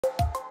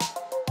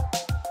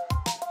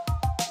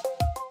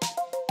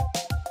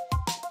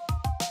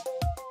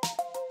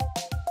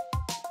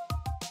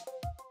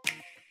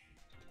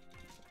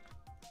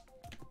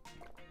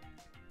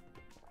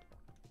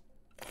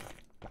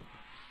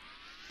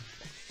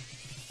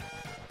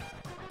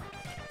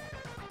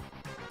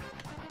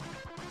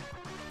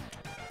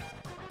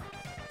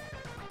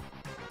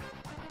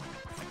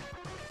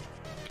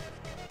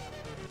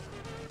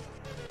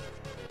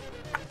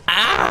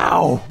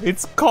Ow!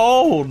 It's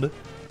cold!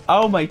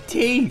 Oh, my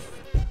teeth!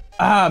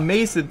 Ah,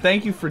 Mason,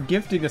 thank you for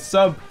gifting a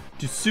sub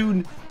to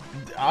Soon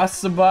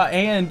Asaba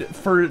and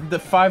for the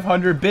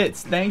 500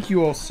 bits. Thank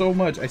you all so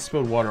much. I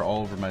spilled water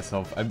all over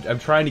myself. I'm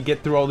trying to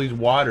get through all these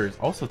waters.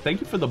 Also,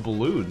 thank you for the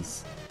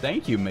balloons.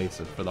 Thank you,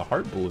 Mason, for the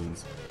heart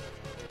balloons.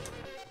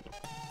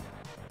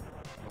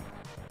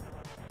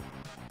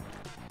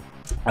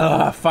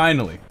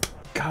 Finally.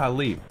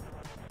 Golly.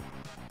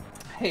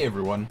 Hey,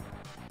 everyone.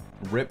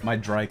 Rip my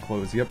dry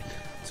clothes. Yep.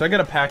 So I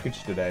got a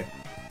package today.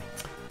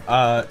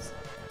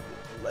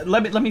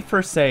 Let me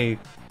first say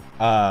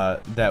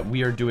that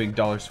we are doing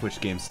Dollar Switch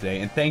games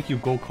today, and thank you,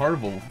 Gold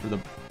Carnival, for the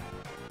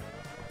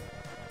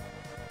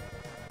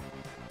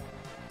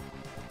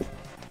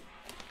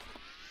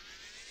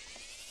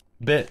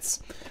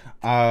bits.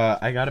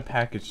 I got a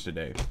package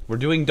today. We're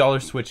doing Dollar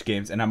Switch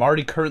games, and I'm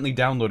already currently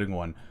downloading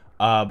one.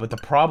 But the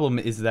problem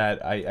is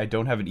that I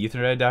don't have an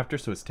Ethernet adapter,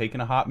 so it's taken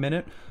a hot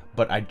minute.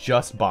 But I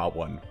just bought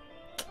one.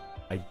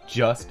 I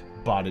just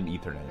bought an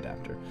Ethernet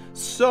adapter.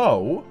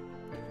 So,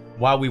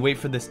 while we wait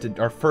for this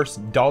our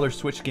first Dollar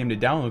Switch game to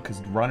download,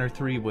 because Runner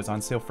 3 was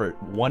on sale for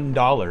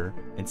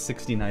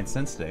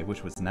 $1.69 today,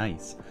 which was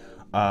nice.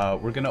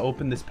 We're gonna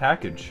open this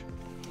package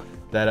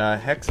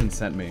that Hexen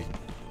sent me,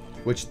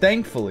 which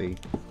thankfully,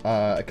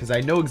 because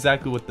I know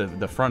exactly what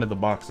the front of the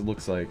box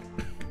looks like,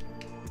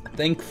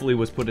 thankfully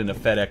was put in a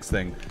FedEx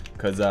thing,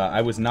 because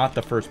I was not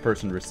the first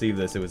person to receive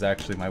this. It was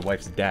actually my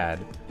wife's dad.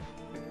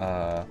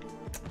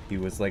 He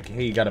was like,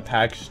 hey, you got a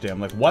package today. I'm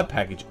like, what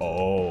package?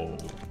 Oh,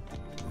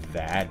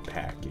 that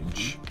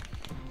package.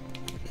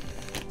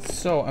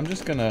 So I'm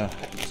just gonna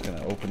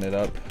open it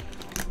up.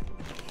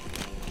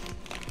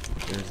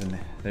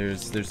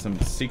 There's some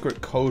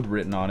secret code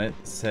written on it.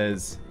 It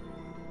says,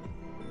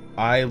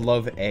 I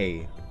love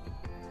A.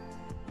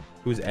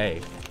 Who's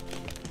A?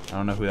 I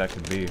don't know who that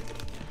could be.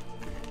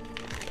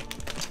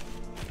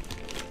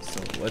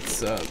 So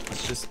let's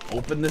just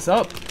open this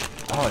up.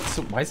 Oh, it's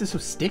so, why is it so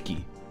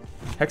sticky?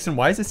 Hexen,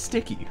 why is it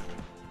sticky?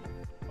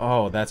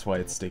 Oh, that's why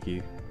it's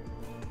sticky.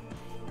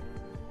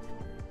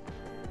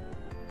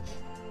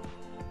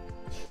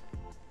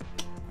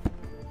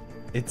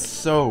 It's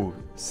so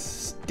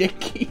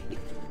sticky.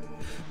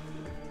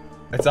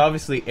 It's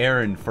obviously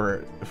Aaron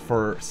for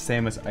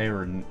Samus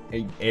Aaron.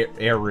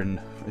 Aaron.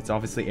 It's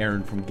obviously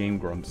Aaron from Game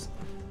Grumps.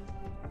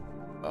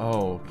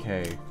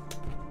 Okay.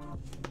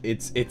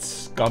 It's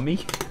scummy?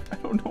 I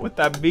don't know what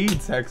that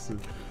means, Hexen.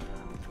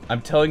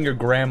 I'm telling your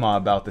grandma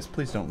about this.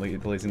 Please don't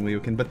leave Blazing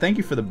Leokin, but thank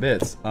you for the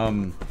bits. How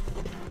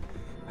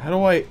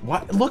do I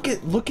what look at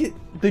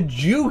the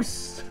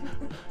juice.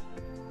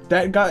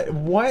 That guy,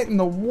 what in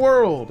the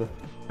world?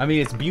 I mean,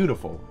 it's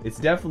beautiful. It's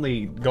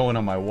definitely going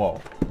on my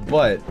wall,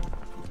 but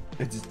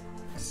it's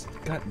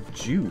got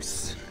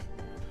juice.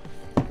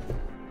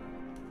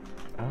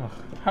 Oh,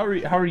 how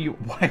are you?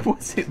 Why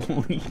was it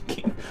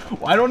leaking?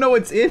 Well, I don't know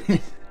what's in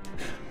it.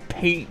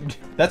 Paint.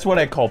 That's what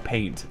I call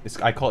paint.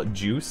 I call it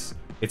juice.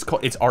 It's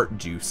art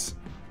juice.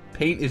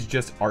 Paint is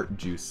just art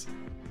juice.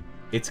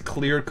 It's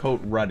clear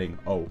coat running.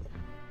 Oh,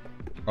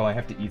 I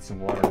have to eat some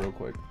water real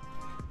quick.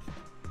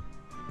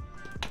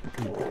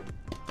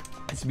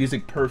 This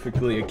music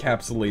perfectly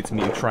encapsulates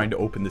me trying to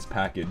open this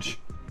package.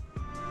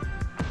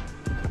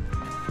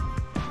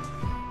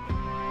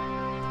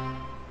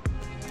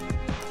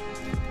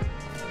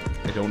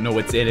 I don't know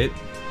what's in it.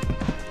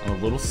 I'm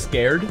a little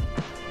scared.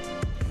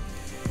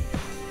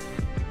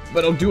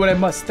 But I'll do what I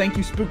must. Thank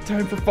you, Spook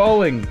Time, for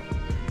following.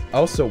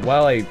 Also,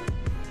 while I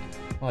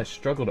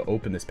struggle to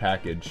open this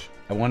package,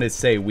 I wanted to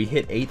say we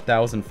hit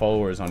 8,000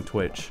 followers on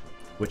Twitch,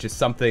 which is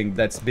something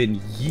that's been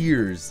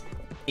years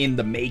in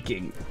the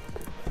making.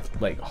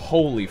 Like,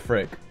 holy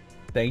frick.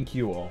 Thank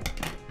you all.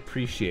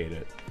 Appreciate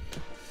it.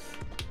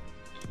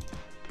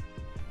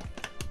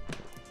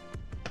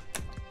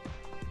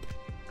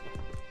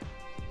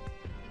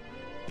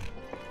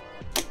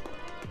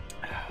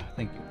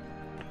 Thank you.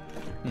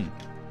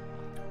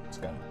 Let's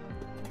go.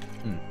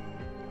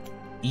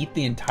 Eat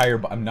the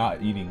entire I'm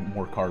not eating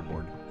more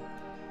cardboard.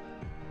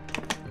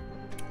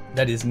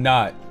 That is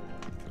not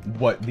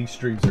what these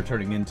streams are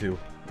turning into.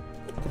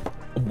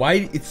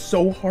 Why it's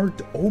so hard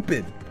to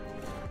open?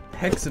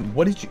 Hexen,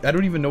 what did you I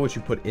don't even know what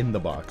you put in the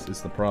box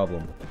is the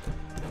problem.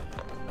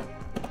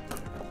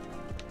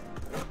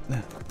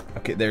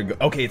 Okay, there you go.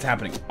 Okay, it's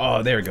happening.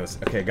 Oh, there it goes.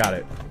 Okay, got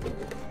it.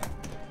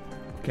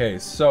 Okay,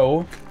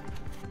 so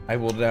I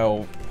will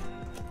now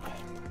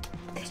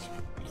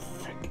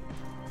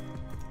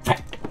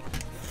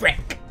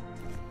Frick.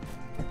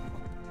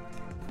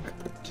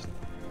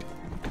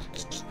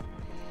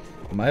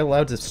 Am I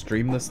allowed to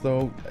stream this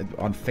though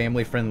on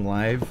Family Friend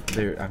Live?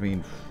 I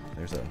mean,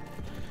 there's a.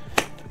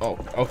 Oh,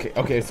 okay,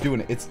 it's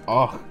doing it. It's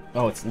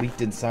it's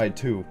leaked inside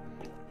too.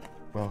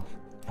 Well,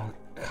 oh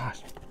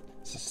gosh,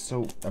 this is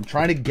so. I'm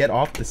trying to get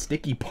off the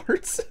sticky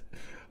parts.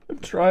 I'm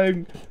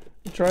trying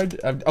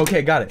to.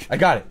 Okay, got it. I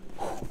got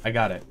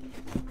it.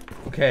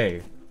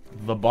 Okay,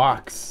 the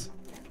box.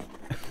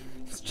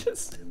 It's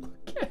just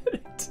look at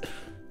it.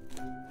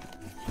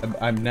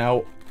 I'm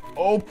now.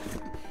 Oh,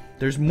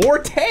 there's more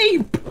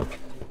tape.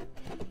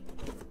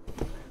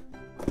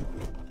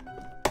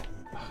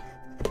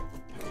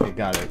 Okay,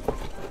 got it.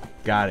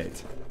 Got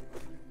it.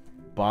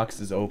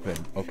 Box is open.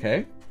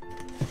 Okay.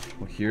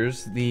 Well,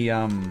 here's the,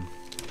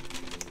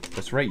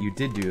 That's right, you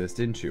did do this,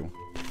 didn't you?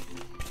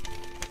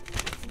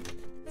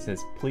 It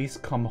says, please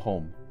come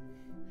home.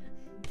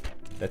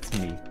 That's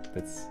me.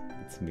 That's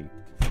me.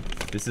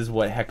 This is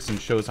what Hexen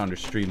shows on her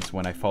streams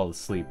when I fall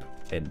asleep.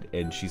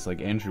 And she's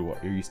like, Andrew,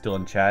 are you still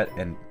in chat?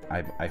 And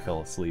I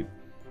fell asleep.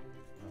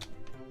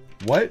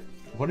 What?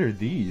 What are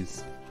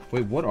these?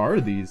 Wait, what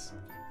are these?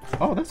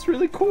 Oh, that's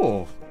really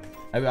cool.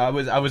 I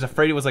was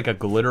afraid it was like a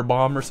glitter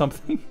bomb or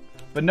something.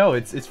 But no,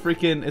 it's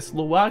freaking, it's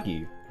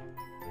Luigi.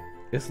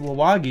 It's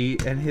Luigi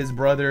and his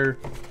brother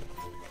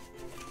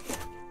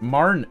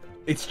Marn.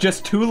 It's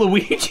just 2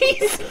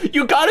 Luigis?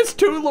 You got us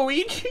 2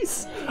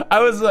 Luigis? I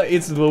was like,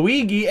 it's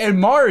Luigi and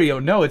Mario.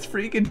 No, it's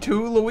freaking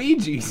 2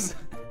 Luigis.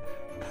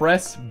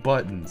 Press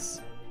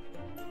buttons.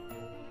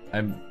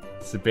 I'm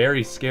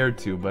very scared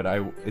to, but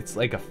it's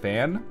like a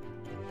fan.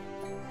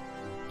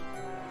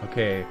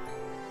 Okay.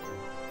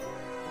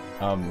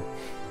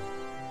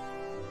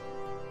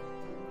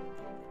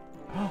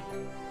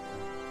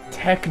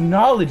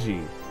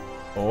 Technology.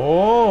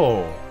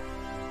 Oh.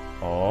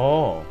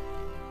 Oh.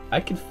 I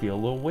can feel a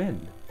little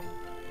wind.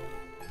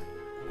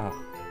 Ah.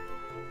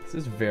 This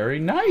is very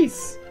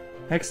nice.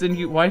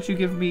 Hexen, why'd you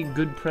give me a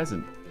good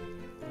present?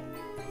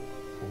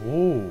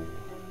 Oh.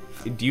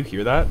 Do you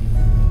hear that?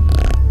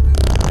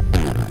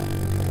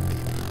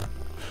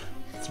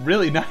 It's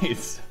really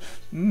nice.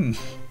 Mmm.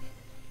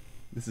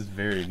 This is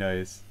very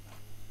nice.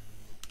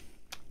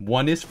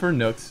 One is for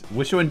Nooks.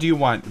 Which one do you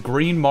want?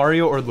 Green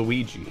Mario or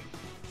Luigi?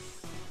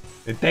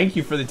 And thank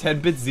you for the 10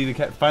 bits, Z the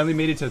Cat. Finally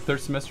made it to the 3rd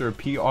semester of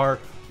PR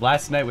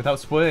last night without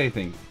spoiling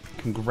anything.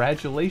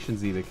 Congratulations,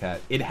 Z the Cat.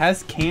 It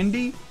has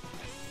candy?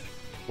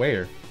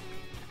 Where?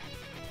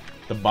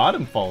 The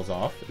bottom falls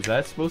off. Is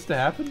that supposed to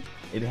happen?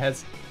 It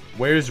has...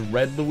 Where's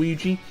Red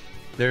Luigi?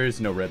 There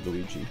is no Red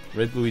Luigi.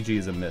 Red Luigi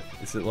is a myth.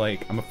 Is it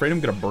like... I'm afraid I'm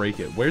gonna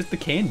break it. Where's the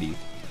candy?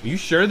 Are you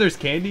sure there's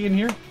candy in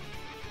here?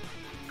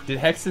 Did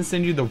Hexen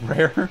send you the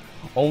rare,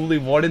 only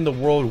one in the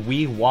world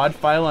Wii WAD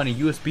file on a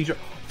USB drive?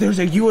 There's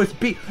a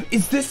USB.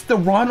 Is this the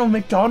Ronald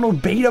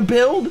McDonald beta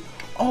build?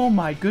 Oh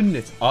my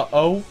goodness.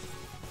 Uh-oh.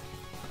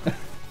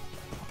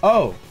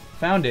 Oh,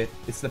 found it.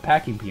 It's the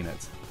packing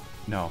peanuts.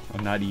 No,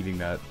 I'm not eating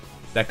that.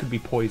 That could be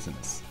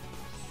poisonous.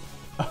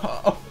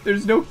 Oh,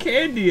 there's no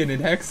candy in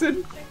it,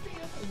 Hexen.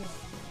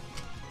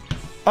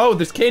 Oh,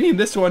 there's candy in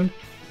this one.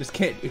 There's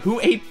candy. Who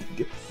ate?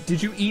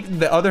 Did you eat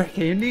the other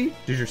candy?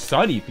 Did your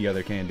son eat the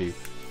other candy?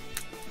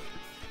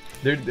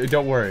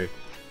 Don't worry.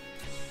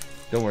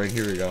 Don't worry.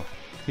 Here we go.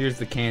 Here's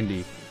the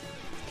candy.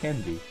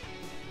 Candy.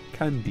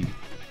 Candy.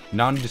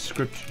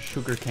 Nondescript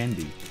sugar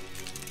candy.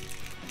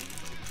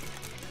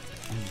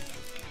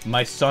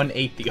 My son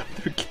ate the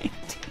other candy.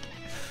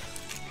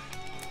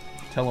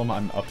 Tell him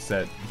I'm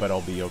upset, but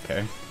I'll be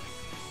okay.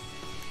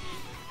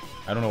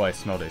 I don't know why I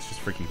smelled it. It's just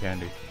freaking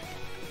candy.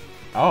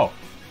 Oh.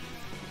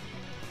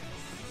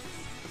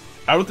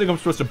 I don't think I'm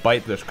supposed to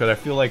bite this because I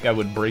feel like I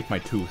would break my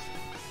tooth.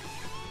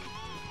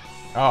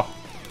 Oh.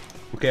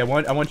 Okay, I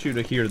want you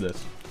to hear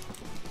this.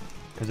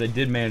 Because I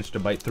did manage to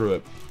bite through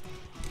it.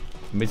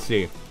 Let me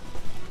see.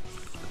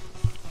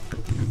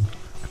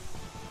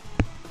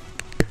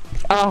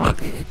 Ow!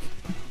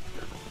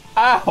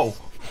 Ow!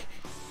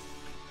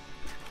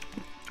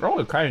 Oh,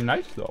 it's kind of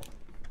nice though.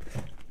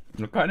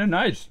 It's kind of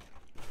nice.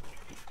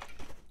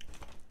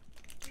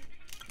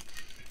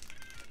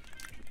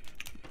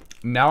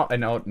 Now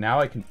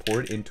I can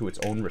pour it into its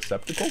own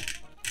receptacle.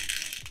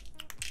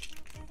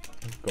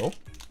 Let's go.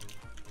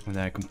 And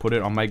then I can put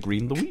it on my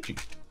green Luigi.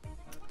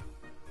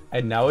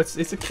 And now it's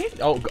a candy.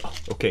 Oh,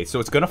 okay. So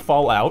it's gonna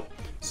fall out.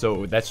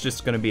 So that's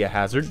just gonna be a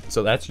hazard.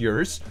 So that's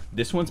yours.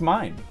 This one's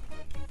mine.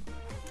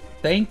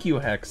 Thank you,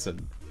 Hexen.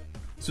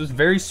 This was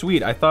very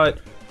sweet. I thought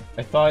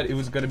it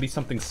was gonna be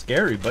something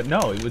scary, but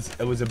no. It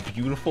was a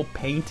beautiful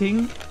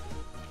painting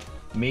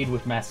made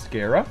with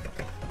mascara.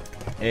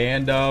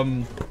 And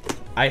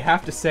I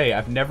have to say,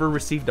 I've never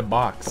received a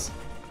box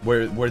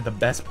where the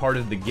best part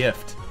of the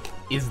gift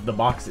is the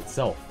box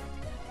itself.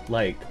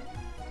 Like,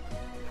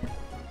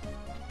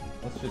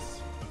 let's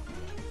just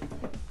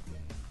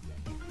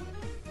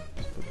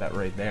put that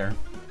right there.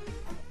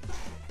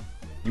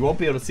 You won't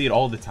be able to see it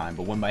all the time,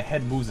 but when my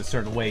head moves a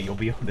certain way, you'll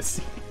be able to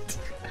see it.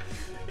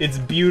 It's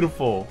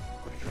beautiful.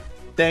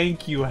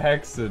 Thank you,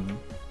 Hexen.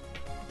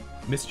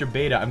 Mr.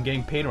 Beta, I'm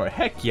getting paid more.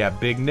 Heck yeah,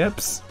 Big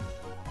Nips.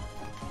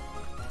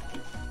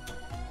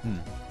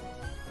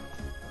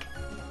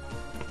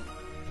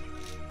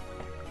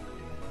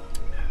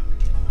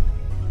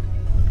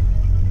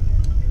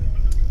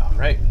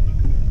 Alright.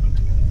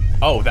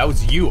 Oh, that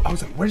was you. I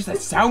was like, where's that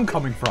sound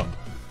coming from?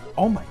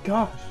 Oh my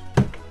gosh.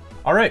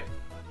 Alright.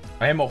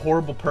 I am a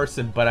horrible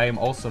person, but I am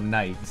also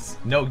nice.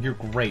 No, you're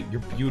great.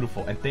 You're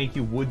beautiful. And thank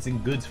you, Woods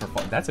and Goods, for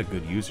following. That's a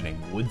good username,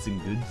 Woods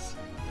and Goods.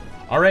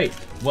 Alright.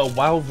 Well,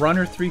 while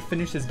Runner 3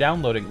 finishes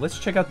downloading, let's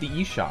check out the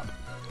eShop.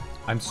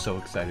 I'm so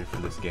excited for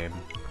this game.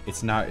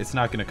 It's not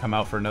going to come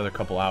out for another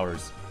couple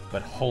hours,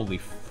 but holy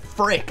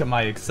frick am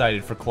I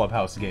excited for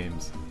Clubhouse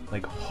games.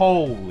 Like,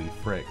 holy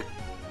frick.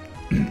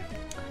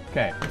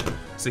 Okay,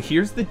 so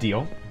here's the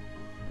deal.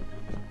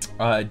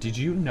 Did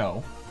you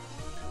know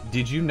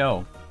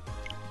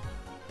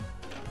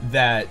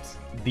that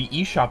the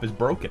eShop is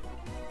broken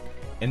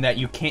and that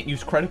you can't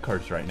use credit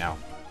cards right now?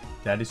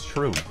 That is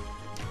true.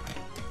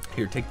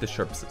 Here, take the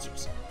sharp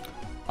scissors.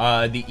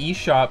 The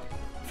eShop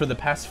for the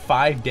past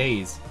 5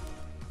 days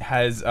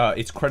has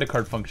its credit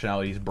card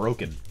functionality is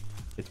broken.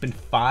 It's been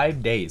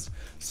 5 days.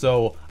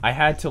 So I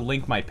had to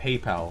link my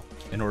PayPal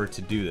in order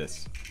to do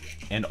this.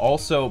 And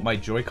also my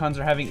Joy-Cons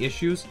are having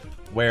issues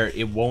where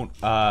it won't,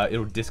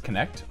 it'll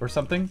disconnect or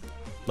something.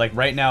 Like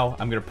right now,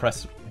 I'm gonna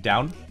press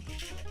down.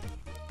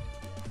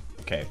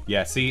 Okay,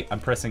 yeah, see, I'm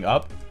pressing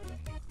up.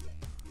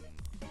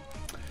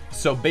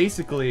 So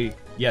basically,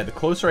 yeah, the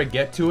closer I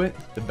get to it,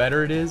 the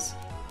better it is,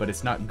 but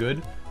it's not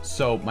good.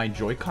 So my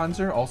Joy-Cons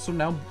are also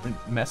now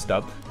messed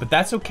up, but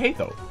that's okay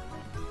though.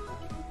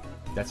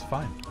 That's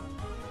fine.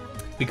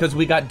 Because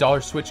we got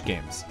dollar Switch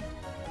games.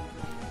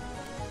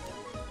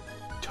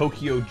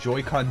 Tokyo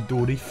Joy-Con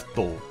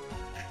Dorifto.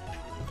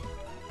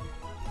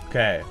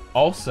 Okay,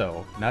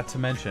 also, not to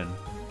mention,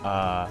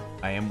 I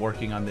am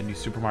working on the new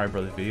Super Mario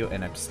Bros. Video,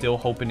 and I'm still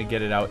hoping to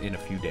get it out in a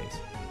few days.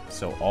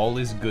 So all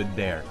is good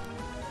there.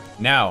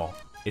 Now,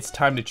 it's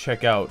time to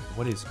check out,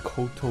 what is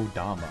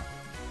Kotodama?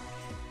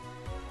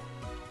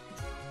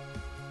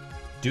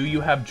 Do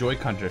you have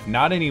Joy-Con drift?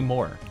 Not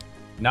anymore.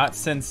 Not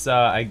since,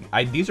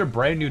 these are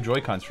brand new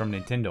Joy-Cons from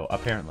Nintendo,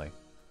 apparently.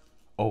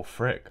 Oh,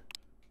 frick.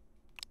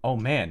 Oh,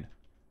 man.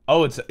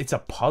 Oh, it's a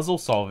puzzle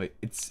solving.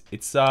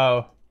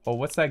 Oh,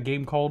 what's that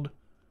game called?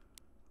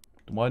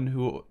 The one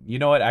who, you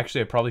know what?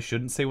 Actually, I probably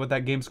shouldn't say what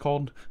that game's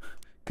called,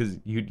 because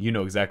you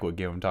know exactly what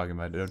game I'm talking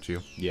about, don't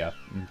you? Yeah.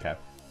 Okay.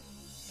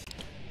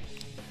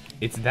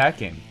 It's that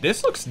game.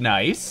 This looks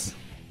nice.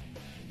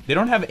 They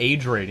don't have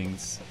age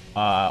ratings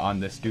on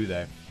this, do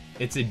they?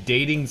 It's a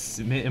dating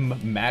sim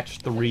match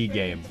 3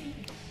 game.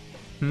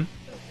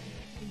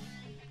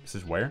 This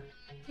is where?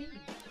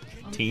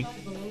 T.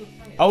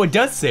 Oh, it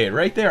does say it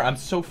right there. I'm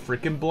so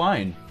freaking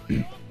blind.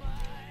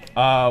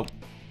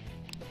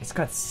 It's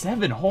got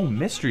 7 whole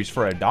mysteries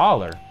for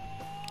 $1.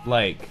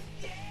 Like,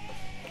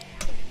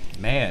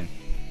 man.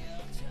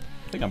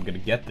 I think I'm gonna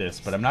get this,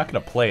 but I'm not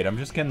gonna play it. I'm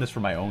just getting this for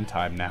my own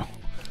time now.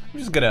 I'm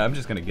just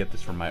gonna get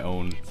this for my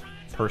own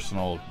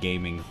personal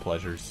gaming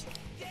pleasures.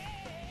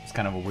 It's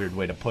kind of a weird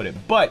way to put it,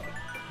 but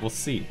we'll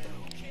see.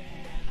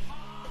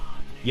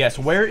 Yes,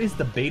 where is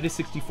the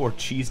Beta64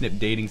 Cheese Nip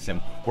dating sim,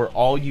 where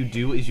all you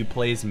do is you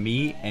play as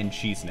me and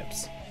Cheese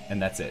Nips, and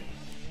that's it.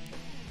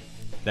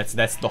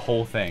 That's the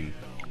whole thing.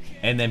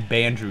 And then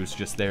Bandrew's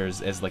just there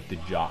as like the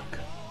jock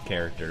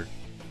character.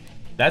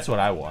 That's what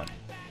I want.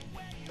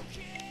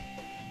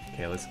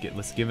 Okay,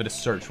 let's give it a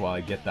search while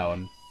I get that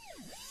one.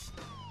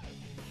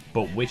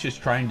 But which is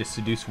trying to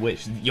seduce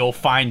which? You'll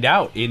find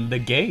out in the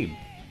game.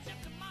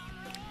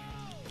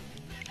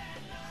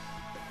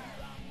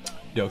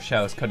 Yo,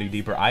 shadows cutting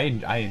deeper. I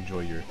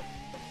enjoy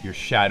your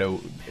shadow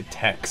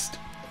text.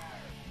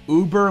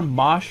 Uber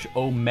Mosh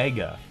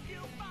Omega.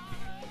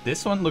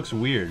 This one looks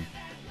weird.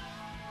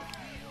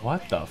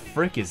 What the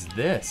frick is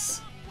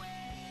this?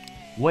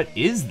 What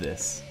is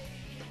this?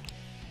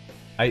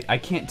 I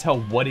can't tell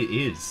what it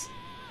is.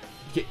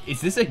 Is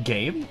this a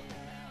game?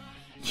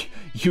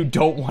 You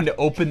don't want to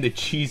open the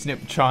Cheese Nip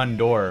Chan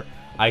door.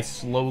 I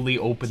slowly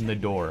open the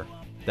door.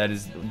 That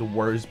is the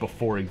words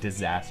before a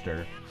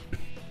disaster.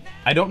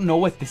 I don't know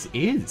what this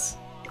is.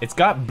 It's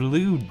got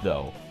blued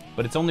though,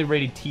 but it's only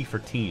rated T for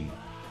teen.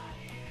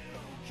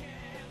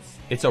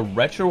 It's a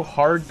retro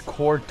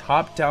hardcore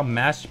top-down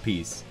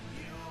masterpiece.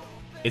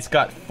 It's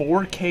got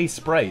 4K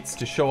sprites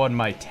to show on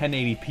my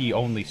 1080p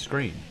only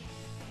screen.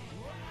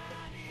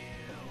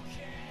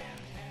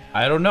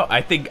 I don't know.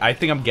 I think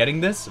I'm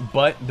getting this,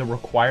 but the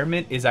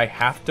requirement is I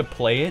have to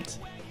play it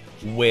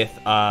with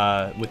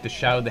the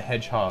Shadow the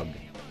Hedgehog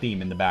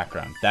theme in the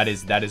background. That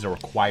is a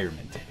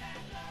requirement.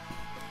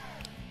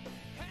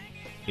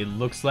 It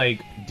looks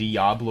like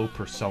Diablo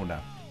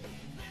Persona.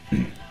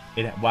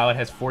 While it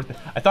has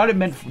 4,000, I thought it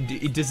meant.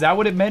 Does that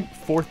what it meant?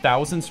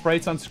 4,000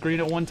 sprites on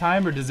screen at one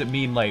time, or does it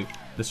mean like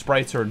the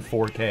sprites are in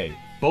 4K?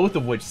 Both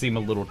of which seem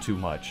a little too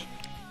much.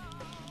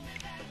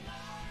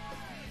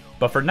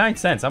 But for 9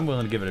 cents, I'm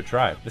willing to give it a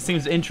try. This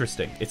seems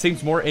interesting. It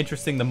seems more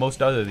interesting than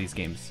most other of these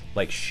games,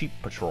 like Sheep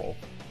Patrol.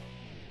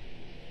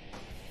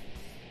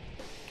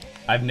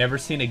 I've never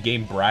seen a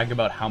game brag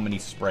about how many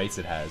sprites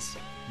it has.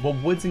 Well,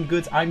 Woods and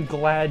Goods, I'm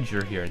glad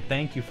you're here.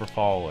 Thank you for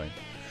following.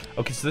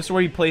 Okay, so this is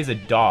where you play as a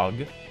dog,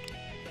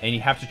 and you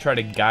have to try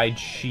to guide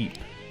sheep.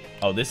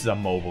 Oh, this is a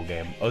mobile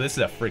game. Oh, this is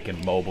a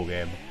freaking mobile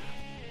game.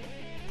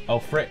 Oh,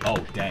 frick.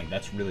 Oh, dang,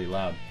 that's really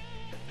loud.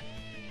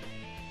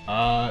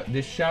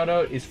 This shout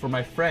out is for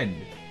my friend.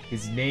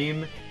 His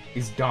name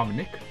is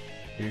Dominic.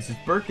 It is his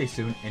birthday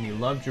soon, and he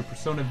loved your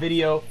Persona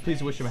video.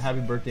 Please wish him a happy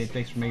birthday, and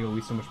thanks for making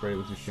it so much better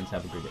with your streams.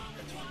 Have a great day.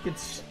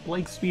 It's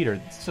Blake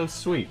Speeder. It's so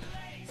sweet.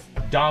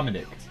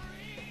 Dominic.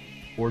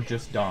 Or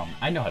just Dom.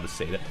 I know how to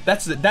say that.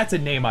 That's a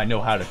name I know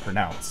how to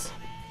pronounce.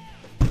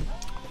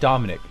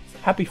 Dominic.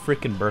 Happy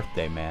freaking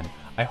birthday, man.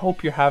 I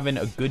hope you're having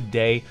a good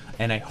day,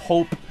 and I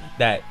hope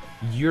that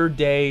your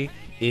day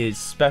is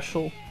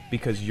special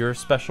because you're a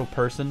special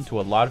person to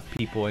a lot of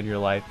people in your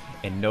life,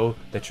 and know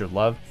that you're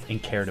loved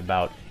and cared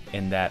about,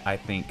 and that I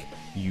think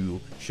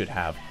you should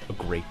have a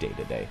great day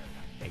today.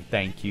 And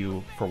thank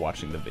you for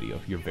watching the video.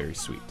 You're very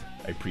sweet.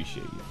 I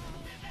appreciate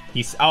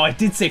you. Oh, I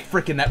did say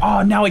frickin' that.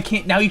 Oh, now I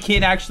can't. Now you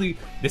can't actually.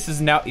 This is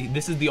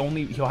the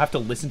only. He'll have to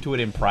listen to it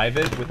in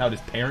private without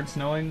his parents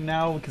knowing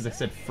now because I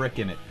said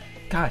frickin' it.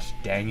 Gosh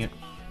dang it.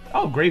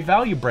 Oh, great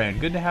value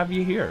brand. Good to have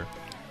you here.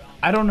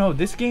 I don't know.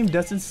 This game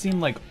doesn't seem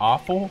like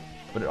awful,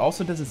 but it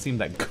also doesn't seem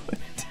that good.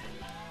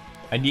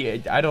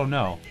 I don't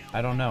know.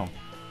 I don't know.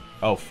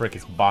 Oh, frick,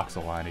 it's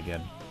Boxaline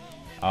again.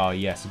 Oh,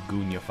 yes,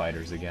 Gunya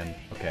Fighters again.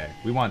 Okay,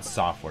 we want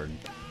software.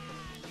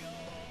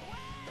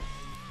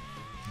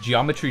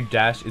 Geometry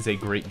Dash is a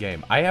great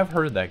game. I have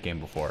heard that game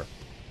before.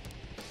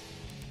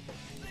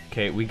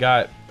 Okay, we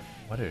got...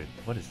 What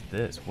is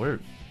this? We're...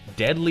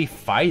 Deadly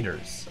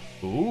Fighters.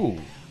 Ooh.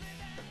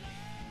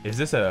 Is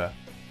this a...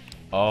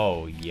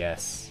 Oh,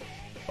 yes.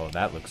 Oh,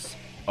 that looks...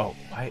 Oh,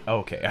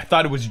 okay. I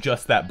thought it was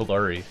just that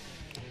blurry.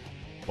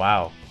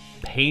 Wow.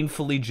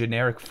 Painfully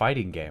generic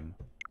fighting game.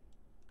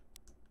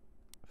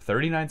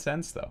 39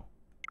 cents, though.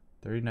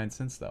 39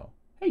 cents, though.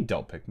 Hey,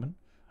 Del Pikmin.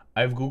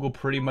 I've Googled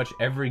pretty much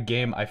every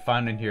game I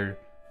found in here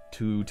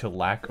to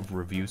lack of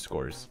review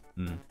scores.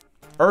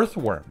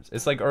 Earthworms.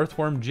 It's like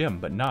Earthworm Jim,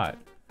 but not.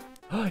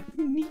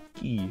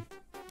 Nikki.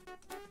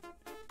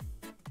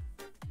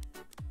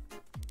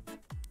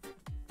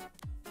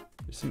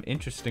 There's some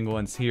interesting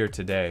ones here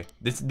today.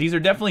 These are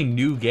definitely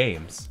new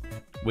games,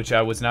 which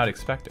I was not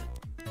expecting.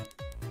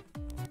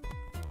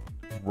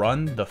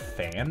 Run the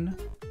Fan?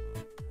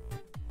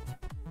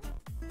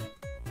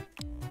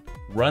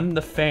 Run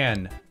the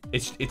Fan.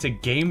 It's a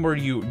game where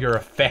you're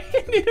a fan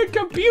in a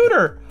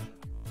computer.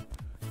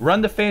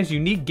 Run the Fan's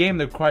unique game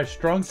that requires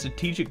strong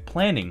strategic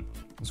planning,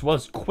 as well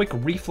as quick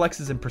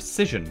reflexes and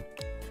precision.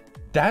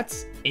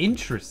 That's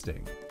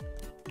interesting.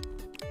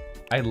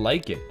 I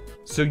like it.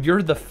 So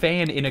you're the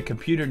fan in a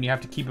computer and you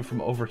have to keep it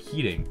from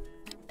overheating.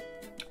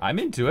 I'm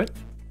into it.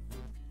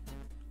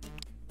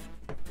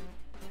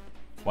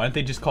 Why don't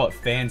they just call it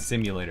Fan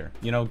Simulator?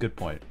 You know, good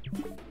point.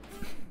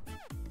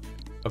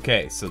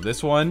 Okay, so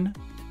this one,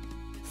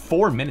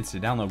 4 minutes to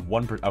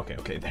download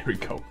okay, there we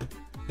go.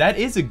 That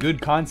is a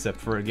good concept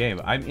for a game.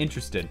 I'm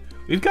interested.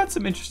 We've got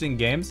some interesting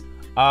games.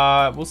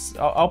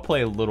 I'll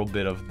play a little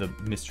bit of the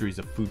Mysteries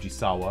of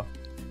Fujisawa.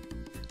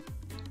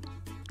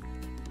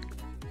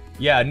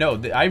 Yeah,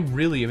 no, I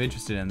really am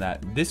interested in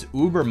that. This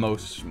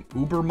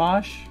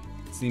Ubermosh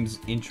seems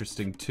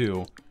interesting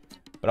too.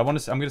 But I'm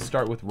gonna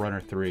start with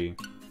Runner 3.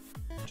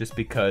 Just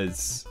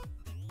because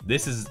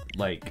this is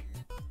like,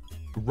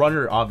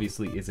 Runner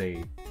obviously is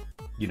a,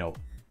 you know,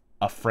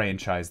 a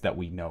franchise that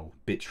we know.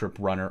 Bit Trip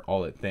Runner,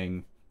 all that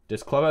thing.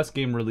 Does Clubhouse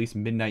game release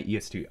midnight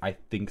EST? I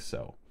think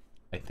so.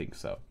 I think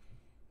so.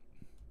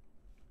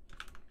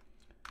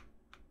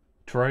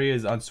 Terraria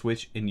is on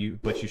Switch,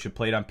 but you should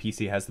play it on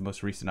PC. It has the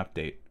most recent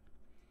update.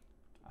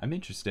 I'm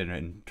interested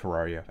in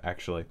Terraria,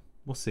 actually.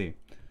 We'll see.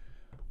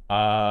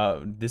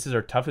 This is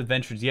our toughest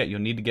adventures yet. You'll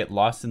need to get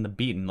lost in the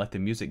beat and let the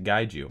music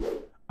guide you.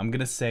 I'm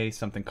gonna say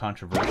something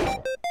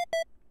controversial.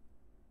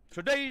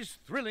 Today's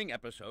thrilling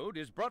episode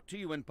is brought to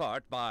you in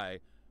part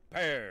by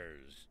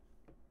Pears.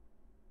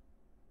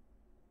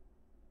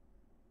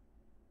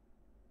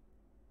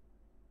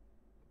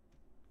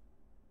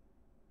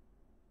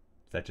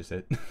 Is that just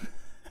it?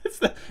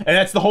 And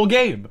that's the whole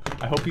game.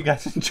 I hope you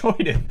guys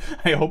enjoyed it.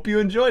 I hope you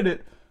enjoyed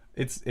it.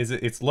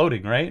 It's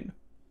loading, right?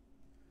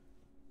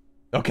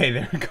 Okay,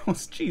 there it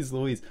goes. Jeez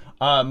Louise.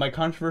 My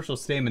controversial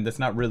statement that's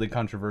not really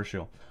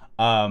controversial.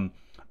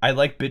 I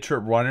like Bit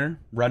Trip Runner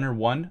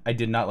 1. I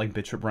did not like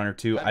Bit Trip Runner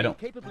 2. I don't.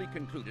 Capably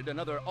concluded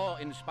another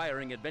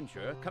awe-inspiring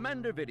adventure,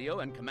 Commander Video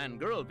and Command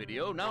Girl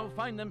Video now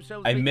find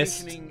themselves. I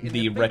missed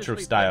the retro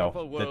style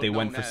that they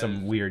went for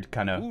some weird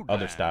kind of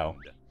other style.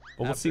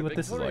 But we'll see what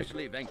this is like.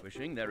 Victoriously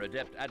vanquishing their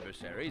adept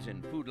adversaries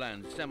in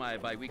Foodland's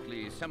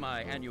semi-biweekly,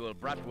 semi-annual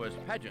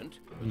Bratwurst pageant,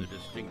 for the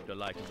distinct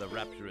delight of the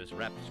rapturous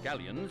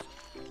rapscallions,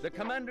 the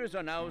commanders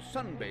are now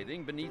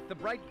sunbathing beneath the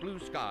bright blue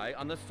sky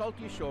on the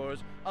salty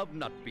shores of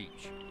Nut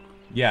Beach.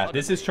 Yeah,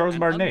 this is Charles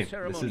Martinet.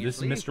 This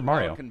is Mr.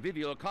 Mario. Our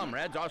convivial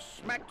comrades are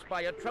smacked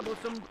by a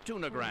troublesome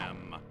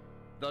tunagram.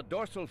 The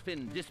dorsal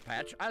fin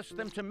dispatch asks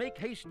them to make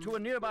haste to a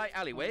nearby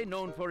alleyway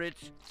known for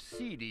its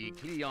seedy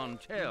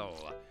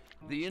clientele.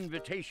 The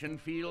invitation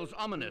feels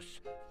ominous,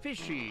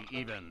 fishy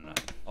even.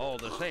 All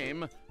the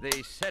same,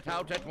 they set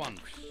out at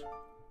once.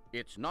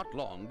 It's not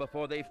long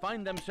before they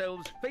find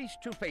themselves face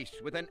to face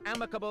with an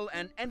amicable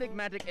and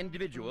enigmatic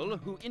individual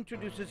who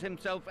introduces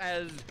himself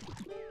as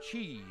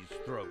Cheese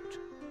Throat.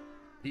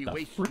 He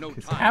wastes no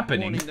time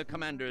warning the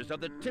commanders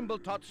of the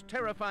Timbletots'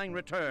 terrifying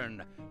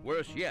return.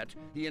 Worse yet,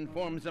 he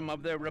informs them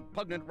of their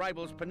repugnant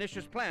rival's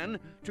pernicious plan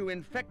to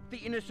infect the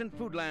innocent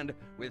Foodland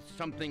with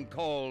something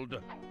called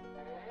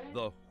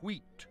the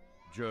wheat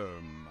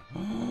germ.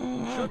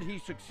 Should he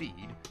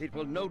succeed, it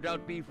will no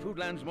doubt be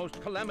Foodland's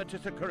most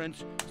calamitous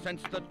occurrence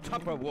since the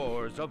Tupper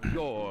Wars of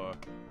yore.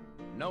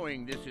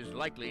 Knowing this is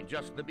likely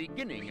just the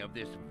beginning of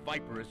this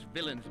viperous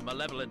villain's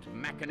malevolent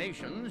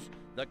machinations,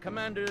 the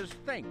commanders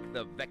thank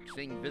the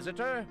vexing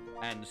visitor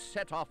and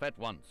set off at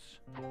once.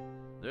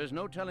 There's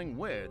no telling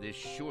where this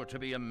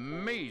sure-to-be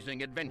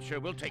amazing adventure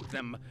will take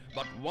them,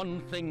 but one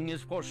thing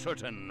is for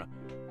certain.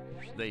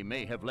 They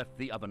may have left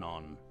the oven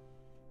on.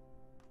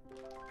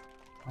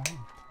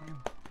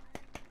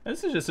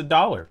 This is just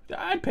 $1.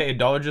 I'd pay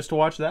 $1 just to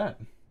watch that.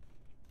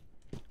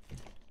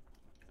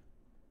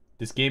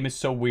 This game is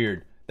so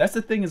weird. That's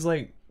the thing, is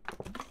like,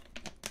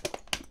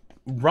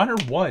 Runner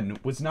 1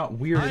 was not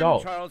weird at all.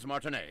 I'm Charles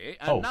Martinet,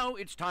 and now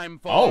it's time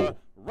for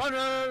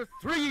Runner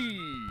 3!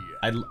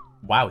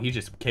 Wow, he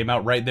just came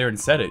out right there and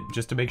said it,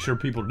 just to make sure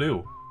people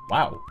knew.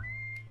 Wow.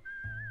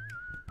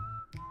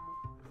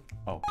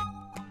 Oh.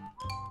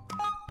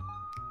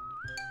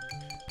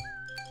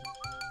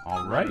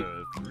 Alright.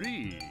 Runner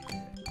 3.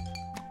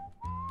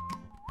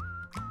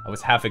 I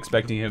was half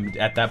expecting him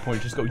at that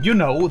point just go, you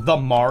know, the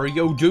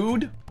Mario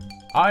dude?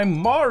 I'm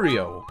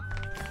Mario.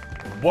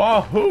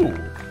 Wahoo!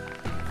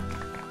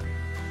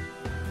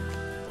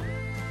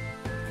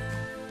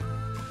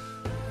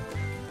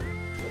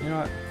 You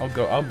know what?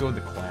 I'll go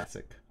the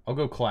classic. I'll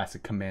go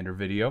classic Commander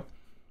video.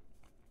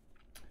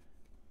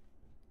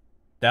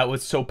 That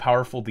was so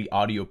powerful, the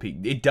audio peak.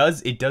 It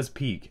does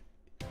peak.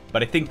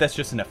 But I think that's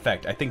just an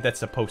effect. I think that's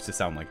supposed to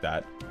sound like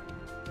that.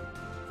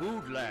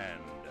 Foodland.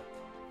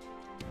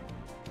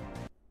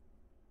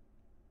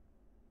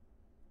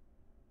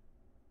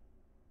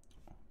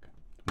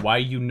 Why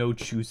you no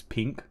choose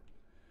pink?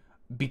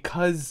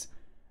 Because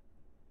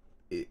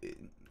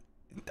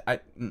I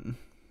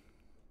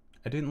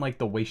didn't like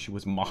the way she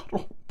was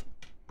modeled.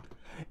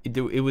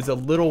 It was a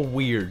little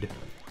weird.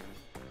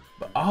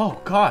 But,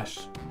 oh gosh.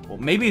 Well,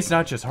 maybe it's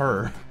not just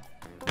her.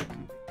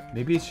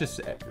 Maybe it's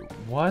just,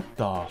 what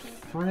the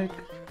frick?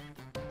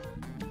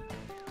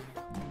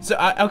 So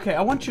okay,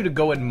 I want you to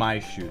go in my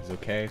shoes,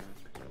 okay?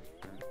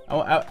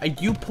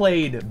 You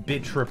played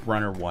Bit Trip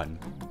Runner 1.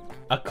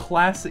 A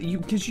classic,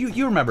 because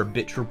you remember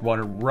Bit Trip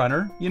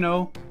Runner, you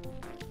know,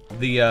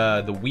 the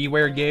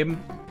WiiWare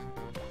game.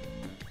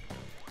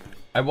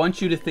 I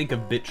want you to think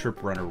of Bit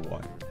Trip Runner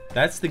 1.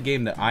 That's the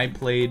game that I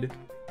played,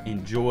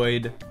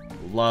 enjoyed,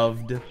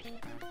 loved,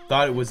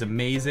 thought it was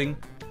amazing.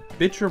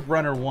 Bit Trip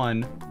Runner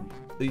 1,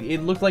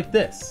 it looked like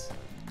this.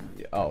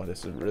 Oh,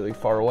 this is really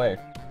far away.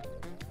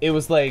 It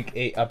was like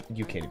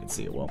you can't even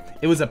see it well.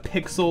 It was a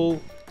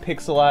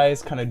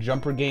pixelized kind of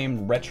jumper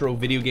game, retro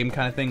video game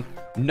kind of thing.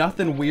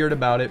 Nothing weird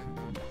about it.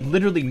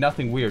 Literally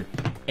nothing weird.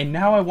 And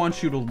now I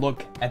want you to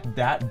look at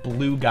that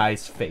blue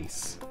guy's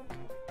face.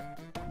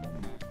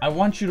 I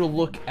want you to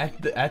look at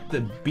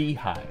the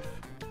beehive.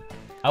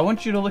 I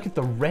want you to look at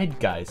the red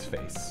guy's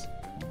face.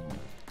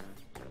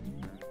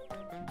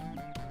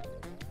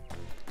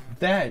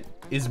 That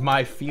is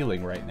my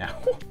feeling right now.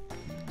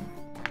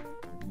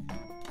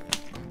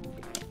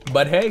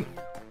 But hey,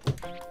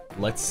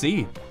 let's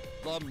see.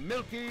 The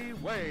Milky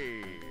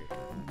Way.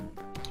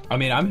 I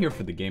mean, I'm here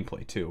for the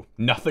gameplay too.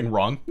 Nothing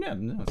wrong. Yeah,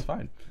 no, it's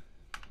fine.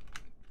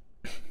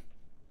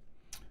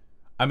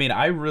 I mean,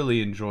 I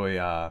really enjoy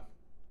the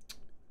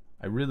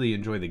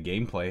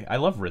gameplay. I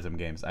love rhythm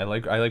games. I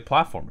like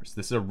platformers.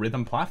 This is a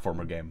rhythm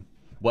platformer game.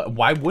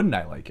 Why wouldn't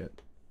I like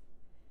it?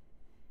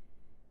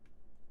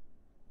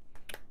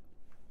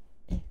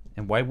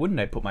 And why wouldn't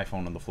I put my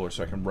phone on the floor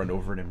so I can run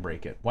over it and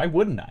break it? Why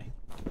wouldn't I?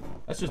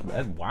 That's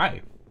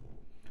why.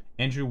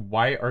 Andrew,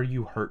 why are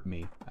you hurt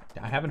me?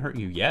 I haven't hurt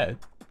you yet.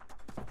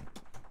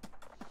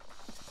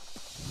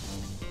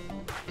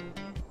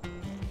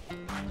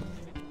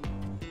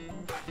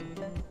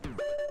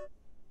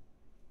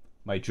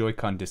 My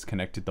Joy-Con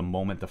disconnected the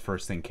moment the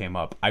first thing came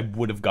up. I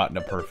would have gotten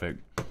a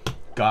perfect.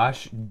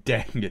 Gosh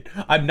dang it.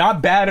 I'm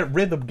not bad at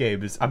rhythm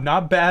games. I'm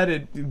not bad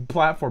at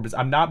platformers.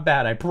 I'm not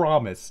bad. I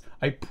promise.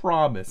 I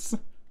promise.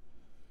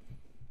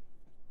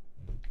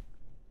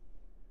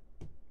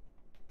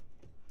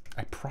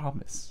 I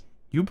promise.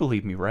 You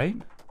believe me, right?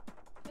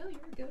 No, you're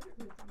good at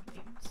rhythm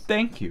games.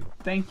 Thank you.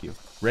 Thank you.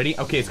 Ready?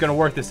 Okay, it's gonna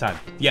work this time.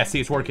 Yeah, see,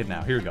 it's working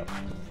now. Here we go.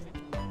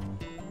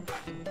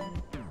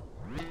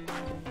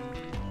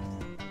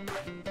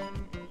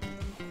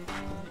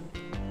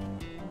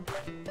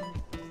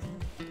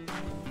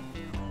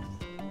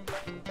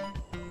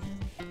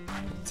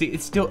 See,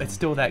 it's still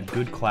that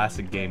good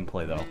classic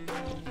gameplay though.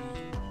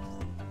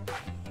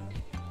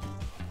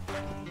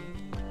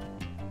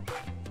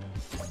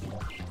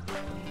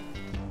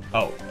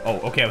 Oh,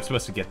 okay, I was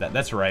supposed to get that.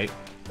 That's right.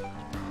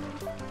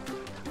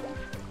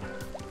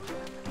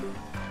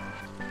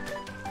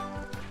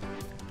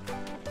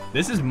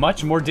 This is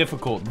much more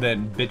difficult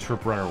than Bit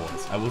Trip Runner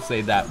was. I will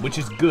say that, which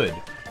is good.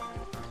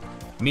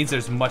 It means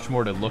there's much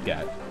more to look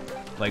at.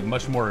 Like,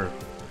 much more...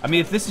 I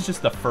mean, if this is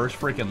just the first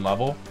freaking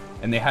level,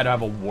 and they had to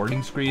have a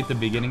warning screen at the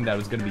beginning that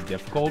was going to be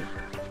difficult,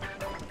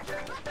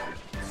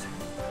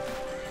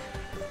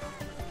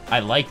 I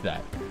like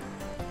that.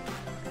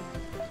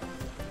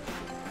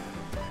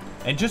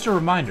 And just a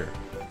reminder,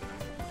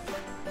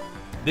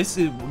 this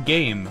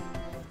game,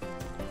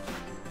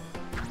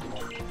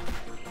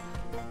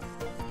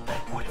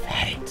 I would have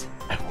had it.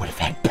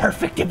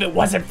 perfect if it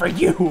wasn't for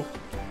you.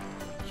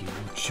 You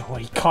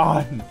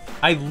Joy-Con.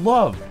 I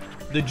love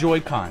the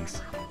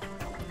Joy-Cons.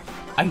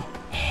 I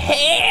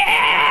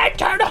hate,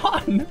 turn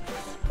on.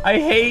 I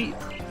hate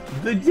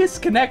the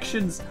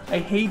disconnections. I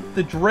hate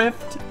the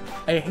drift.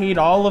 I hate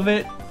all of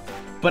it.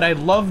 But I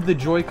love the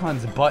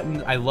Joy-Con's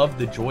button. I love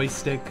the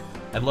joystick.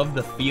 I love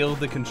the feel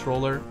of the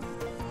controller.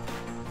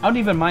 I don't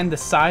even mind the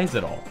size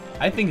at all.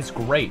 I think it's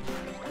great.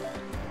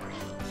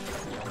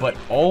 But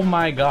oh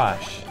my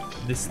gosh,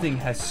 this thing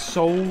has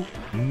so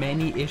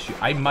many issues.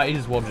 I might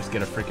as well just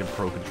get a freaking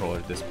Pro controller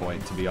at this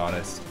point, to be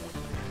honest.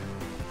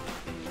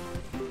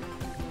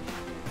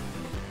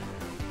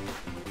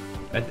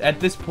 At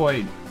this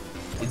point,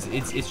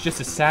 it's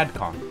just a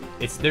SADCOM.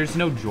 There's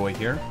no joy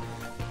here.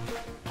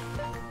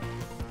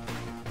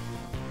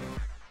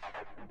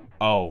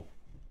 Oh.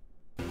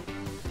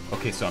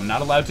 Okay, so I'm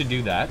not allowed to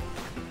do that.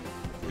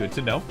 Good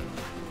to know.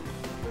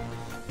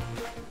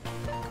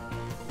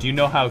 Do you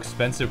know how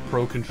expensive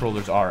Pro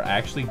controllers are? I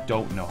actually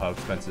don't know how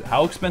expensive.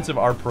 How expensive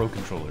are Pro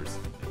controllers?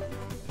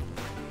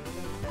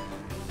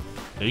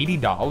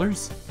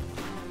 $80?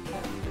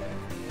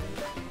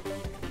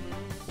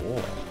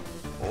 Oh.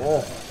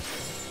 Oh.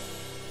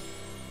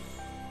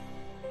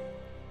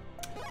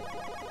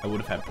 I would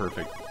have had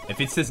perfect.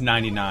 If it says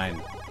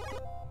 99.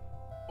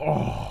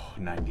 Oh,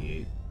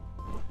 98.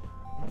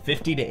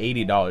 $50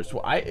 to $80.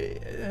 Well,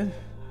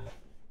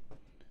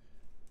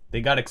 they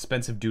got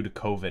expensive due to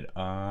COVID.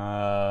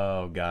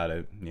 Oh, got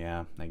it.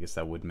 Yeah, I guess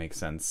that would make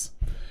sense.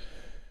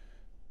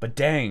 But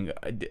dang,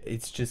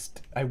 it's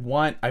just I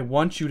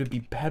want you to be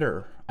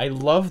better. I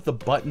love the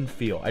button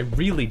feel. I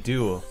really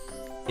do.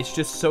 It's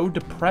just so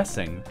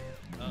depressing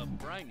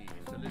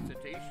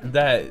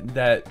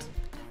that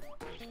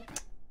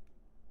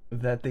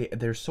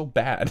they're so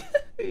bad.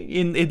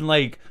 in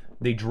like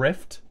they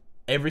drift.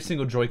 Every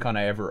single Joy-Con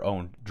I ever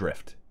owned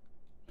drift.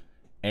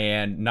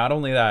 And not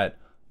only that,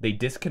 they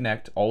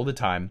disconnect all the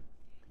time.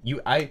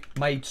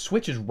 My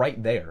Switch is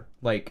right there.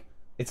 Like,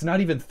 it's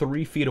not even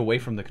 3 feet away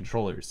from the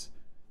controllers.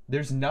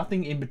 There's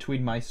nothing in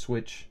between my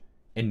Switch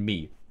and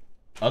me,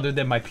 other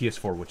than my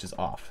PS4, which is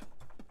off.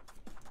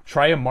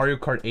 Try a Mario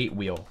Kart 8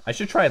 wheel. I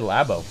should try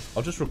Labo.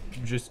 I'll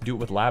just do it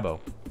with Labo.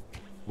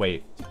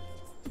 Wait.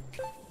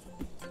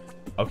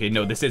 Okay,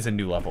 no, this is a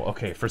new level.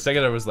 Okay, for a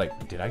second I was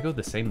like, did I go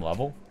the same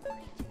level?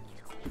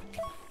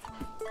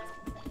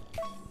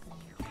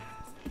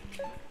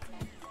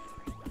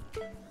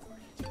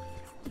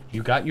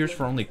 You got yours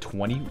for only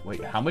 20?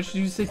 Wait, how much did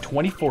you say?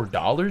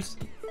 $24?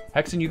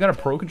 Hexen, you got a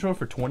Pro controller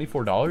for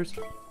 $24?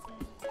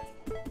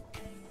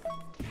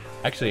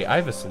 Actually, I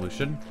have a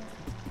solution.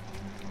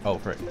 Oh,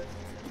 frick.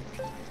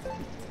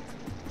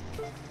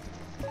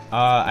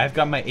 I've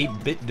got my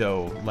 8-bit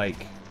dough,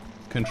 like,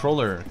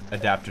 controller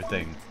adapter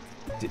thing.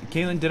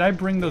 Kaylin, did I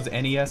bring those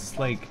NES,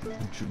 like,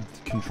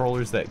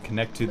 controllers that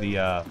connect to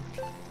the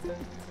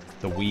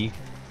Wii?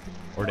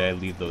 Or did I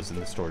leave those in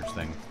the storage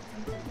thing?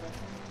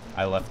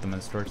 I left them in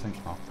the storage thing?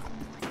 Oh.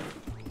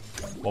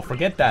 Well,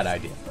 forget that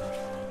idea.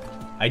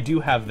 I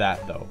do have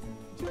that, though.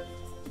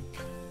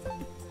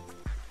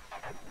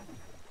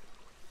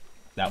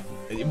 That,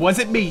 it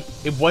wasn't me.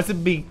 It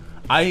wasn't me.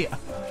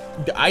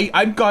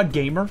 I'm God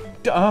Gamer.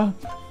 Duh.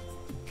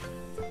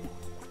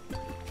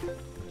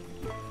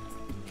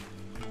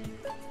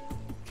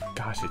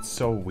 Gosh, it's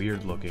so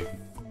weird looking.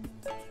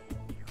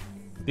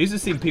 These are the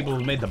same people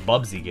who made the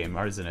Bubsy game,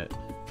 isn't it?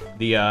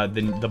 The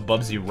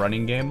Bubsy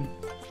running game,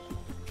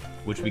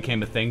 which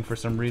became a thing for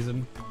some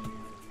reason.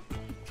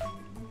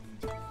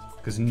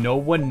 Because no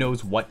one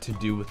knows what to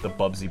do with the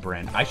Bubsy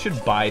brand. I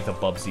should buy the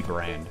Bubsy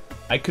brand.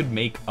 I could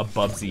make a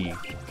Bubsy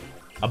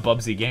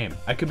game.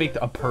 I could make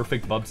a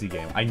perfect Bubsy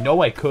game. I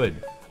know I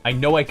could. I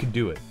know I could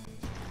do it.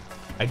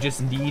 I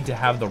just need to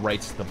have the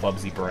rights to the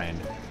Bubsy brand.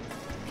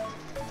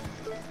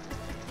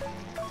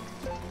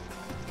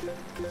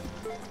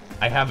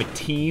 I have a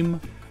team.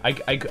 I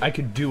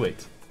could do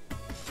it.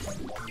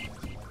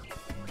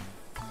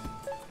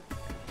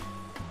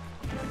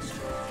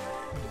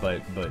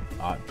 But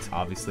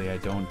obviously I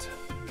don't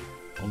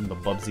own the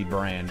Bubsy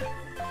brand.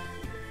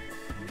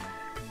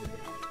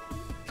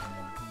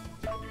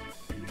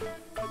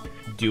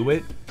 Do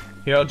it?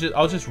 Here,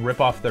 I'll just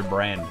rip off their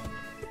brand.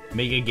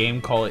 Make a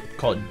game, call it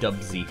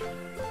Dubsy.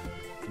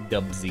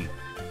 Dubsy.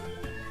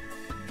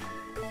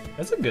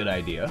 That's a good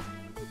idea.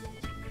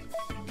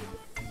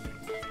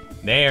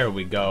 There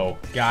we go.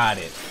 Got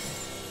it.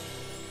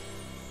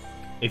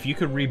 If you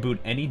could reboot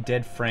any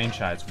dead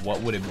franchise,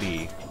 what would it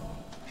be?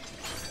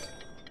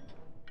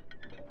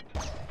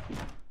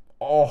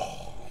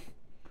 Oh.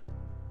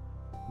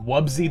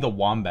 Wubsy the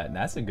Wombat.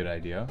 That's a good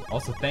idea.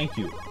 Also, thank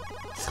you.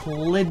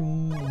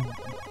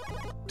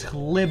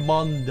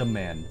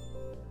 Tlimondaman.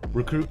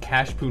 Recruit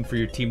Cash Poon for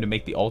your team to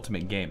make the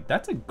ultimate game.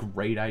 That's a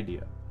great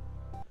idea.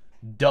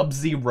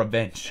 Dubsy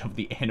Revenge of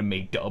the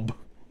anime dub.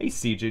 Hey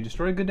CJ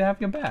Destroy, good to have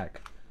you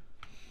back.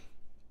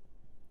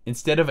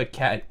 Instead of a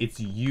cat, it's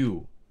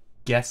you.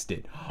 Guessed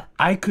it.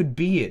 I could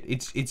be it.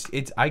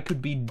 It's I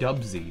could be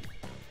Dubsy.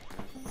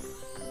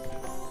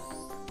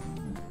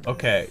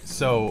 Okay,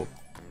 so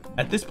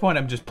At this point,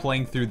 I'm just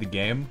playing through the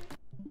game.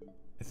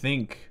 I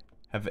think...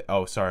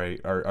 Oh, sorry.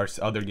 Our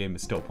other game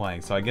is still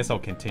playing, so I guess I'll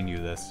continue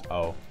this.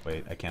 Oh,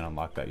 wait. I can't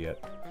unlock that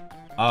yet.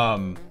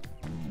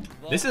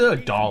 This is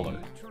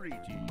 $1.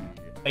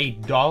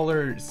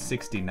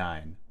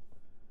 $1.69.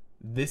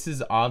 This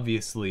is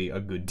obviously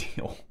a good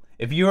deal.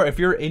 If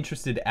you're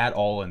interested at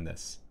all in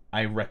this,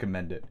 I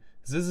recommend it.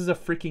 This is a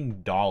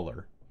freaking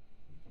 $1.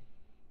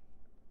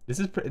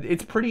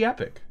 It's pretty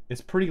epic.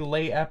 It's pretty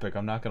lay epic,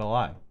 I'm not gonna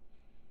lie.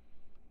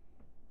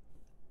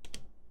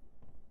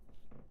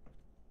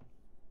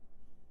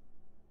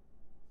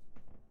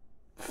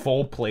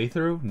 Full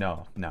playthrough?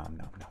 No.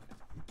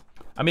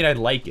 I mean, I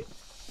like it.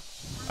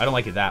 I don't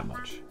like it that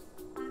much.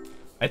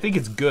 I think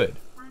it's good.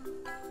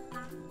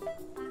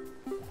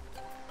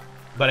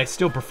 But I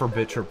still prefer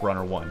Bit Trip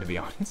Runner 1, to be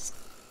honest.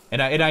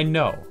 And I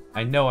know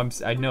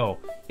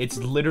it's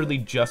literally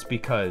just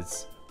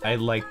because I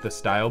like the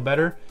style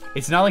better.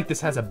 It's not like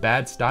this has a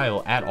bad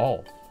style at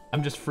all.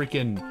 I'm just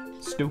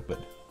freaking stupid.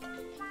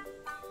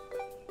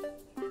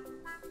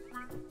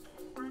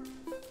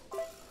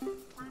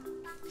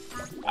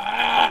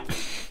 Ah!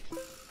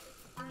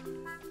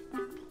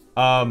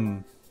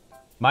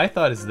 My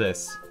thought is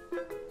this.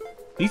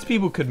 These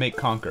people could make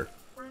Conquer.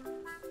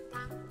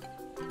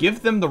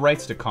 Give them the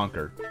rights to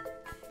Conquer.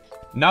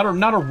 Not a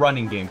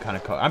running game kind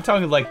of I'm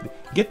talking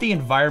like, get the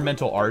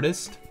environmental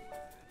artist.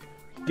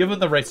 Give them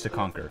the rights to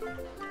Conquer.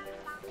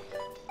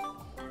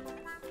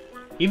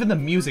 Even the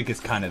music is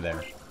kind of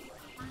there.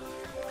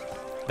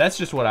 That's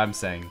just what I'm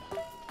saying.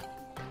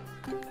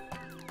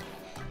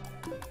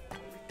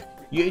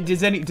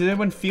 Does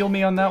anyone feel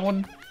me on that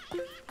one?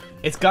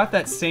 It's got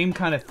that same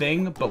kind of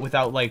thing, but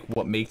without like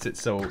what makes it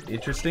so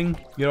interesting.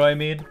 You know what I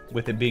mean?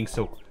 With it being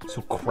so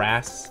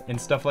crass and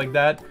stuff like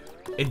that.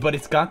 But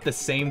it's got the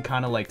same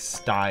kind of like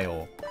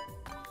style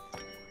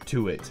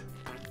to it,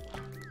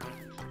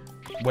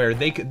 where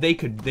they could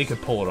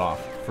pull it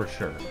off for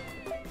sure.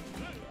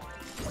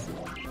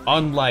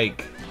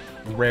 Unlike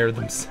Rare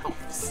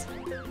themselves.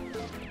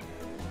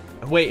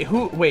 Wait,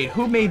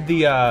 who made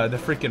the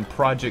freaking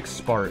Project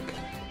Spark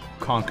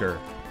Conquer?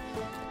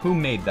 Who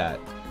made that?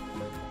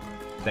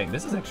 Dang,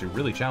 this is actually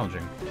really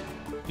challenging.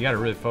 You gotta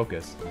really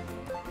focus.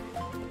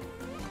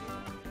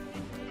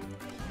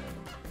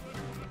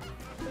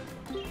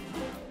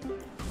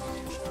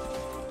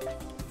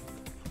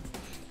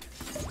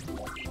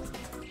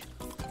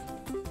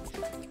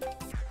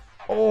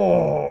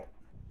 Oh!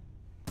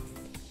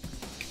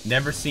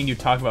 Never seen you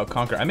talk about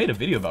Conquer. I made a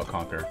video about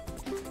Conquer.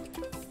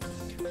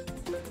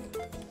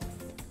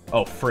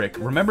 Oh, frick.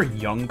 Remember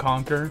Young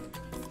Conquer?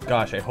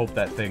 Gosh, I hope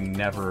that thing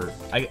never...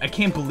 I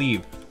can't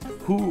believe...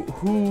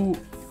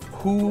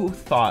 Who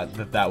thought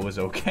that was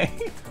okay?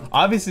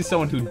 Obviously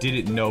someone who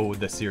didn't know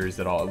the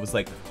series at all. It was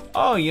like,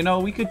 oh, you know,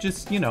 we could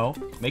just, you know,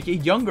 make a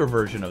younger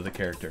version of the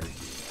character.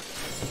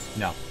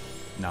 No.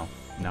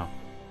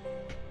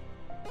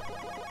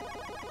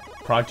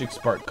 Project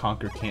Spark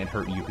Conquer can't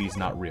hurt you. He's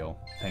not real.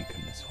 Thank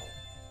goodness.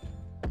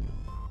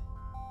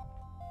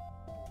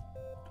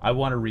 I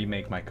want to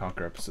remake my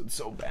Conquer episode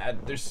so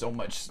bad. There's so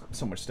much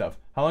stuff.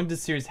 How long does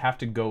the series have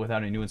to go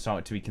without a new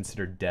installment to be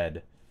considered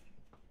dead?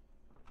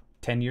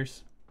 10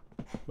 years?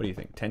 What do you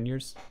think? 10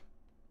 years?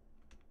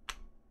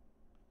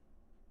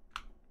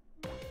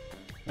 I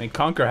mean,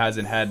 Conquer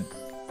hasn't had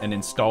an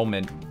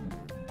installment.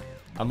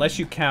 Unless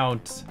you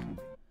count...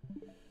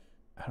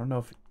 I don't know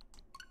if...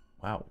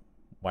 Wow.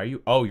 Why are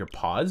you... Oh, you're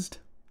paused?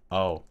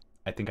 Oh,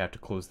 I think I have to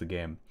close the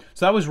game.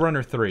 So that was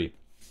Runner 3.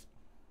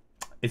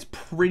 It's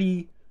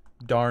pretty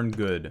darn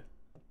good.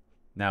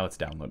 Now it's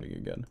downloading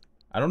again.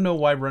 I don't know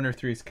why Runner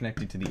 3 is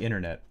connected to the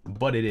internet,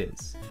 but it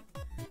is.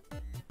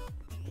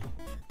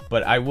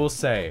 But I will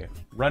say,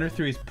 Runner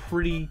 3 is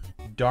pretty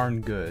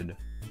darn good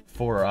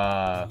for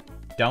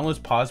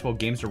downloads paused while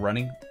games are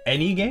running.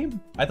 Any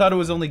game? I thought it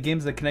was only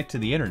games that connect to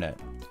the internet.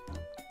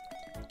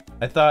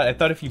 I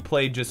thought if you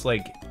played just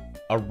like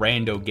a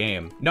rando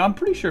game. No, I'm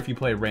pretty sure if you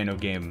play a rando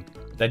game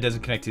that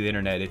doesn't connect to the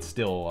internet, it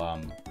still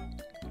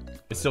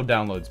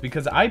downloads.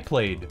 Because I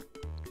played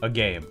a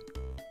game,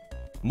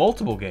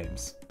 multiple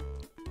games.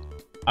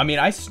 I mean,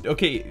 I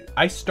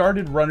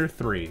started Runner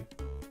 3.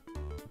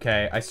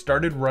 Okay, I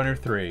started Runner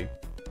 3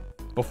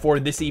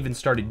 before this even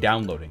started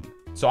downloading.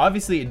 So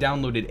obviously it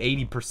downloaded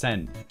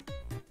 80%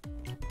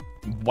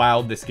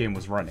 while this game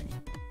was running.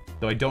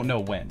 Though I don't know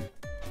when.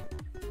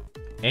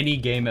 Any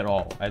game at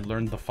all. I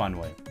learned the fun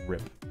way.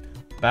 RIP.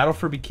 Battle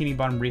for Bikini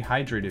Bottom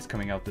Rehydrate is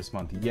coming out this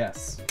month.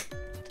 Yes.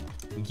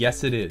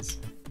 Yes, it is.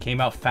 Came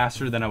out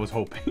faster than I was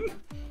hoping.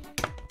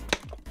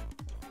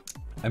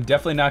 I'm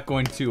definitely not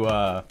going to,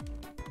 I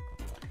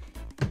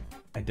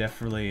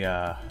definitely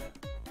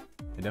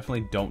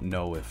don't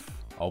know if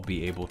I'll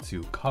be able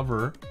to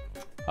cover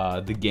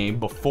the game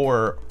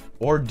before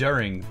or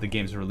during the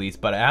game's release,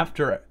 but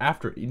after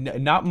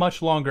not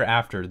much longer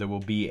after, there will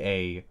be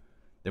a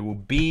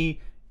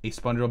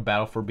SpongeBob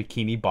Battle for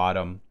Bikini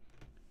Bottom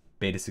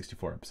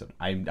Beta64 episode.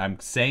 I'm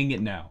saying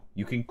it now.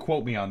 You can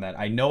quote me on that.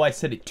 I know I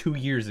said it 2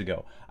 years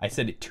ago. I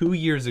said it 2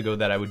 years ago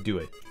that I would do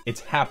it.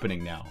 It's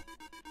happening now.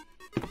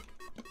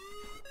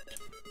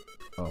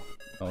 Oh.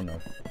 Oh no.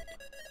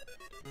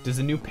 Does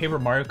the new Paper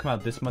Mario come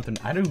out this month? And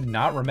I do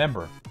not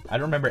remember. I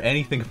don't remember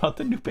anything about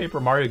the new Paper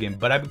Mario game,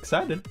 but I'm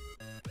excited.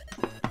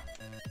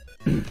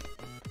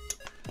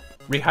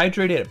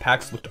 Rehydrated at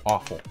PAX looked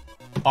awful.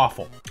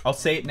 Awful. I'll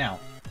say it now.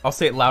 I'll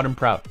say it loud and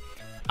proud.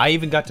 I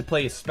even got to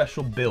play a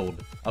special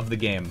build of the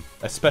game.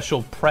 A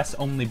special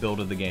press-only build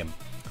of the game.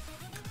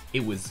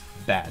 It was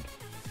bad.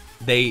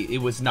 It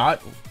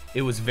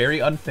was very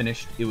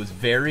unfinished. It was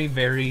very,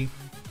 very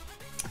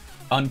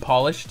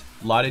unpolished.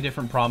 A lot of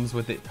different problems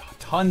with it.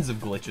 Tons of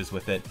glitches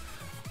with it.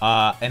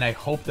 And I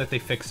hope that they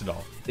fix it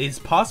all. It's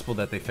possible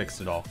that they fix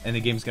it all, and the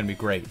game's gonna be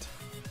great.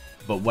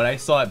 But what I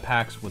saw at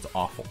PAX was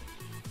awful.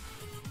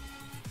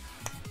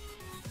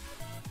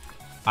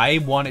 I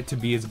want it to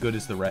be as good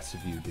as the rest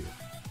of you do.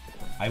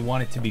 I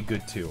want it to be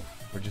good too.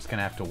 We're just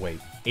gonna have to wait.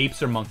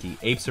 Apes or monkey?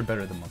 Apes are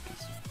better than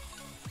monkeys.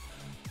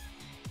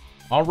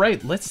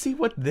 Alright, let's see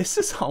what this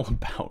is all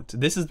about.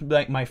 This is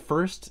like my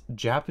first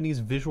Japanese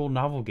visual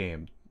novel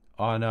game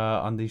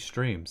on these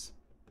streams.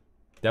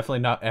 Definitely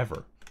not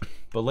ever.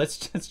 But let's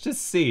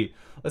just see.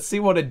 Let's see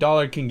what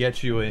 $1 can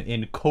get you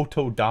in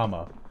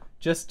Kotodama.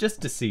 Just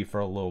to see for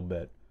a little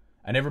bit.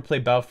 I never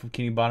played Battle for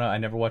Kinibana. I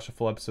never watched a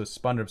full episode of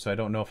SpongeBob, so I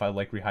don't know if I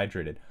like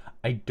Rehydrated.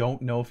 I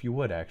don't know if you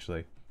would,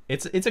 actually.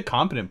 It's a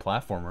competent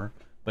platformer,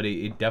 but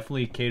it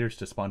definitely caters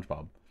to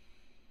SpongeBob.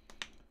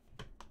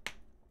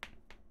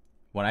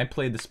 When I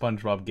played the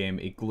SpongeBob game,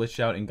 it glitched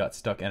out and got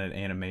stuck in an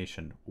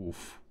animation.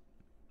 Oof.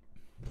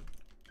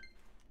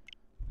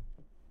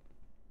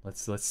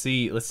 Let's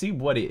see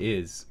what it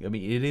is. I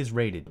mean, it is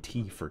rated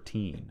T for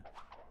teen.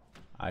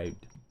 I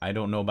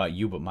don't know about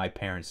you, but my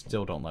parents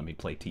still don't let me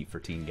play T for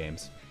teen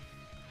games.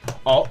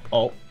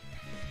 Oh.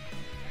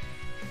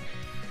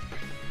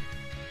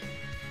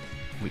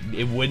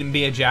 It wouldn't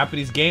be a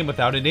Japanese game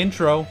without an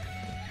intro.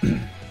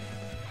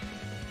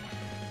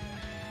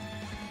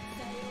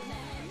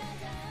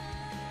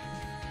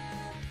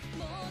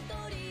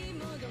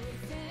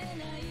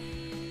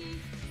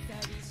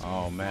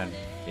 Oh man,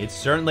 it's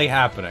certainly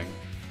happening.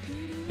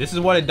 This is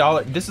what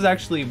 $1. This is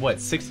actually what,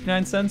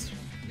 69 cents?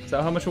 Is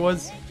that how much it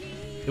was?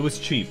 It was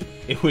cheap.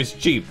 It was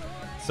cheap.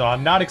 So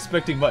I'm not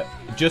expecting, but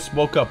just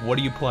woke up. What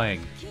are you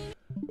playing?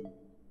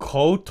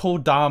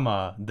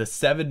 Kotodama, the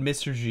 7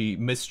 Mr.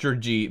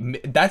 G.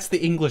 That's the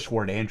English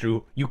word,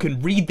 Andrew. You can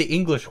read the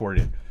English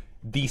word.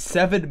 The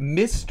 7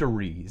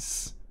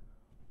 Mysteries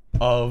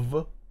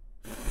of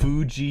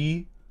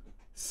Fujisawa.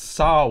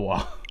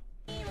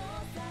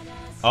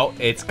 Oh,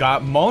 it's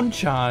got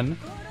Monchan.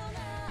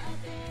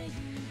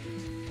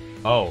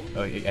 Oh,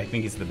 I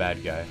think he's the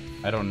bad guy.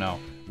 I don't know.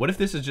 What if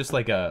this is just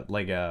like a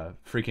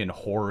freaking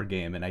horror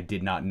game and I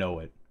did not know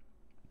it?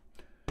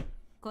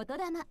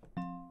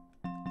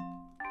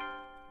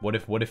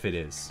 What if it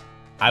is?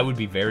 I would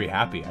be very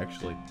happy,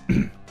 actually.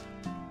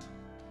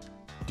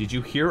 Did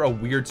you hear a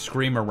weird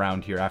scream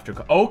around here after?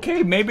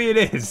 Okay, maybe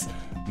it is.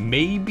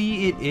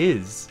 Maybe it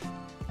is.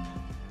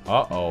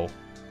 Uh-oh.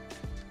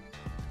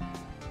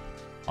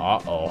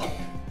 Uh-oh.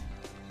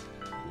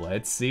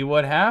 Let's see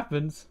what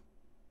happens.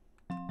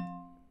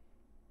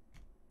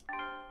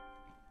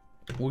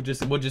 We'll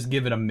just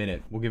give it a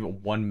minute. We'll give it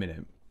 1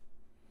 minute.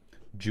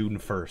 June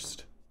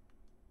 1st.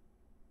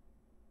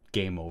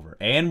 Game over.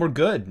 And we're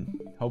good.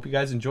 Hope you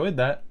guys enjoyed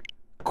that.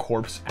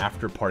 Corpse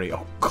after party.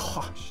 Oh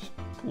gosh.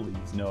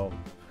 Please no.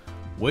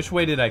 Which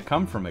way did I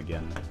come from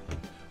again?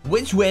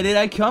 Which way did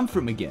I come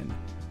from again?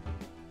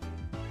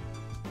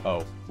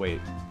 Oh,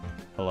 wait.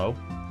 Hello?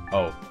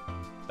 Oh.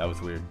 That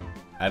was weird.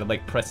 I had to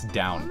like press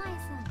down.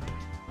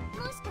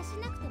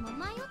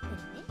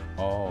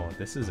 Oh,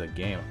 this is a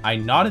game. I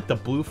nodded the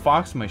blue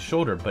fox on my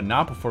shoulder, but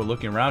not before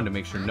looking around to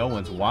make sure no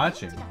one's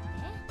watching.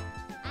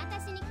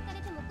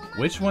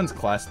 Which one's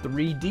class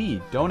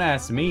 3D? Don't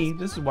ask me.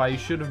 This is why you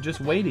should have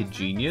just waited,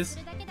 genius.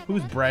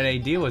 Whose bright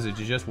idea was it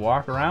to just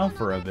walk around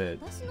for a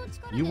bit?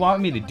 You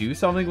want me to do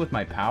something with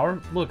my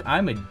power? Look,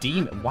 I'm a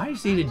demon. Why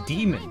is it a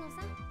demon?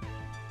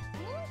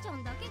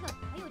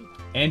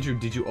 Andrew,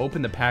 did you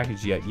open the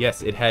package yet?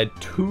 Yes, it had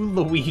 2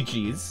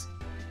 Luigis.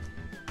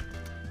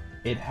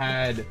 It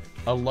had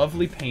a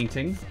lovely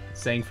painting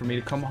saying for me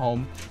to come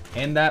home,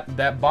 and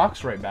that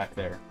box right back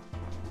there.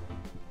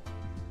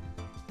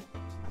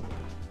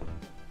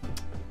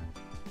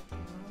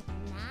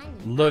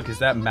 Look, is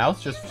that mouth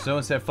just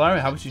someone said flower?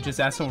 How about you just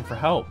ask someone for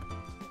help?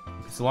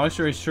 So long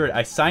story short,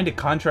 I signed a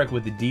contract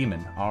with the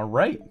demon.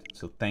 Alright,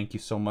 so thank you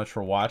so much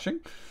for watching.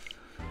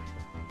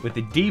 With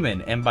the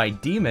demon, and by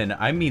demon,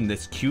 I mean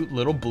this cute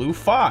little blue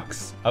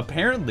fox.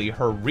 Apparently,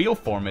 her real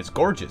form is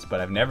gorgeous, but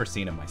I've never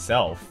seen it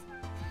myself.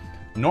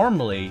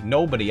 Normally,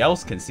 nobody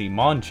else can see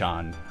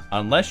Monchan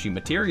unless she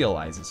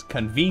materializes.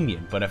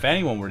 Convenient, but if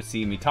anyone were to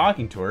see me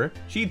talking to her,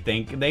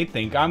 they'd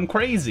think I'm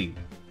crazy.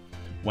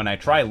 When I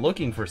try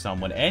looking for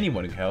someone,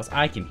 anyone else,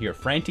 I can hear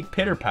frantic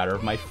pitter-patter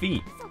of my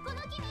feet.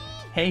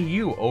 Hey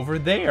you, over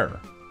there.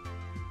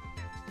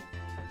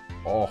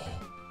 Oh.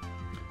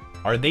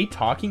 Are they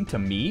talking to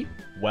me?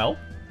 Well,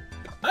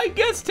 I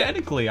guess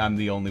technically I'm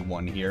the only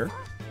one here.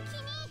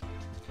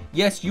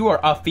 Yes, you are.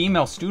 A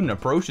female student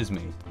approaches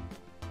me.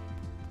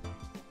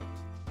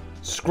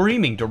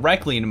 screaming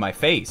directly into my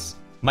face.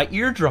 My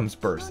eardrums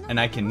burst, and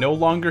I can no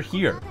longer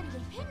hear.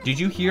 Did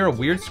you hear a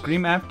weird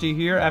scream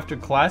after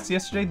class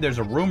yesterday? There's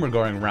a rumor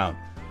going around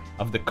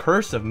of the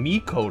curse of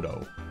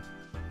Mikoto.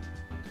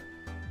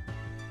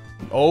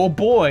 Oh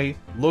boy,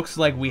 looks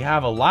like we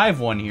have a live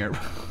one here.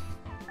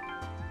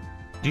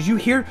 Did you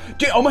hear?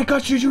 Oh my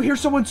gosh, did you hear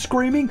someone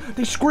screaming?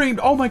 They screamed.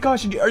 Oh my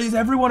gosh, is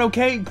everyone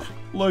okay?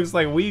 Looks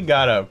like we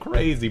got a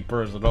crazy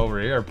person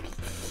over here.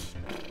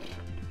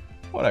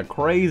 What a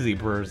crazy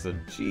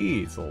person.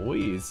 Jeez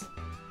Louise.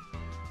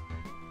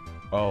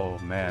 Oh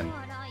man.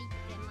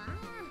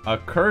 A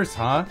curse,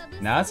 huh?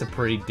 Now that's a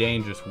pretty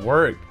dangerous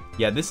word.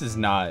 Yeah, this is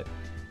not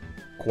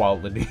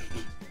quality.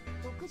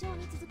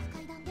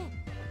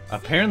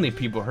 Apparently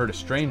people heard a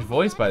strange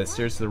voice by the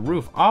stairs to the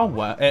roof.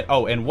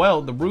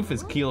 Well, the roof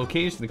is key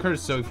location to the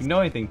curse, so if you know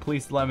anything,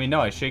 please let me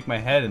know. I shake my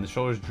head and the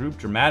shoulders droop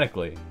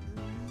dramatically.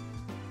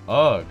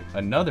 Ugh,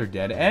 another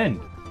dead end.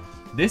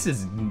 This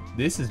is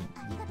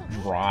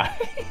dry.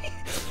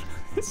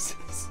 This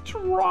is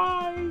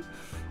dry.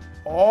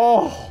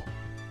 Oh.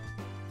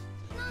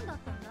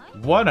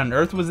 What on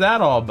earth was that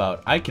all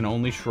about? I can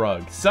only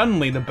shrug.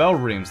 Suddenly the bell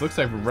rings. Looks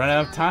like we're running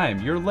out of time.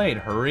 You're late.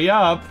 Hurry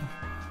up.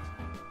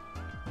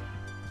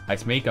 I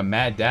make a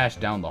mad dash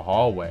down the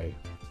hallway.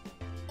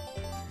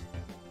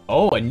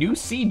 Oh, a new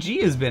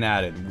CG has been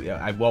added.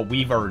 Well,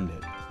 we've earned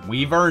it.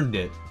 We've earned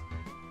it.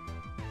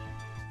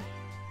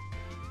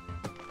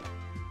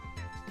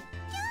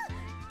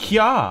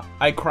 Kya!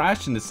 I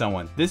crashed into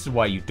someone. This is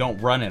why you don't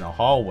run in a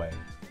hallway.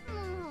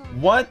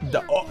 What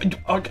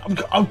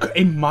the?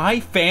 In my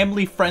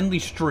family-friendly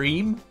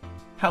stream?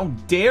 How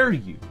dare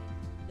you?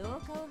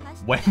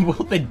 When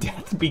will the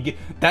death begin?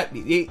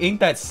 Ain't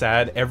that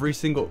sad?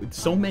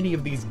 So many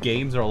of these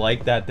games are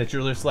like that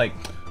you're just like,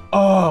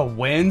 oh,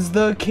 when's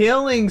the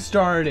killing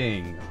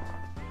starting?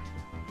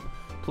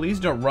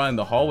 Please don't run in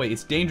the hallway.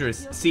 It's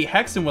dangerous. See,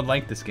 Hexen would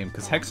like this game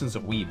because Hexen's a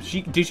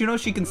weeb. Did you know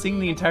she can sing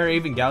the entire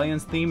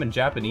Evangelion's theme in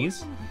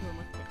Japanese?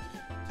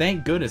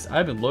 Thank goodness,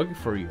 I've been looking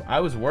for you.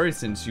 I was worried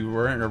since you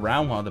weren't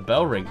around while the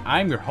bell rang.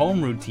 I'm your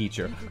homeroom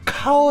teacher,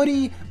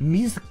 Kaori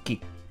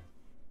Mizuki.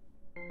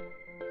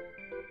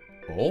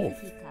 Oh.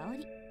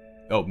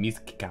 Oh,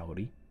 Mizuki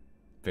Kaori.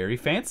 Very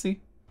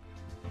fancy.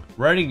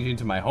 Writing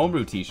into my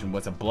homeroom teacher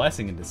was a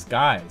blessing in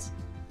disguise.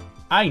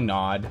 I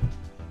nod.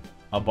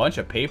 A bunch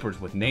of papers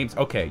with names.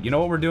 Okay, you know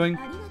what we're doing?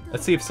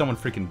 Let's see if someone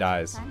freaking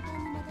dies.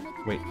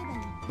 Wait,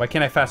 why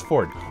can't I fast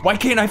forward? Why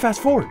can't I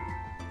fast forward?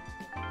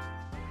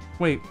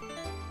 Wait.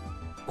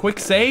 Quick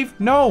save?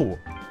 No!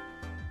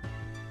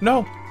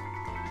 No!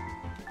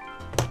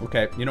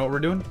 Okay, you know what we're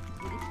doing?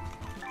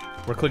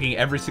 We're clicking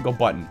every single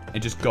button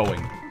and just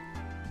going.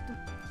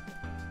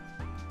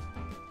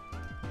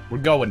 We're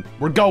going.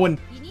 We're going!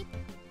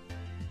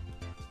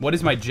 What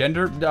is my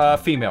gender?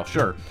 Female,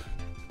 sure.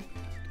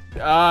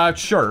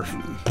 Sure.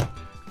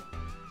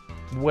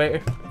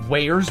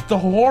 Where's the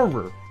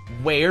horror?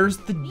 Where's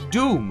the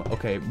doom?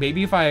 Okay,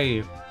 maybe if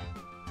I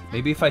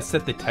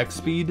set the text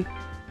speed.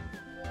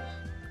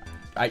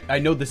 I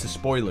know this is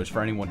spoilers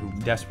for anyone who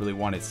desperately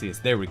wanted to see this.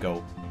 There we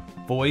go.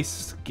 Voice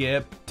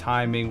skip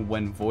timing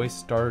when voice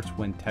starts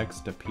when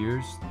text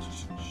appears.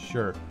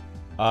 Sure.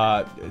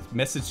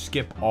 Message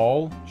skip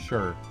all.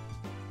 Sure.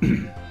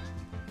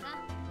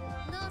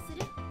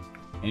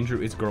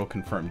 Andrew is girl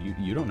confirmed.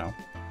 You don't know.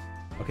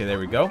 Okay, there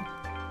we go.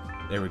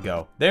 There we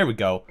go. There we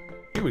go.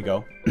 Here we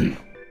go.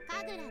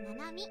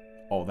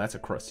 Oh, that's a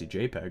crusty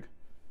JPEG.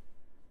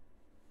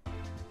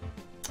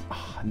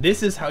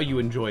 This is how you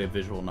enjoy a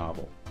visual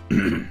novel.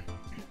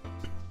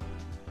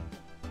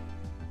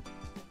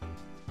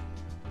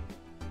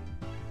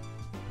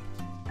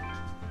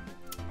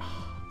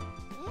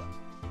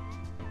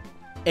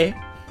 Eh?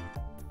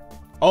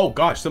 Oh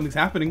gosh, something's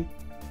happening.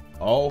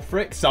 Oh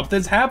frick,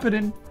 something's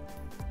happening.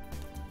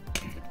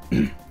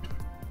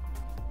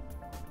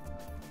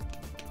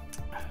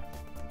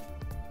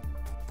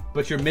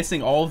 But you're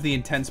missing all of the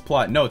intense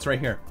plot. No, it's right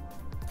here.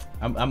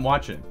 I'm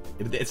watching.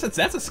 That's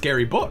a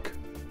scary book.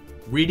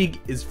 Reading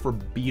is for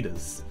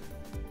betas.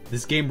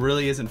 This game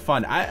really isn't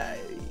fun.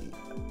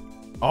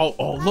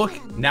 Oh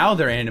look, now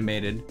they're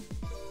animated.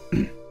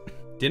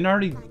 Didn't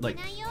already like.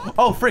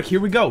 Oh frick, here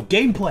we go.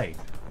 Gameplay.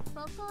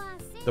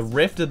 The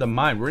Rift of the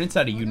Mind. We're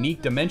inside a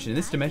unique dimension. In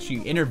this dimension,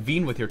 you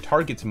intervene with your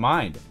target's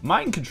mind.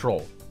 Mind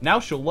control. Now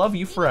she'll love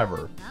you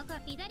forever.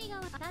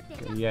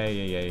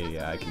 Okay,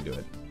 yeah. I can do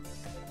it.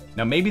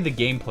 Now maybe the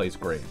gameplay's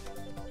great.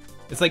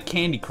 It's like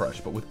Candy Crush,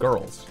 but with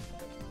girls.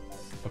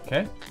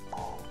 Okay.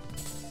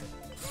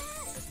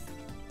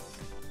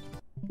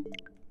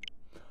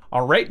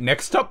 Alright,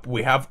 next up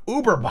we have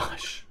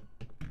Uberbosh.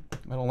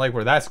 I don't like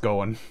where that's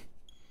going.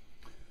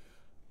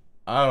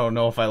 I don't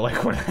know if I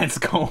like where that's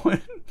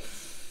going.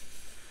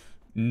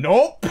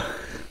 Nope.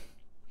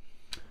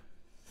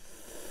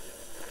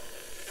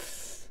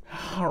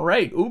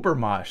 Alright,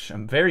 Uberbosh.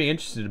 I'm very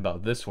interested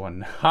about this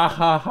one. Ha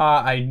ha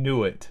ha, I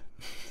knew it.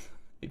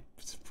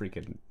 It's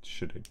freaking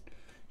should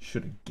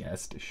have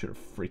guessed. I should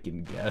have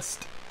freaking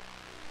guessed.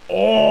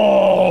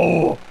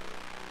 Oh!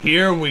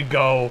 Here we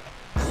go.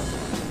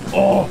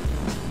 Oh!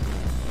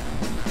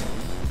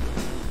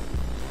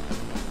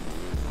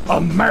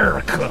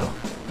 America.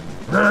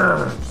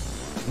 Grr.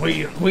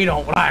 We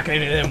don't like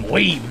any of them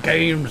weeb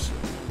games.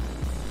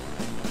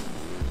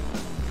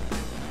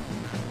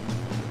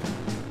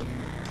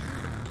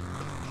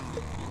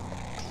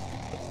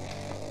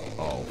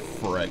 Oh,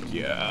 frick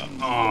yeah.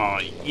 Oh,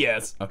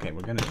 yes. Okay,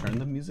 we're gonna turn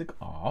the music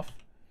off.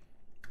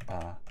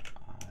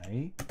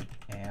 I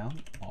am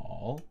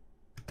all...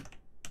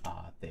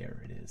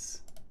 there it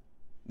is.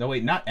 No,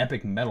 wait, not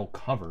epic metal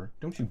cover.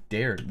 Don't you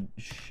dare,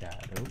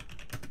 Shadow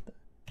the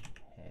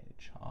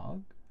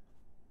Hedgehog.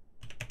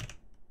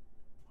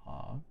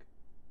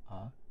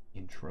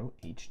 Intro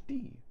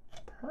HD.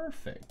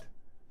 Perfect.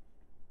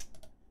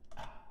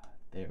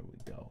 There we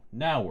go.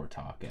 Now we're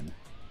talking.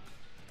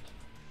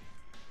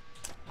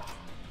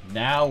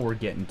 Now we're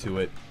getting to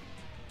it.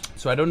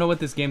 So I don't know what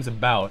this game's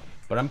about,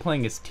 but I'm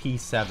playing as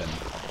T7.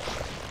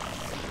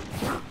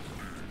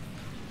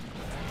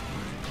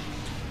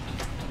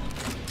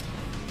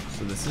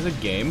 So this is a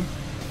game.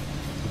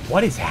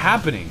 What is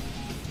happening?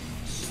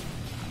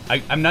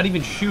 I'm not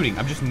even shooting.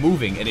 I'm just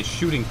moving and it's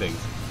shooting things.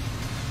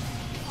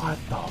 What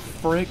the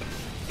frick?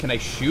 Can I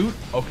shoot?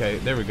 Okay,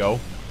 there we go.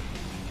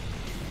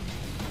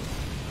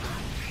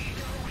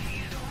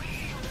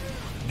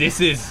 This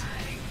is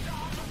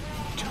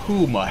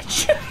too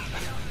much.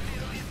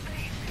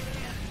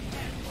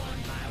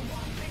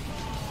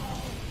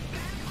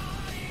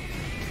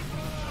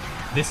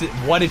 This is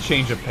what a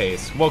change of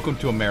pace. Welcome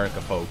to America,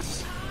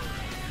 folks.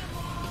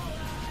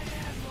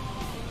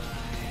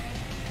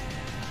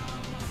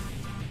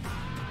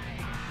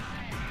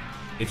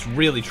 It's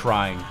really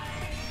trying.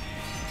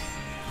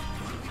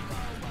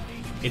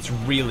 It's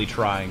really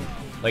trying.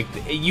 Like,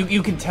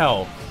 you can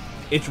tell.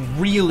 It's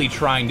really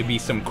trying to be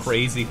some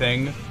crazy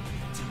thing.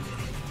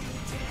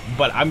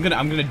 But I'm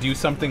gonna do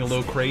something a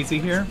little crazy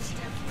here.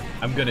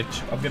 I'm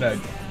gonna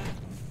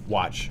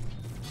watch.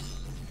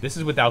 This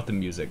is without the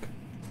music.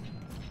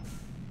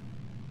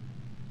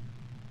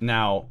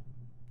 Now,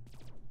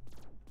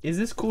 is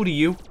this cool to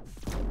you?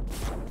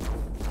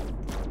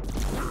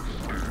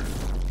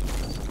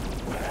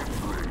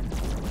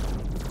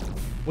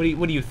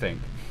 What do you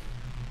think?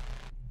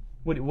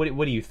 What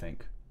do you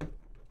think?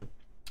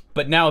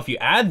 But now if you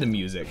add the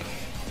music,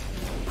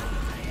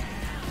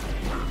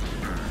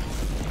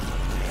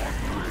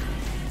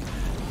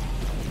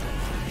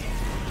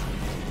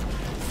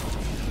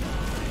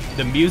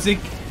 the music.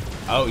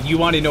 Oh, you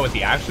want to know what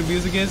the actual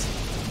music is?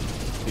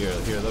 Here,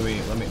 let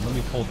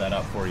me pull that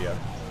up for you.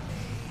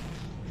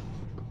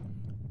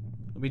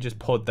 Let me just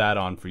put that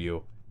on for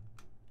you.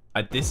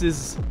 This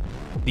is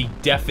the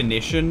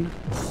definition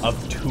of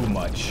too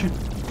much.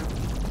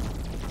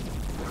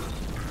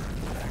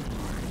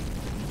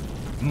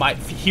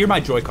 Hear my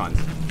Joy-Cons.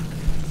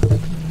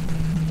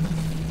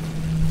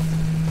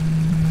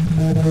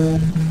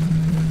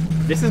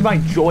 This is my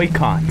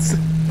Joy-Cons.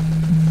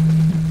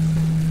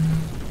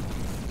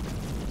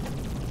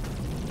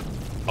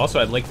 Also,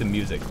 I like the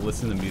music.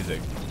 Listen to the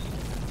music.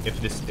 If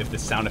the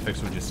sound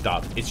effects would just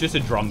stop. It's just a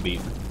drum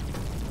beat.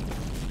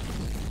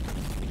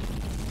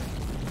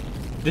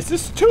 This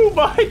is too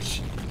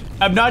much!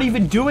 I'm not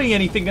even doing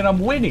anything and I'm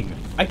winning.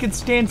 I can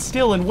stand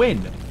still and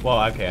win. Well,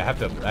 okay, I have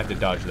to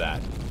dodge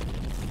that.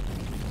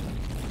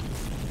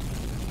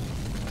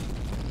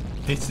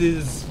 This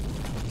is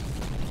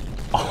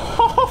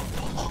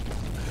awful.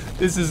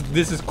 This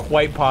is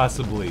quite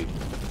possibly,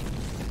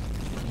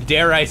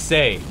 dare I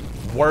say,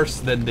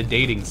 worse than the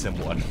dating sim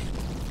one.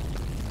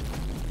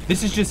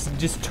 This is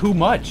just too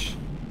much.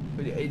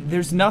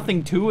 There's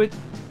nothing to it.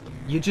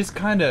 You just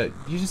kind of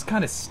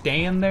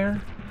stand there.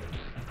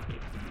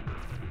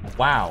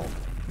 Wow.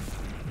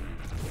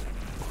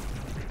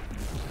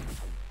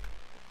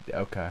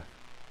 Okay.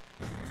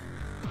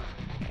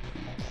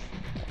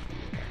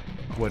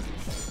 What?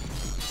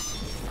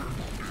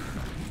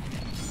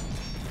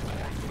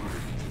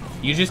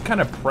 You just kind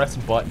of press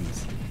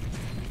buttons.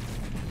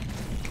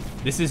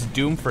 This is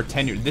doomed for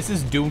tenure. This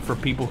is doomed for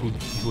people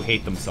who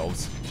hate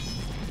themselves.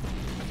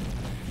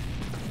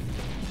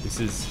 This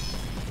is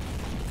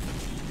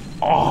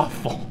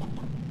awful.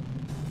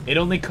 It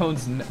only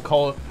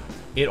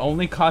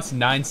costs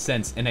 9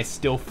 cents, and I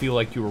still feel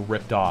like you were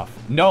ripped off.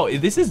 No,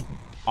 this is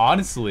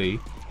honestly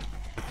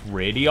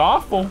pretty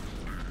awful.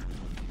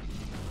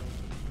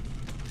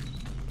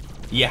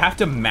 You have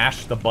to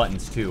mash the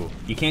buttons too.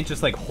 You can't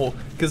just like hold,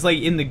 because like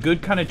in the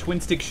good kind of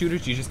twin stick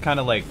shooters, you just kind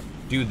of like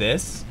do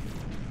this.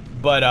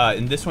 But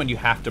in this one, you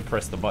have to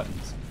press the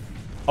buttons.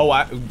 Oh,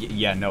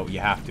 yeah, no, you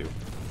have to.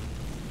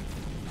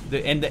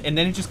 And then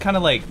it just kind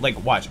of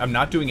like watch. I'm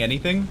not doing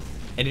anything,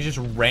 and it just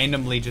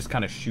randomly just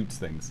kind of shoots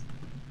things.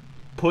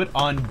 Put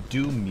on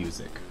Doom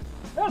music.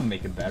 That'll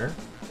make it better.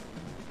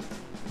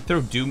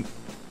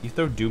 You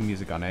throw Doom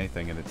music on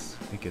anything, and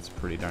it gets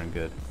pretty darn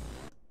good.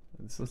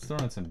 Let's throw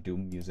on some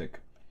Doom music.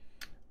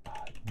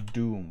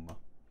 Doom.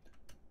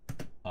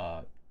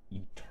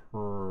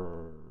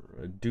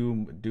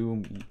 Doom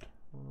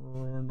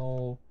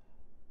Eternal.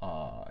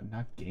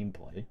 Not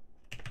gameplay.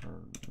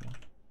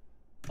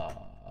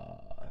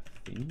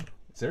 Theme.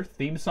 Is there a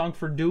theme song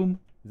for Doom?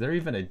 Is there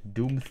even a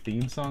Doom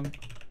theme song?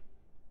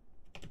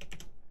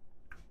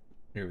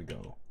 Here we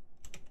go.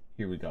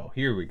 Here we go.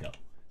 Here we go.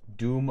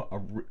 Doom.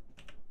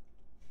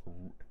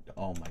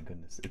 Oh my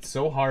goodness! It's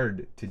so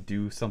hard to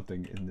do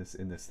something in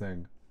this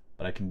thing,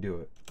 but I can do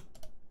it.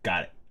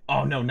 Got it.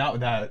 Oh no, not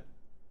that.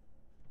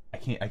 I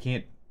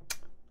can't.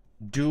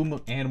 Doom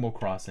Animal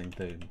Crossing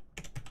thing.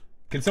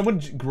 Can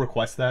someone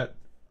request that?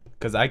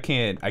 Because I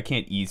can't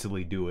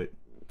easily do it.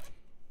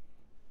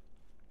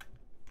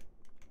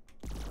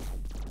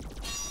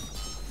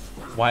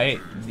 Why?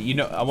 You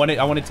know, I want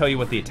to tell you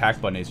what the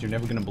attack button is. You're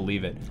never gonna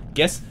believe it.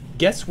 Guess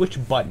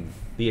which button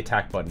the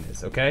attack button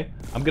is. Okay,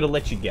 I'm gonna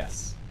let you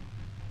guess.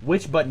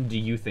 Which button do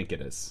you think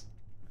it is?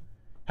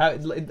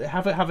 Have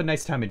a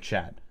nice time in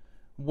chat.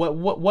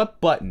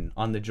 What button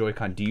on the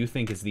Joy-Con do you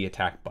think is the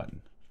attack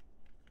button?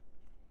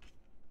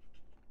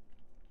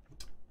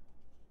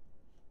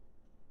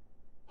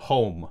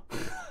 Home.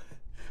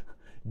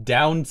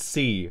 Down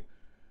C.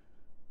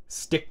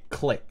 Stick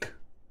click.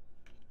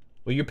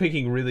 Well, you're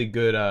picking really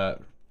good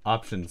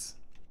options.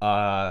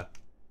 The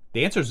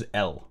answer is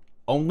L.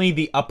 Only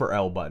the upper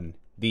L button.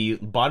 The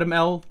bottom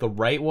L, the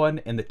right one,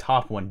 and the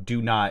top one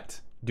do not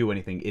do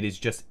anything. It is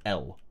just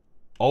L.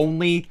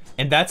 Only,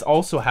 and that's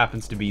also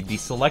happens to be the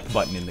select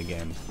button in the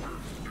game.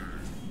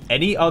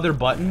 Any other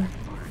button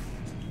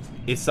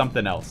is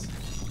something else.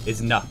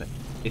 Is nothing.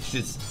 It's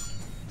just...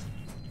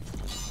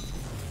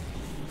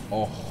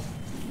 Oh.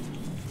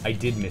 I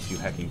did miss you,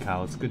 Hecking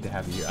Kyle. It's good to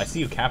have you here. I see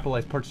you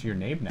capitalize parts of your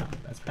name now.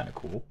 That's kind of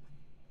cool.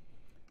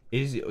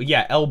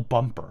 Yeah, L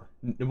bumper.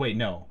 Wait,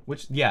 no.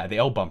 Which? Yeah, the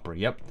L bumper.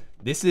 Yep.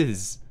 This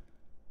is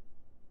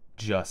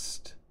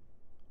just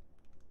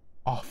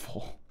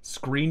awful.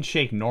 Screen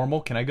shake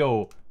normal. Can I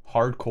go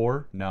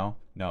hardcore? No.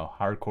 No,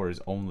 hardcore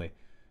is only.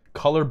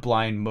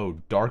 Colorblind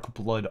mode. Dark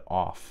blood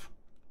off.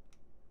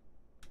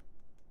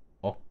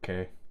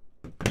 Okay.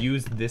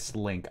 Use this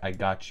link. I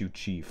got you,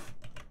 Chief.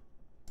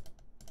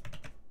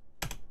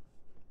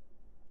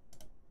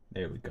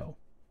 There we go.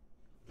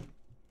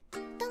 The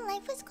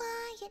life was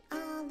quiet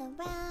all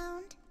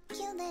around.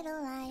 Cute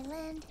little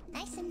island,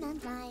 nice and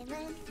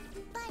non-violent.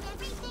 But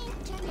everything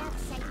turned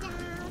upside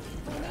down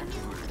when a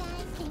new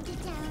guy came to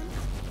town.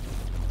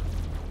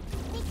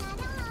 We got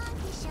along,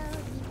 he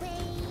showed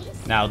me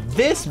ways. Now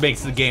this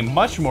makes the game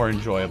much more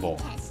enjoyable.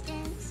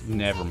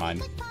 Never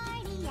mind.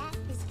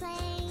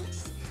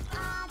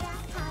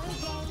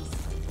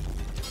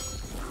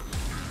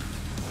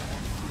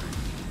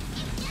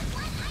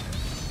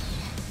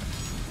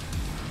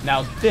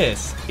 Now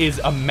this is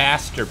a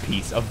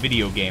masterpiece of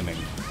video gaming.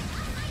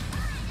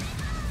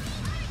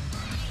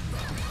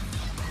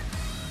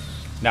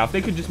 Now if they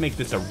could just make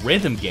this a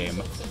rhythm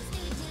game.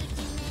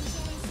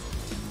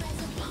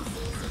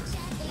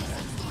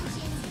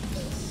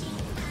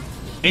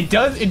 It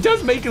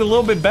does make it a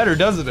little bit better,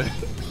 doesn't it?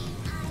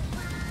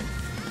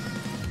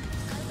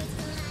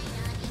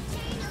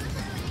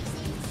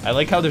 I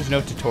like how there's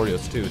no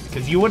tutorials too,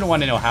 because you wouldn't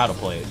want to know how to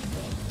play it.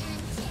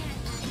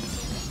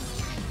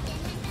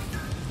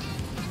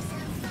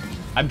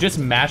 I'm just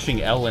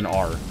mashing L and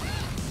R.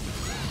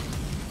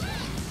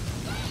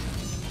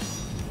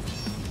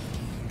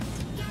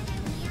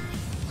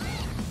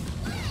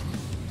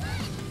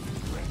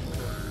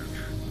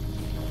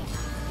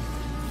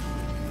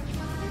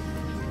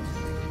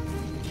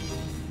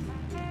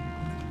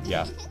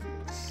 Yeah.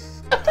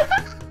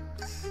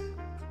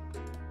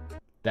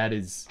 That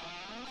is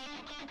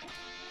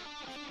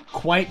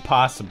quite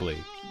possibly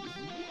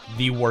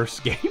the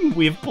worst game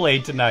we've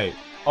played tonight.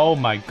 Oh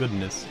my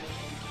goodness.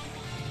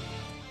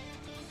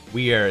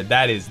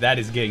 That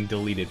is getting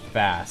deleted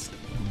fast.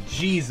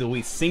 Jeez,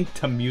 we sync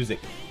to music.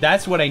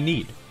 That's what I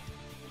need.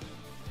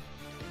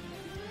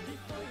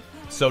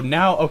 So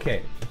now,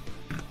 okay.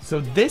 So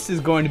this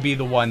is going to be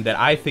the one that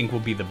I think will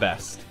be the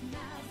best.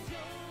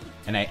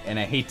 And I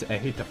hate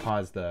to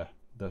pause the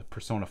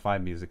Persona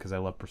 5 music because I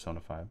love Persona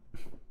 5.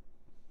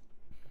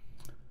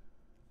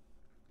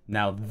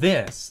 Now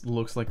this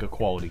looks like a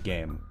quality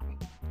game.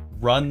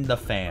 Run the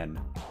fan.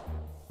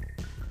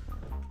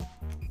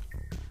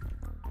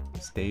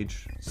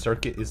 Stage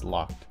circuit is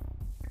locked.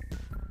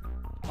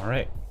 All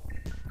right.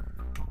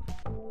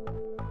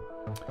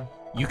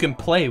 You can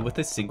play with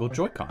a single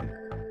Joy-Con.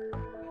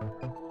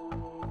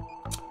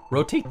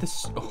 Rotate the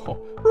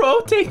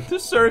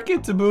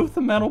circuit to move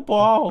the metal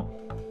ball.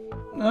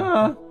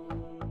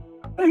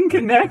 And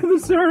connect the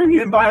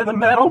circuit by the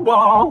metal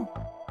ball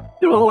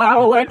to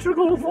allow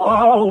electrical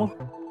flow.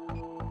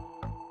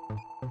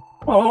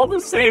 Hold the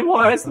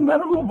stabilize the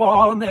metal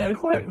ball and then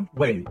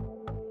wait.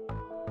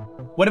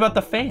 What about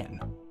the fan?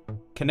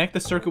 Connect the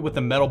circuit with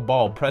the metal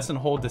ball. Press and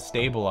hold to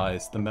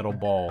stabilize the metal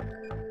ball.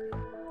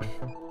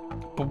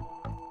 But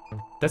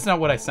that's not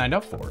what I signed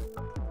up for.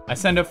 I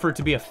signed up for it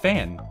to be a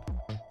fan.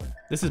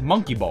 This is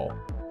Monkey Ball.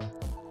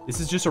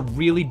 This is just a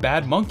really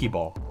bad Monkey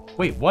Ball.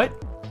 Wait, what?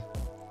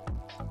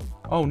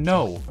 Oh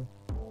no.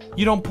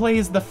 You don't play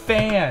as the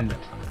fan.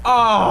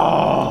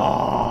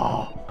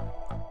 Oh!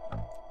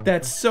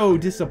 That's so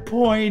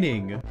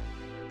disappointing.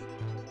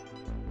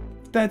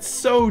 That's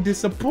so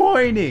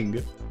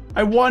disappointing.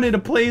 I wanted to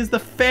play as the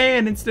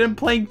fan instead of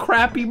playing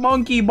crappy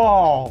Monkey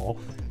Ball.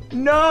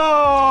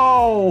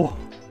 No!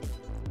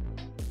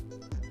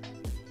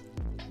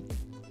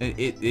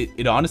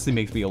 It honestly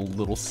makes me a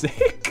little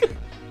sick.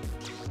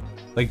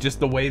 Like, just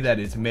the way that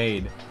it's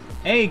made.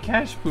 Hey,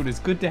 Cash Food, it's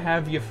good to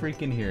have you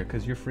freaking here,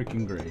 because you're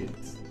freaking great.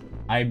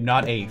 I'm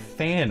not a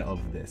fan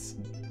of this.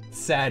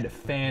 Sad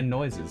fan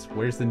noises.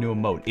 Where's the new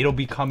emote? It'll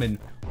be coming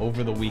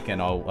over the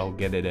weekend. I'll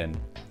get it in.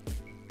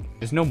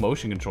 There's no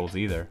motion controls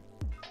either.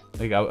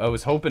 Like, I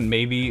was hoping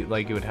maybe,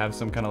 like, it would have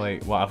some kind of,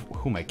 like... Well,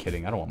 who am I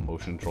kidding? I don't want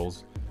motion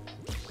controls.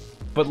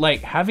 But,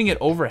 like, having it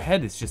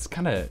overhead is just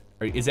kind of...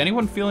 Is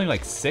anyone feeling,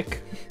 like,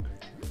 sick?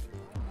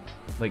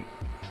 Like...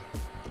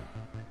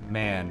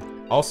 Man.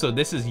 Also,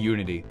 this is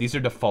Unity. These are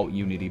default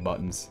Unity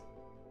buttons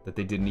that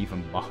they didn't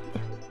even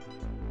bother.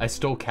 I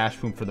stole Cash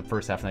Boom for the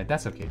first half night.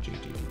 That's okay,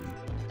 JJD.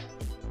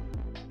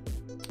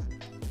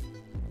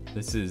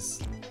 This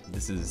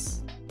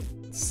is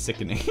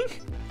sickening.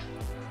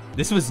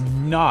 This was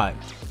not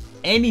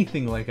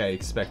anything like I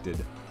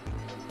expected.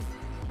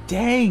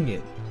 Dang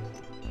it.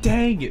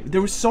 Dang it.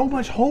 There was so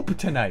much hope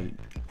tonight.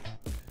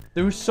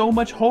 There was so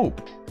much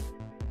hope.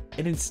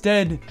 And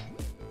instead,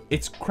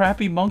 it's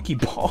crappy Monkey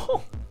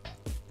Ball.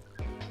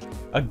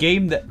 A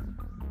game that...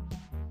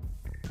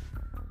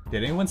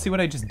 Did anyone see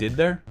what I just did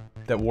there?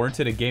 That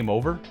warranted a game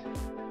over?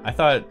 I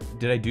thought,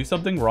 did I do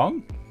something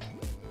wrong?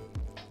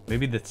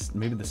 Maybe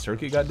the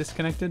circuit got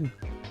disconnected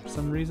for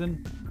some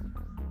reason?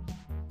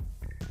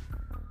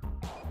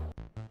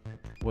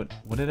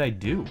 What did I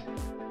do?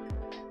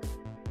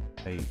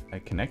 I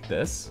connect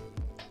this.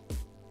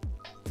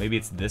 Maybe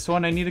it's this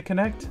one I need to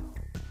connect?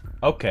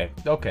 Okay,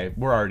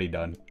 we're already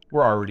done.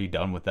 We're already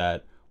done with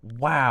that.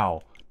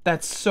 Wow,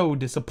 that's so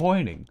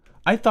disappointing.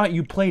 I thought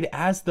you played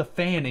as the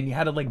fan and you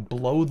had to, like,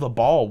 blow the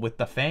ball with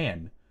the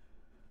fan.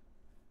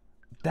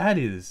 That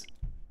is...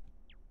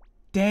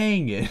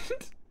 Dang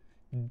it.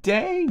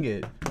 Dang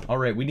it.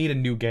 Alright, we need a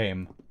new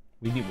game.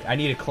 I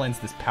need to cleanse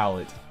this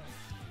palette.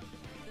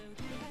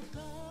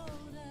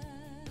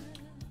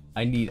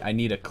 I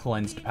need a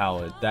cleansed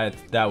palette.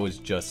 That was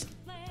just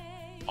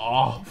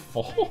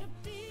awful.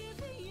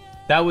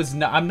 That was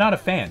not... I'm not a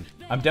fan.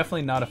 I'm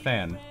definitely not a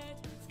fan.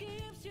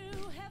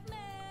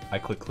 I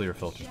clicked clear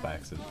filters by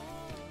accident.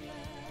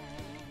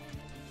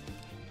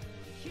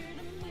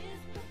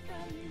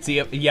 See,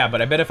 yeah,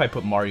 but I bet if I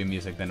put Mario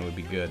music, then it would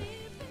be good.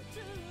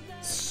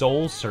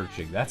 Soul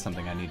searching. That's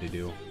something I need to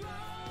do.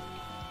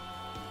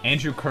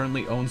 Andrew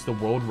currently owns the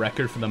world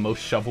record for the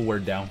most shovelware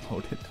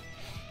downloaded.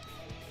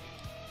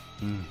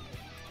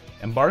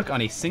 Embark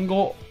on a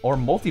single or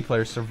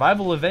multiplayer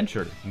survival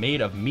adventure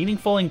made of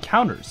meaningful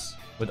encounters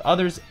with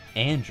others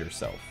and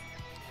yourself.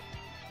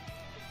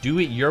 Do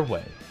it your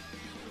way.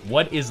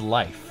 What is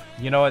life?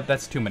 You know what?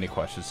 That's too many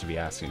questions to be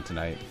asking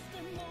tonight.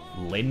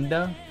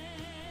 Linda?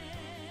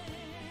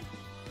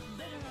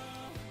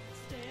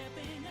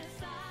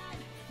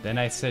 Then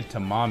I said to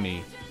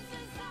mommy,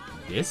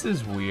 this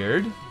is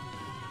weird.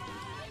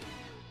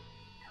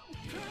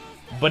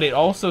 But it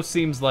also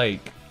seems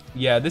like,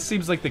 yeah, this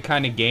seems like the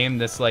kind of game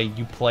that's like,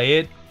 you play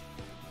it,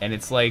 and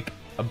it's like,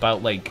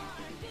 about like,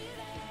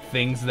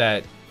 things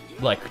that,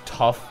 like,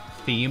 tough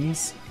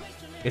themes.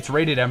 It's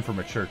rated M for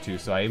mature too,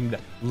 so I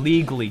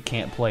legally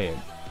can't play it.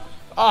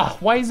 Ah,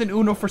 why isn't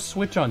Uno for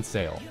Switch on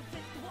sale?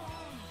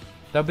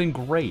 That'd been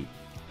great.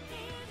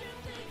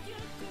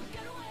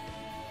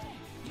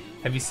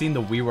 Have you seen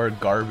the WiiWare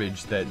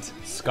garbage that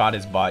Scott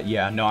has bought?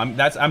 Yeah, no, I'm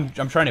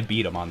trying to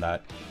beat him on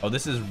that. Oh,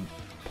 this is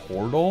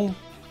Portal?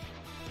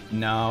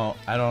 No,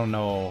 I don't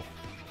know.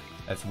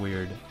 That's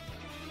weird.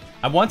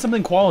 I want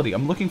something quality.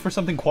 I'm looking for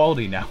something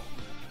quality now.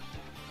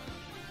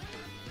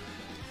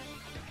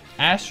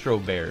 Astro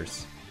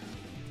Bears.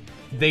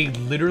 They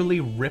literally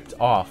ripped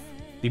off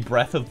the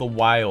Breath of the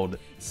Wild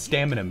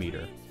stamina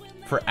meter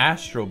for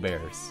Astro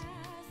Bears.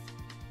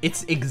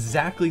 It's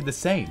exactly the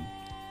same.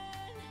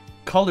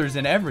 Colors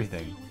and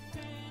everything.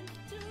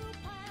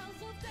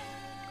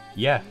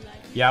 Yeah,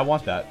 I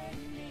want that.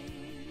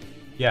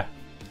 Yeah,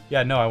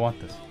 no, I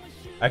want this.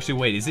 Actually,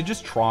 wait, is it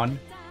just Tron?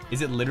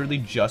 Is it literally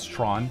just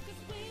Tron?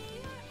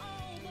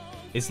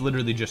 It's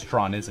literally just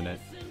Tron, isn't it?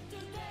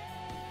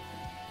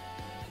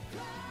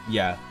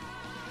 Yeah.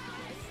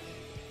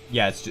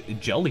 Yeah, it's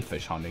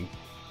jellyfish hunting.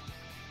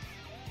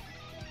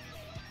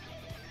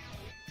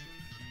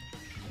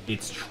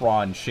 It's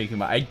Tron shaking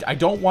my... I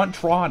don't want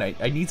Tron.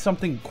 I need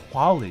something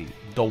quality.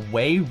 The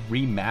Way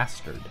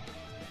Remastered.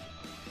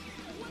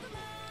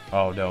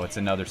 Oh no, it's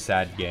another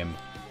sad game.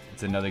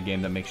 It's another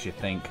game that makes you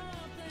think.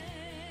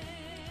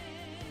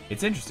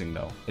 It's interesting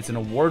though. It's an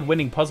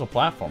award-winning puzzle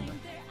platformer.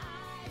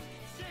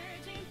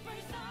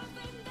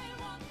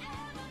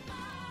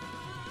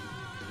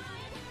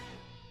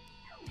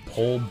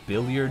 Pole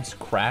Billiards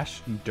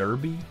Crash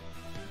Derby?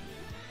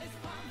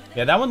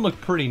 Yeah, that one looked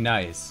pretty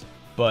nice,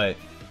 but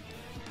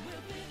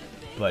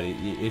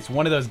it's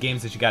one of those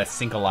games that you gotta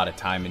sink a lot of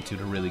time into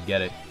to really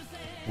get it.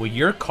 Will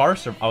your car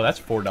oh, that's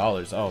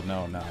 $4. Oh,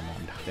 no.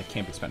 That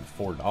can't be spent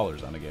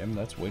 $4 on a game.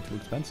 That's way too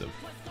expensive.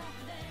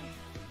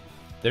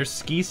 There's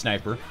Ski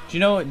Sniper. Do you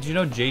know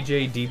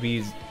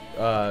JJDB's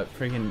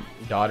freaking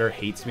daughter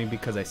hates me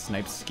because I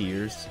snipe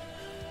skiers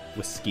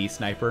with Ski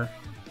Sniper.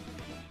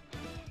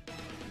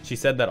 She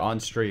said that on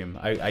stream.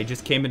 I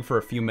just came in for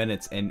a few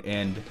minutes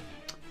and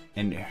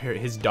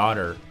his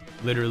daughter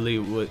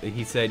literally,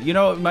 he said, you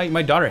know,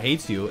 my daughter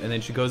hates you, and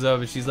then she goes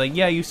up and she's like,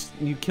 yeah, you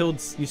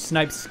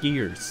sniped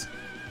skiers.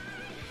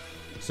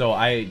 So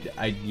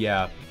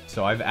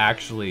so I've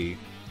actually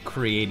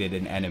created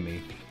an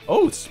enemy.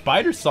 Oh,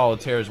 Spider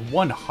Solitaire is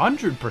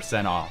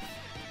 100% off.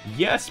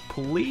 Yes,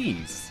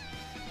 please.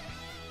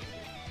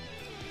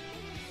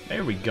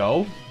 There we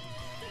go.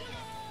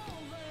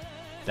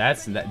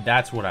 That's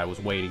what I was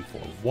waiting for.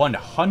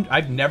 100.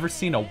 I've never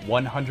seen a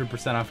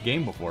 100% off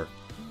game before.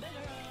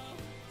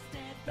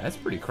 That's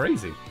pretty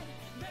crazy.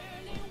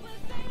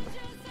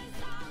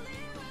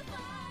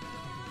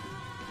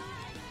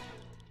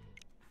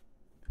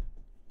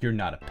 You're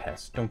not a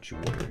pest, don't you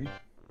worry.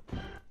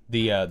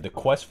 The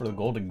quest for the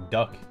golden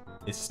duck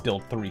is still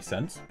 3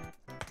 cents.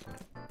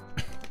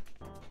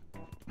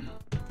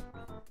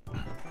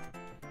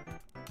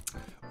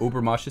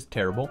 Ubermosh is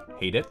terrible.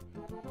 Hate it.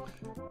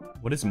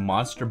 What does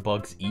monster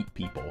bugs eat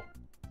people?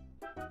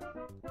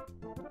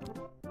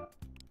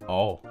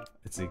 Oh,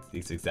 it's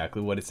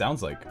exactly what it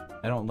sounds like.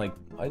 I don't like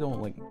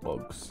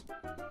bugs.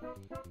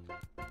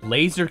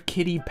 Laser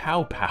Kitty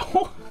Pow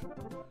Pow.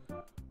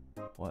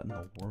 What in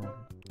the world?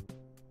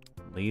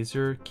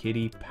 Laser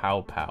Kitty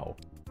Pow Pow.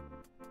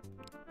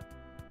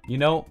 You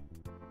know,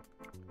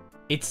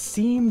 it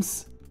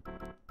seems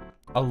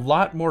a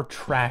lot more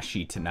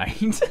trashy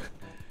tonight.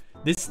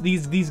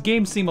 These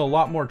games seem a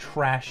lot more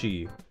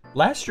trashy.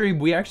 Last stream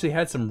we actually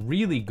had some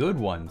really good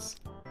ones.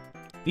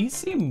 These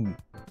seem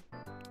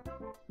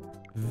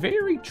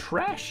very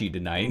trashy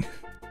tonight.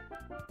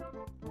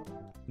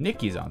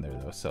 Nikki's on there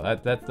though, so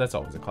that's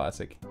always a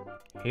classic.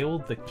 Hail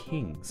the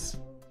Kings.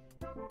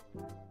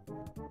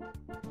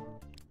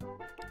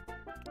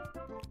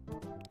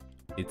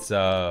 It's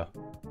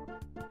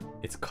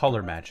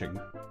color matching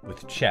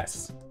with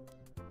chess.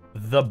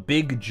 The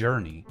Big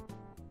Journey.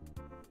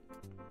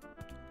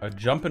 A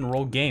jump and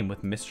roll game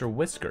with Mr.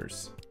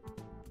 Whiskers.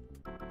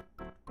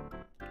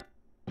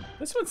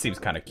 This one seems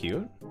kind of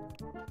cute.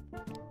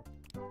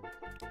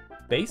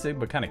 Basic,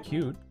 but kind of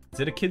cute. Is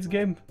it a kid's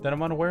game that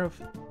I'm unaware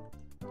of?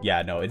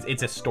 Yeah, no,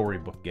 it's a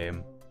storybook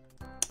game.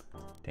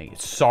 Dang it.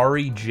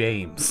 Sorry,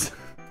 James.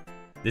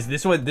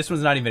 This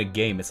one's not even a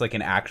game. It's like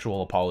an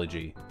actual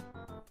apology.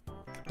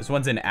 This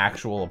one's an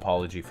actual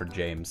apology for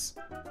James.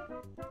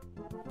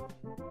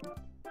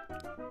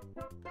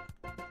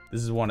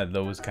 This is one of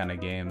those kind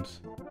of games.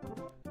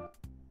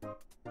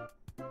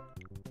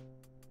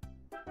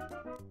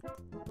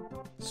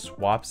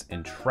 Swaps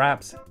and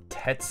Traps.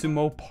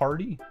 Tetsumo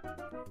Party?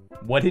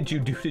 What did you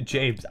do to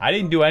James? I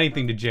didn't do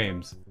anything to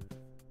James.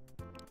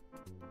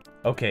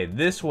 Okay,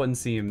 this one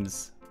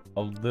seems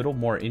a little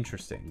more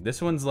interesting.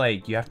 This one's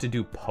like, you have to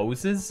do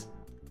poses?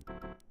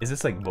 Is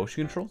this like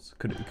motion controls?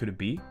 Could it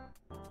be?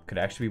 Could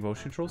it actually be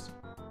motion controls?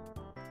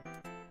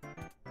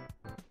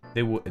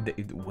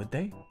 Would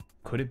they?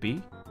 Could it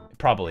be?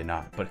 Probably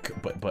not,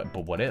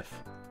 but what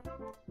if?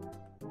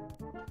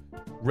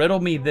 Riddle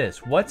me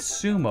this. What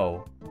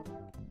sumo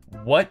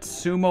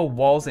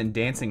walls and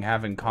dancing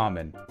have in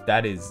common?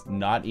 That is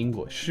not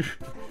English.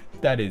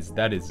 that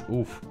is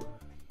oof.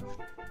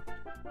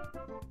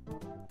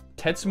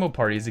 Tetsumo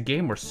Party is a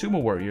game where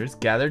sumo warriors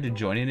gather to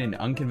join in an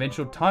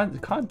unconventional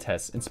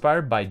contests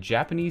inspired by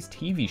Japanese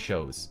TV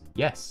shows.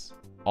 Yes,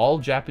 all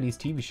Japanese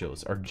TV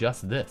shows are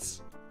just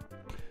this.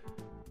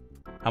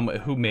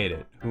 Who made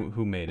it?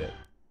 Who made it?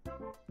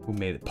 Who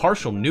made it?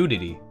 Partial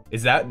nudity.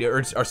 Is that,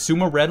 are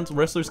sumo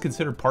wrestlers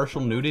considered partial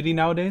nudity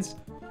nowadays?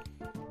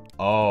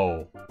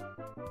 Oh.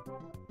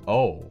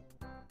 Oh.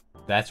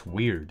 That's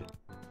weird.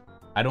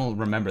 I don't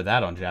remember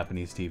that on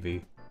Japanese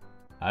TV.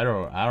 I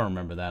don't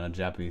remember that on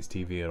Japanese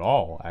TV at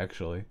all,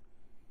 actually.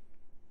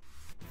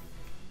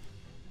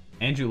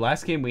 Andrew,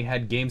 last game we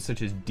had games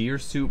such as Deer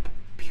Soup,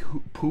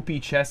 Poopy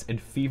Chess, and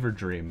Fever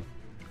Dream.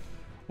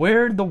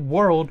 Where in the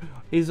world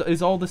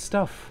is all the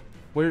stuff?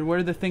 Where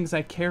are the things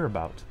I care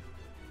about?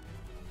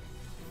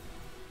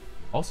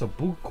 Also,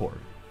 Boogkorg.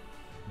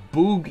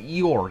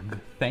 Boog-Eorg,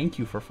 thank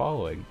you for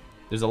following.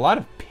 There's a lot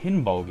of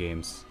pinball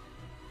games.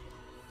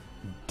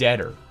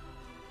 Deader.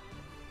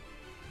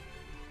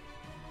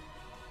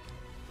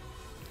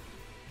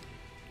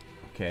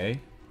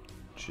 Okay.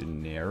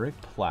 Generic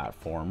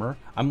platformer.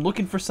 I'm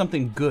looking for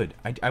something good.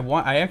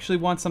 I actually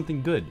want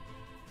something good.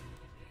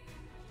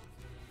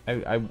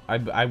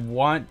 I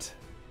want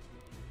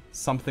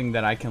something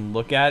that I can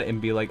look at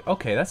and be like,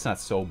 okay, that's not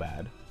so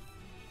bad.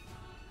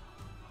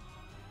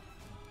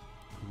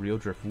 Real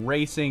Drift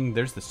Racing.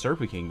 There's the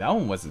Serpent King. That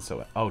one wasn't so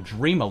bad. Oh,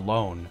 Dream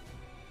Alone.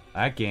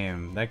 That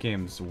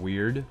game's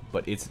weird,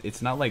 but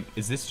it's not like,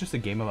 is this just a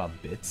game about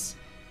bits?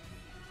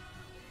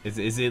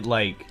 Is it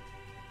like,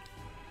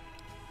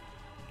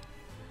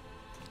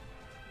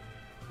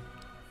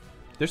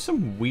 there's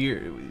some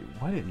weird,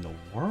 what in the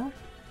world?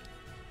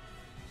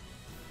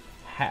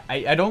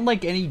 I don't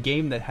like any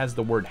game that has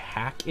the word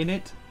hack in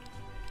it,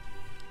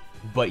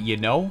 but you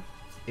know,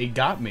 it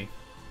got me.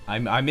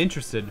 I'm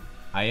interested.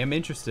 I am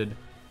interested.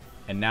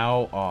 And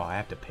now, oh, I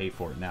have to pay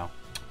for it now.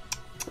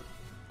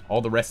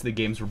 All the rest of the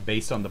games were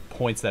based on the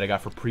points that I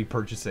got for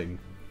pre-purchasing.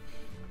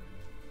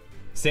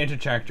 Santa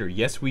Tractor,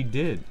 yes we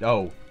did.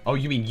 Oh,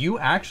 you mean you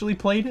actually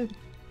played it?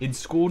 In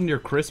school near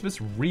Christmas?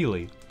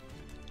 Really?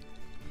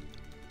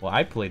 Well,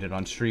 I played it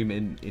on stream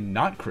in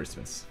not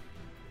Christmas.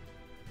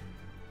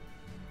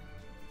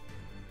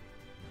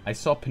 I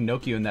saw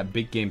Pinocchio in that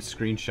big game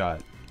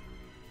screenshot.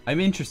 I'm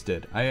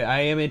interested. I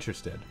am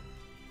interested.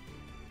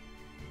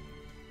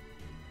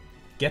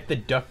 Get the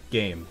Duck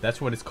game. That's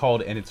what it's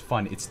called, and it's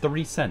fun. It's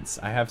 30 cents.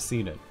 I have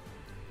seen it.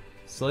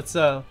 So let's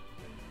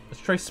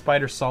try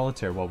Spider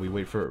Solitaire while we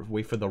wait for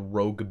the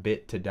rogue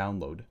bit to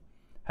download.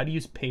 How to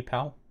use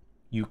PayPal?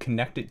 You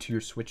connect it to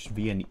your Switch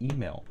via an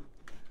email.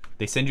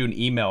 They send you an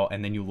email,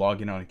 and then you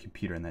log in on a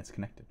computer, and that's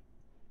connected.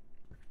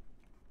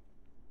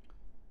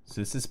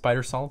 So this is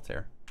Spider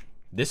Solitaire.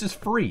 This is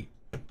free.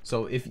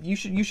 So if you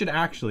should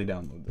actually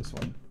download this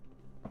one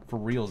for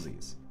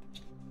realsies.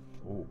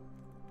 Oh.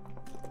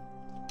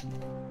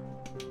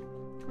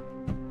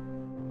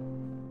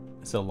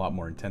 It's a lot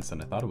more intense than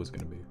I thought it was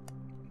going to be.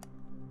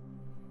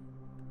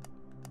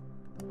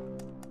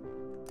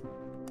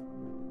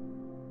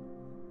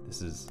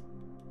 Is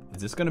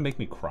this going to make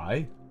me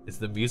cry? Is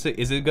the music,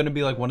 is it going to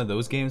be like one of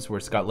those games where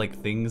it's got like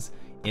things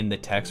in the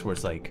text where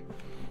it's like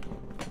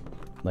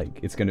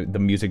it's going to, the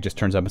music just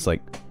turns up, it's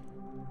like,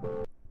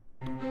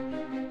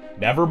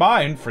 never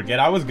mind, forget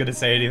I was going to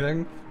say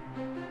anything.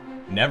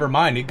 Never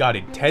mind, it got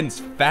intense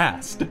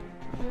fast.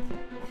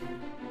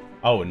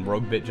 Oh, and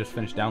Rogue Bit just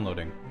finished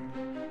downloading.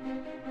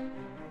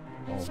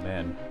 Oh,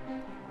 man.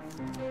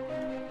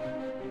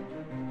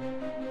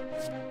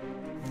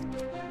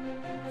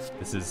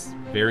 This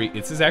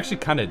is actually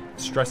kind of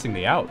stressing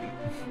me out.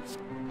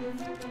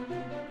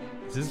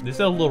 This is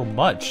a little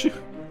much.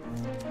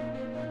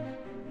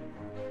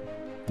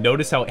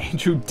 Notice how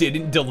Andrew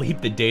didn't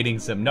delete the dating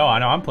sim. No, I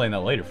know, I'm playing that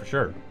later for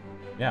sure.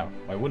 Yeah,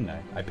 why wouldn't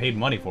I? I paid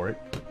money for it.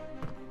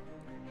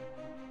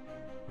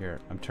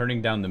 Here, I'm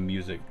turning down the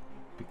music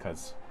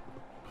because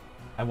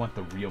I want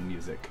the real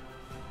music.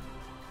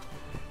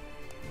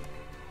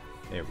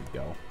 There we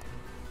go.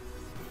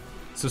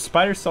 So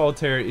Spider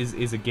Solitaire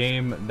is a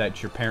game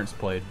that your parents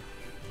played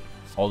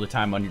all the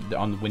time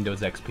on the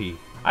Windows XP.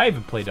 I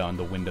haven't played it on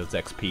the Windows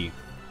XP.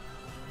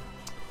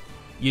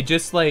 You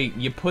just like,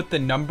 you put the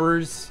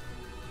numbers,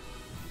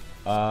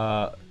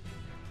 oh.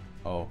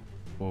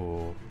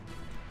 You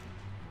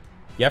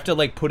have to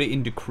like put it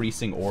in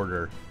decreasing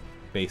order,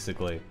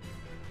 basically.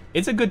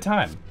 It's a good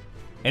time,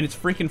 and it's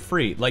freaking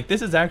free. Like,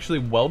 this is actually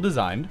well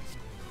designed,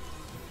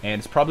 and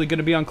it's probably going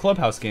to be on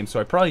Clubhouse Games, so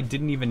I probably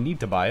didn't even need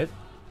to buy it.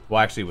 Well,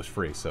 actually, it was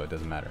free, so it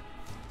doesn't matter.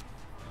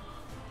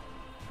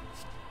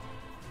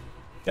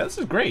 Yeah, this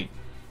is great.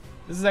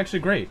 This is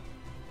actually great.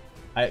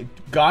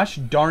 Gosh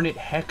darn it,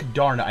 heck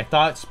darn it. I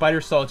thought Spider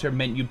Solitaire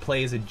meant you'd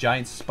play as a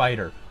giant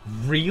spider.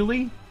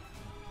 Really?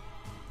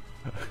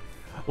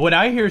 When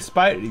I hear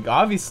Spider...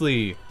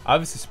 Obviously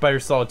Spider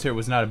Solitaire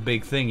was not a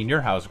big thing in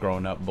your house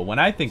growing up, but when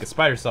I think of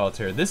Spider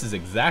Solitaire, this is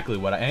exactly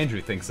what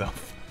Andrew thinks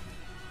of.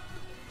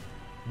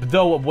 But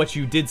though what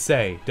you did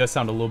say does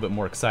sound a little bit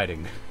more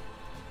exciting.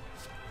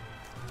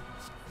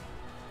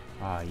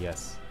 Ah,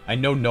 yes. I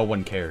know no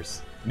one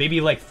cares.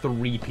 Maybe like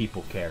 3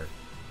 people care.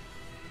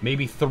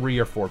 Maybe 3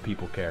 or 4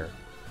 people care.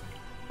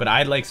 But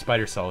I like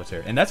Spider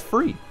Solitaire, and that's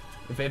free.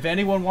 If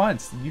anyone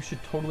wants, you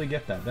should totally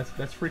get that.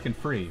 That's freaking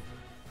free.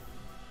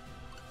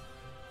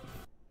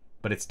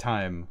 But it's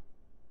time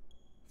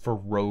for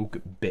Rogue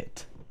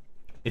Bit.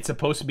 It's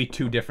supposed to be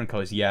 2 different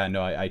colors. Yeah,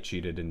 no, I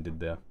cheated and did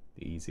the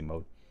easy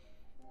mode.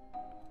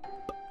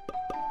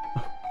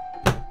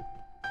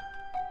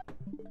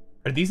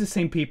 Are these the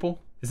same people?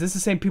 Is this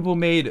the same people who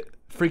made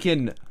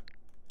freaking...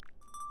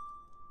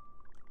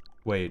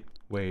 Wait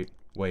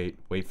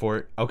for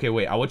it. Okay,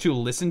 wait, I want you to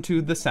listen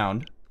to the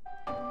sound.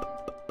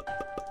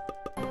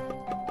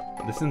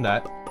 Listen to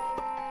that.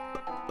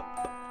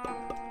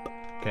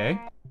 Okay.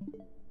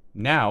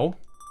 Now.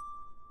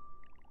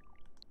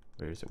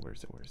 Where is it? Where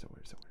is it?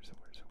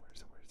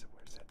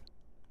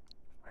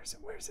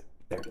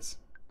 There it is.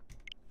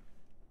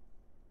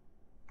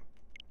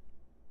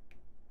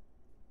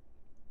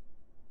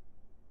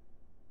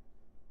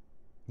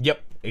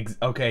 Yep.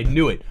 Okay, I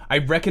knew it. I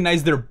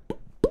recognized their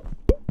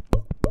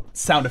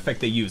sound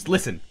effect they used.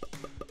 Listen.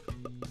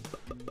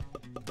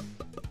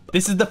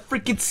 This is the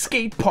freaking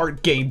skate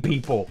park game,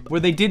 people,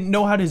 where they didn't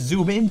know how to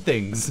zoom in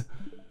things.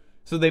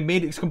 So they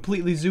made it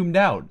completely zoomed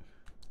out.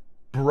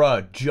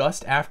 Bruh,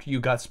 just after you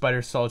got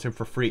Spider Solitaire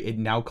for free, it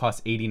now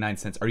costs 89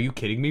 cents. Are you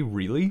kidding me?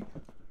 Really?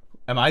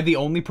 Am I the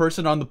only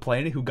person on the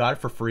planet who got it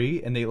for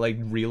free and they like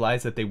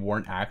realized that they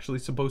weren't actually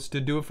supposed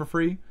to do it for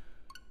free?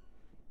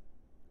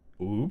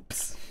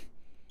 Oops.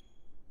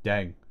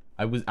 Dang.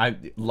 I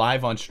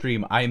live on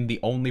stream. I am the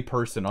only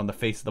person on the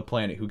face of the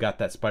planet who got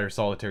that Spider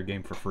Solitaire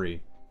game for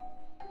free.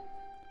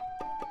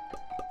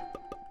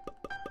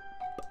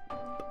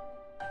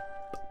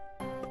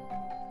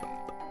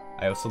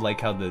 I also like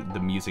how the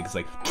music is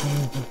like...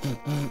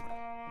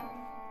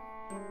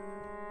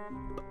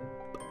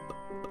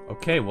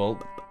 Okay,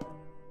 well,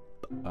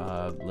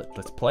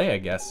 let's play, I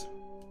guess.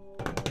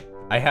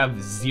 I have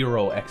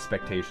 0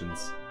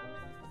 expectations.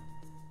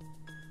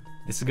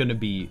 This is gonna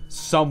be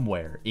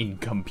somewhere in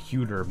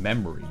computer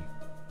memory.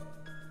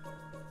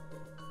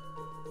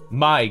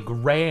 My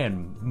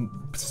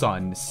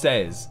grandson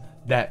says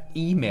that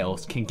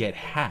emails can get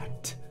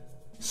hacked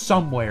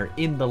somewhere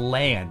in the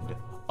land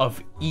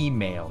of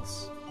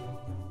emails.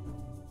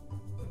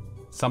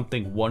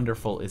 Something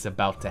wonderful is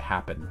about to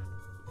happen.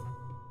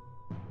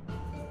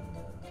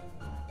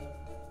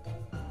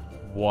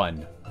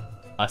 1.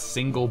 A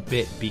single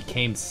bit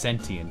became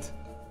sentient.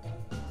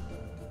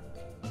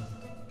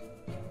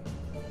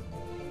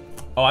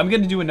 Oh, I'm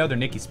gonna do another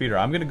Nikki Speeder.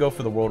 I'm gonna go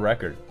for the world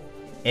record.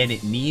 And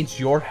it needs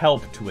your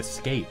help to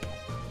escape.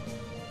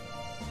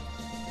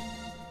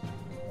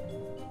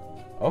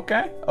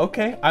 Okay,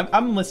 okay.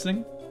 I'm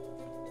listening.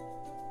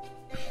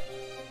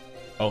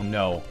 Oh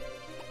no.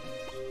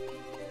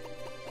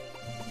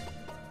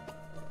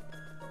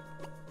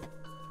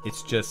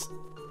 It's just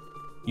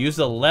use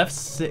the left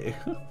stick.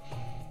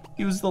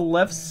 Use the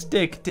left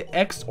stick to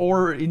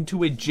XOR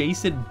into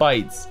adjacent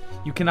bytes.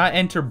 You cannot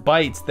enter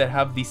bytes that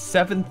have the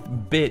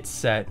 7th bit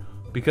set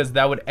because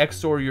that would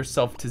XOR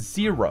yourself to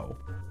 0.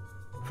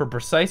 For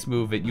precise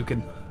movement, you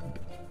can...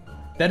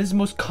 That is the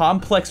most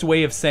complex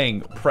way of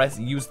saying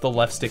use the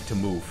left stick to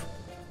move.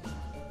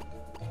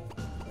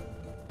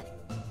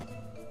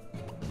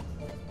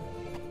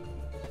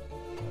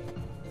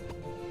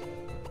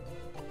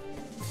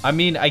 I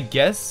mean, I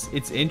guess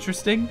it's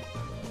interesting.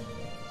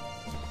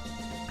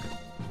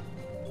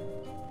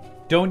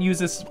 Don't use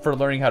this for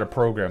learning how to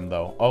program,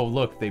 though. Oh,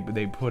 look, they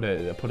put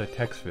a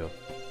text field.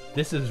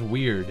 This is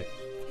weird.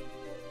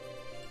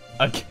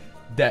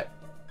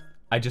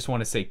 I just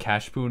want to say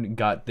Cashpoon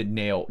got the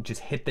nail,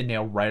 just hit the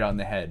nail right on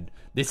the head.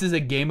 This is a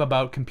game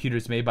about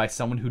computers made by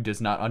someone who does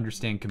not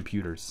understand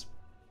computers.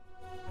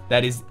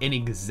 That is an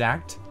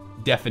exact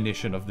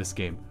definition of this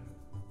game.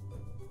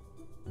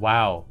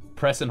 Wow.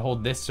 Press and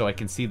hold this so I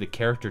can see the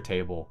character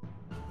table.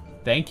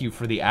 Thank you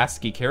for the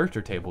ASCII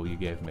character table you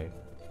gave me.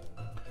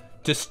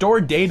 To store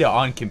data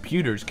on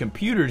computers,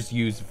 computers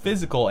use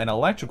physical and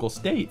electrical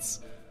states.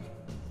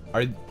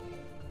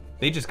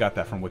 They just got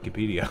that from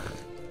Wikipedia.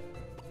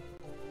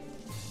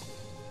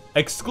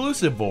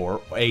 Exclusive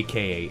OR,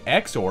 aka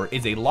XOR,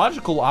 is a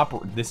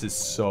logical This is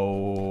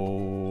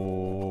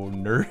so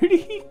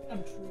nerdy.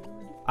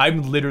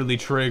 I'm literally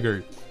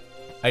triggered.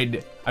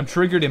 I'm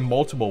triggered in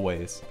multiple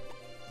ways.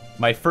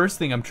 My first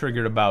thing I'm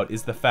triggered about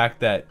is the fact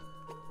that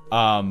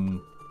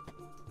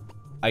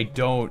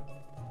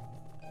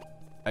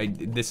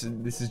this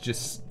is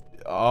just,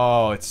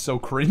 oh, it's so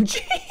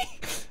cringy.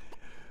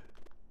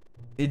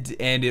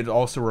 It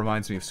also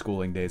reminds me of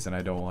schooling days, and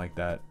I don't like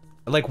that.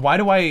 Like, why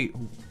do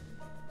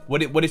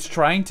what it's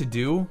trying to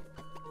do,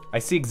 I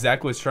see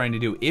exactly what it's trying to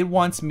do. It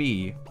wants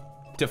me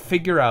to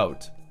figure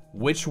out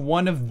which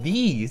one of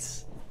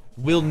these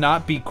will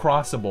not be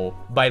crossable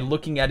by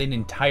looking at an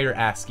entire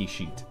ASCII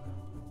sheet.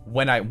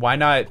 Why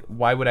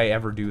would I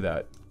ever do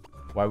that?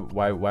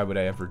 Why would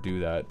I ever do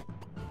that?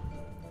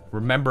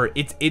 Remember,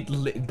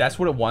 that's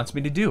what it wants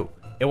me to do.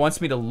 It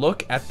wants me to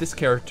look at this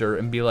character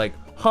and be like,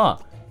 huh,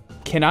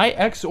 can I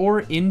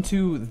XOR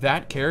into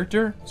that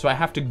character? So I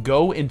have to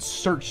go and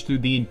search through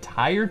the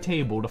entire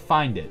table to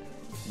find it.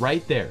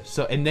 Right there.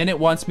 So, and then it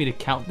wants me to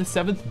count the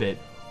 7th bit.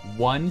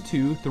 1,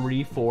 2,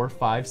 3, 4,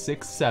 5,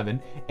 6,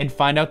 7. And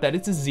find out that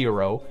it's a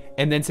 0.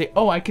 And then say,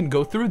 oh, I can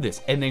go through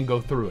this. And then go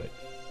through it.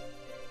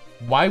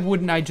 Why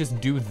wouldn't I just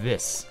do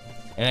this?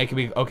 And I can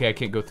be, okay, I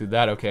can't go through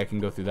that. Okay, I can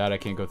go through that. I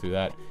can't go through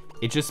that.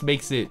 It just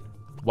makes it,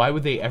 why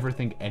would they ever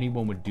think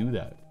anyone would do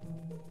that?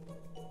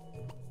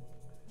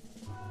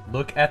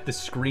 Look at the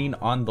screen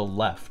on the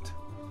left.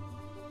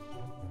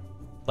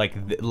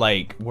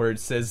 Like where it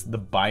says the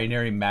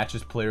binary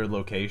matches player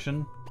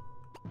location.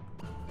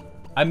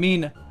 I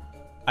mean,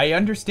 I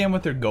understand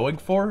what they're going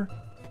for,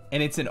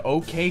 and it's an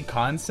okay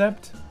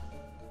concept.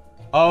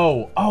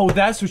 Oh,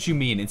 that's what you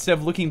mean. Instead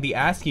of looking at the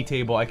ASCII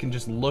table, I can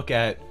just look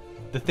at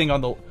the thing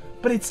on the...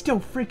 But it's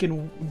still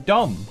freaking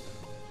dumb.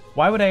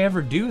 Why would I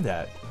ever do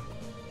that?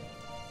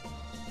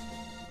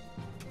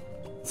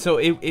 So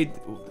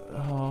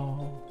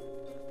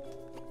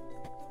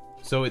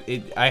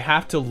I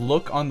have to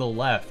look on the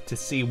left to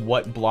see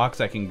what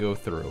blocks I can go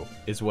through,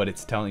 is what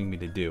it's telling me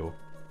to do.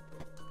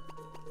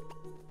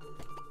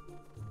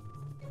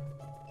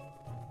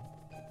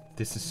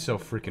 This is so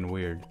freaking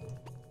weird.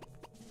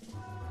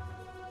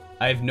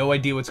 I have no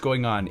idea what's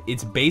going on.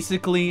 It's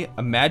basically,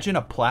 imagine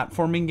a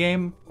platforming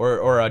game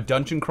or a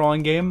dungeon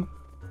crawling game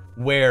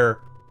where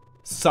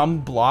some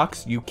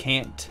blocks you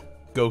can't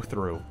go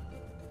through.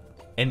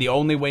 And the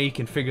only way you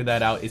can figure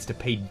that out is to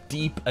pay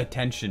deep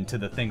attention to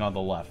the thing on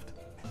the left.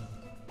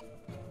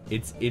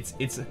 It's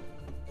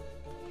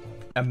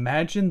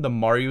imagine the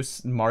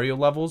Mario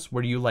levels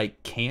where you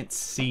like can't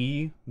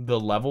see the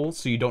level,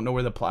 so you don't know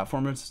where the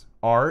platformers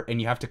are,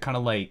 and you have to kind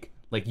of like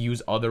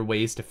use other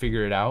ways to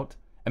figure it out.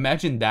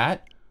 Imagine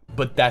that,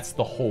 but that's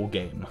the whole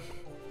game.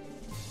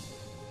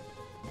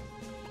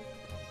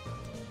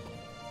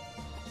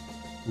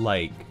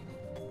 Like,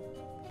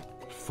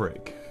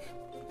 Frig.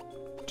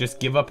 Just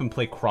give up and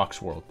play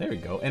Croc's World. There you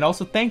go. And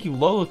also thank you,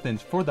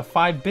 Lolothins, for the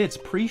 5 bits.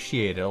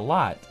 Appreciate it a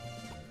lot.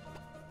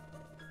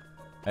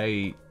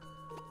 I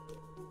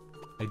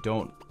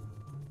don't...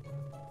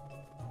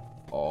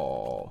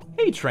 Oh.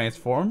 Hey,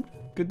 Transformed.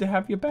 Good to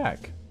have you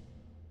back.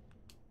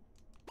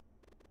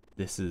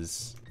 This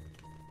is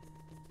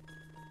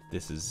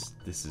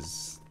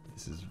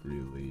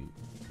really...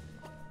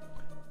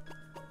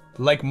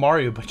 Like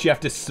Mario, but you have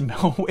to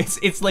smell...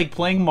 It's like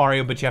playing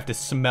Mario, but you have to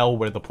smell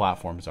where the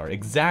platforms are.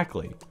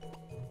 Exactly.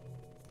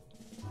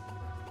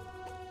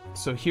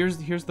 So here's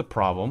the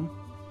problem.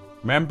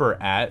 Remember,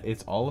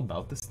 it's all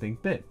about the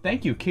stink bit.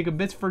 Thank you,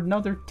 Gigabits, for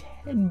another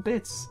 10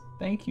 bits.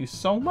 Thank you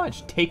so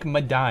much. Take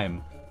my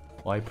dime.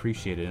 Well, I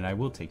appreciate it, and I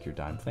will take your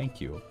dime. Thank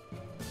you.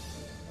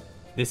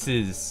 This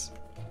is...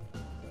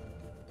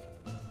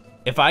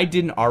 If I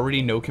didn't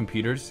already know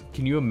computers,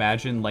 can you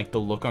imagine, like, the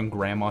look on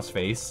Grandma's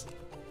face?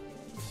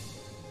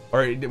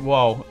 Or,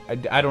 well,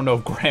 I don't know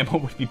if Grandma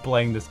would be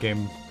playing this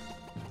game.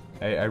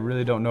 I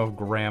really don't know if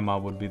Grandma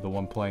would be the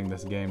one playing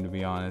this game, to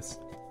be honest.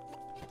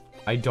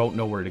 I don't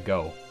know where to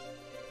go.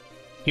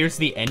 Here's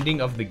the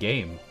ending of the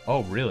game.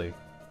 Oh, really?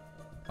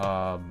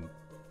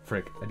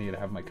 Frick, I need to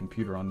have my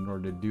computer on in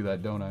order to do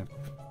that, don't I?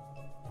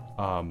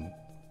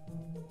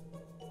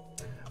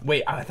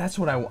 Wait, that's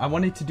what I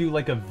wanted to do,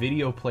 like a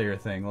video player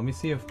thing. Let me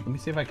see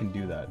if I can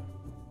do that.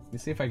 Let me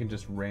see if I can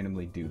just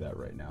randomly do that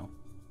right now.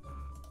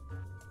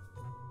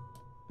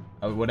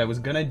 What I was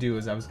gonna do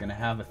is I was gonna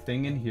have a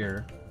thing in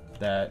here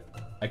that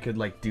I could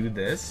like do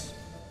this.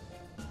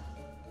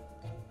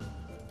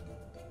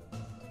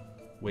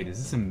 Wait, is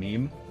this a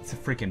meme? It's a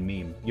freaking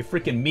meme. You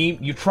freaking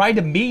meme. You tried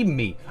to meme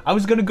me. I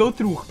was gonna go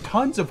through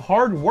tons of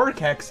hard work,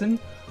 Hexen.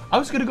 I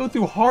was gonna go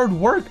through hard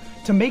work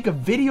to make a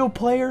video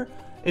player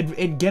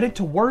and get it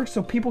to work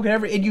so people could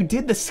ever. And you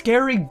did the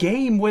scary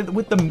game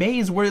with the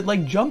maze where it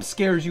like jump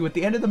scares you at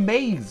the end of the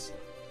maze.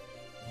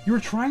 You were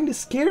trying to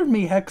scare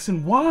me,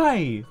 Hexen.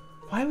 Why?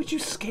 Why would you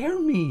scare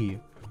me?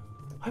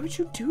 Why would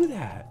you do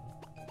that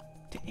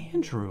to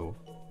Andrew?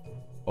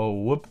 Oh,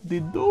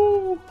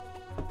 whoop-de-doo.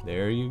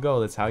 There you go.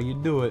 That's how you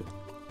do it.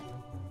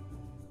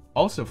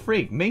 Also,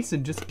 Freak,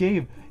 Mason just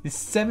gave his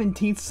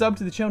 17th sub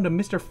to the channel to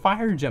Mr.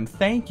 Firegem.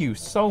 Thank you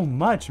so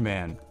much,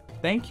 man.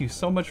 Thank you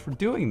so much for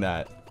doing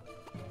that.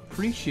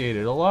 Appreciate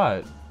it a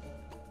lot.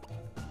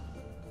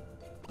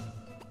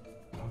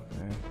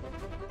 Okay.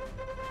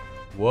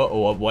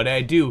 Whoa, what did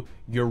I do?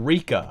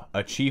 Eureka!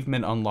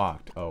 Achievement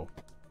unlocked. Oh.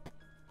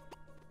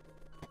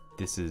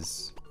 This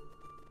is...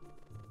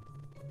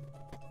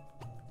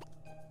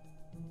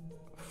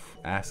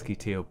 ASCII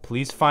table.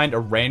 Please find a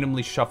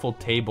randomly shuffled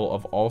table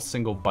of all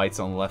single bytes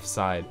on the left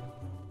side.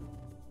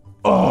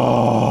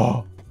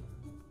 Oh!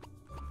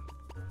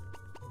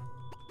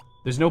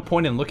 There's no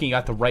point in looking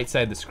at the right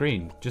side of the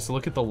screen. Just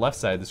look at the left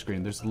side of the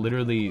screen.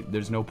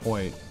 There's no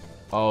point.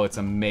 Oh, it's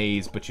a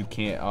maze, but you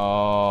can't...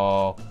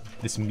 Oh,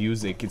 this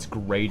music, it's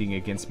grating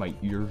against my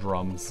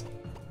eardrums.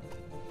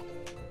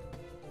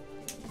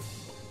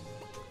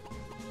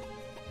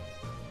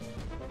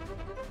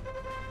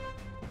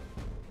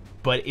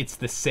 But it's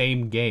the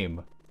same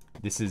game.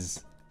 This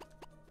is...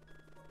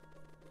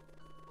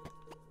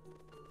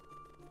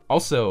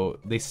 Also,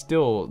 they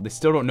still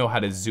don't know how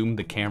to zoom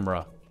the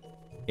camera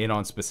in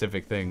on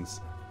specific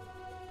things.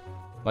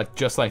 Like,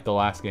 just like the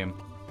last game.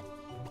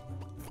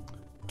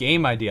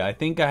 Game idea. I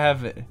think I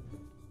have it.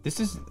 This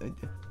is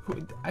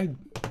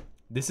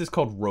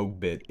called Rogue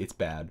Bit. It's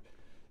bad.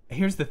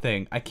 Here's the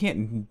thing. I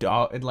can't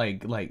dog I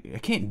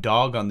can't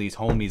dog on these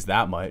homies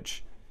that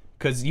much,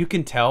 cuz you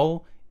can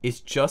tell it's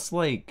just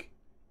like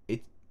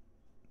it.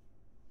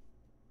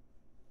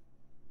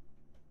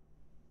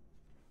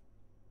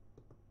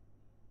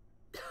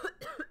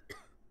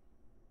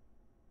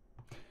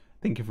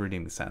 Thank you for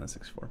redeeming the Silent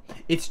 64.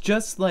 It's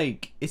just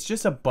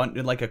a bunch,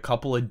 like a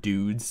couple of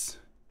dudes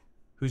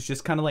who's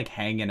just kind of like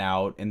hanging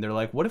out, and they're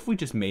like, what if we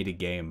just made a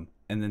game?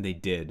 And then they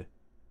did.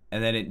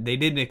 And then they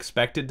didn't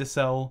expect it to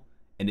sell,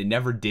 and it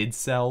never did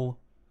sell,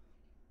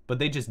 but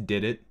they just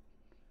did it.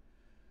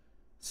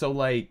 So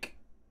like,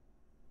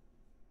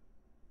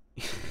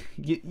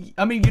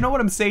 I mean, you know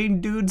what I'm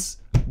saying, dudes?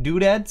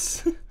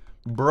 Dudettes?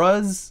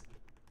 Bruz?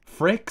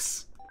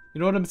 Fricks? You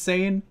know what I'm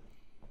saying?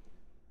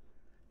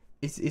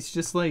 It's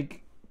just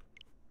like,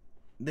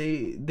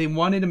 they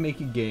wanted to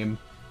make a game,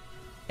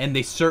 and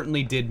they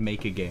certainly did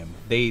make a game.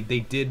 They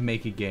did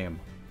make a game.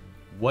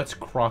 What's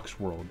Croc's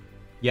World?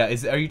 Yeah,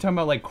 are you talking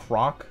about like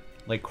Croc?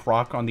 Like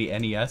Croc on the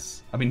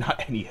NES? I mean,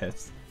 not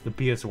NES, the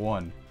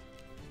PS1.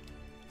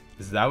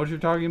 Is that what you're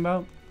talking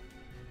about?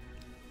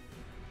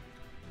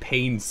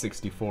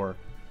 Beta64.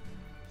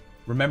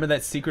 Remember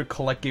that secret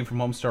collect game from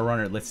Homestar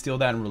Runner? Let's steal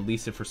that and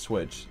release it for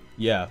Switch.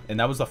 Yeah, and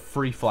that was a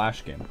free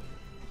Flash game.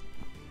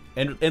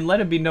 And let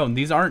it be known,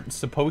 these are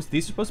supposed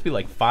to be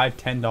like $5,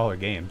 $10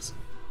 games.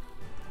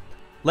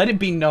 Let it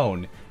be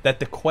known that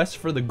the quest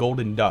for the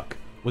Golden Duck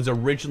was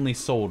originally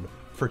sold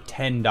for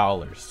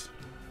 $10.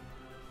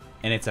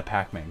 And it's a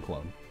Pac-Man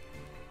clone.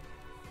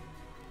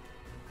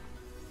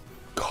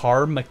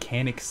 Car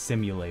Mechanic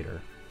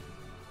Simulator.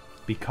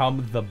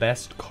 Become the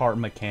best car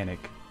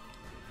mechanic.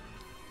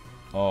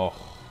 Oh.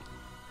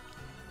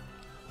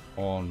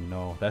 Oh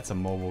no, that's a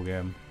mobile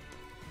game.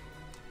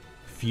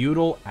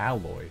 Feudal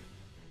alloy.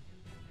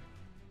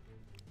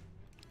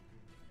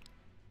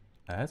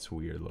 That's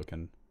weird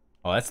looking.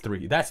 Oh, that's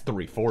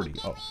 340.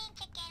 Oh.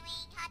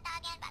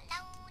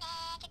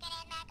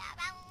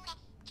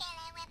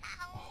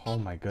 Oh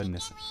my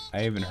goodness.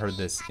 I haven't heard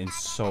this in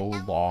so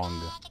long.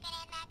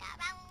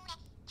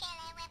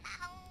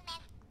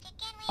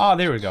 Oh,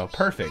 there we go.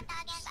 Perfect.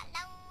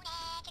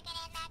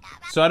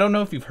 So I don't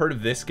know if you've heard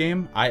of this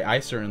game. I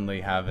certainly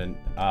haven't.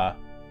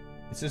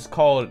 It's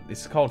called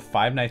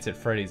Five Nights at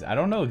Freddy's. I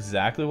don't know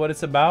exactly what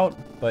it's about,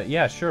 but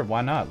yeah, sure,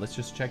 why not? Let's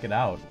just check it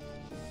out.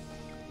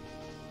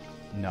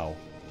 No.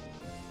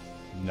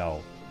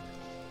 No.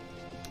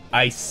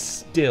 I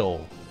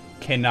still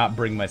cannot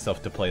bring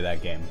myself to play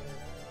that game.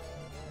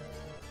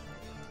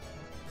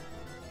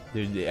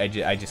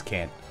 I just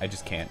can't. I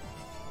just can't.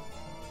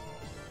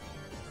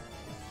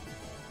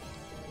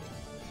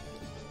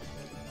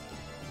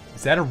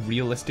 Is that a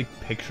realistic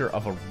picture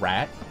of a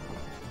rat?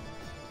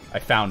 I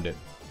found it.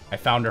 I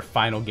found our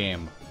final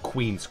game,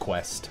 Queen's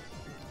Quest.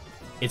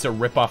 It's a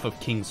ripoff of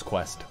King's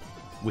Quest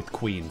with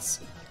queens.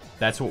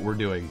 That's what we're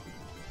doing.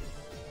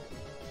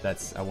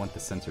 I want the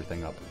censor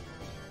thing up.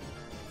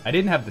 I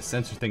didn't have the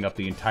censor thing up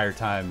the entire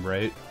time,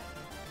 right?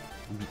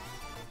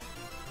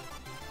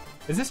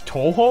 Is this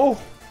Toho?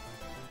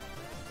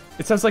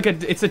 It sounds like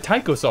it's a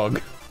Taiko song.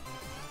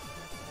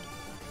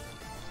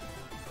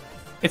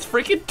 It's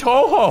freaking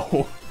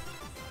Toho!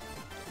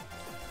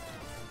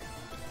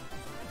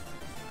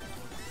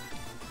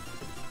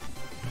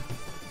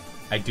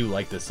 I do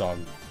like this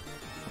song.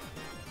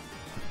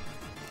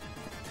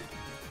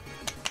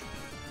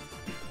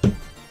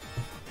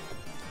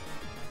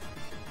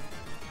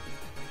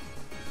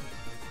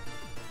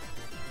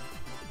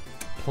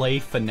 Play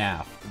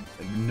FNAF.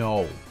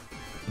 No.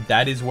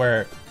 That is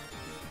where...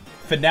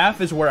 FNAF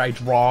is where I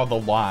draw the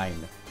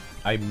line.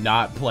 I'm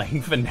not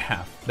playing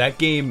FNAF. That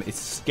game is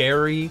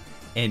scary,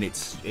 and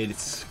it's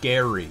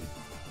scary.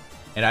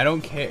 And I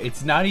don't care.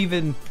 It's not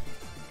even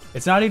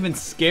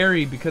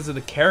scary because of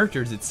the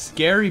characters. It's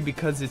scary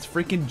because it's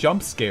freaking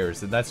jump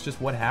scares, and that's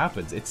just what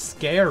happens. It's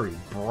scary,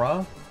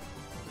 bruh.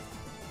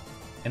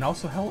 And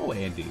also, hello,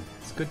 Andy.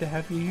 It's good to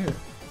have you here.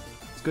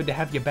 It's good to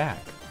have you back.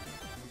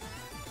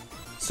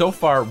 So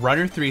far,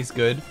 Runner 3 is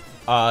good.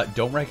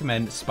 Don't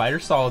recommend. Spider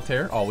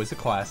Solitaire, always a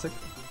classic.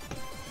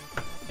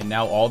 And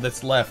now all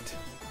that's left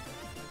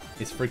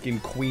is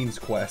freaking Queen's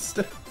Quest.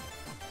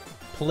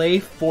 Play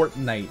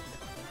Fortnite.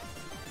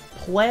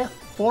 Play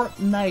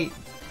Fortnite.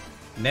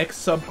 Next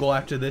sub goal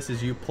after this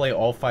is you play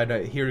all 5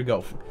 nights. Here we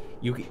go.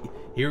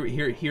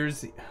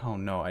 Here's. Oh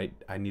no,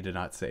 I need to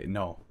not say it.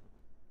 No.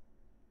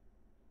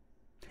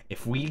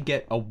 If we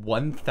get a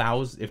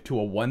 1,000, to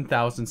a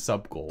 1,000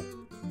 sub goal,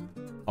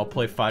 I'll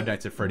play Five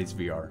Nights at Freddy's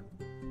VR.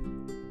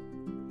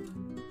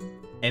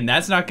 And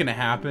that's not gonna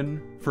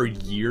happen for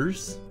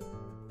years.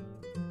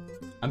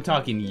 I'm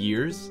talking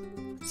years.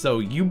 So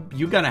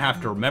you're gonna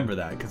have to remember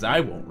that, because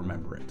I won't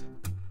remember it.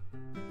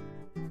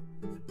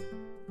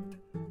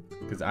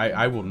 Because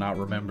I will not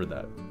remember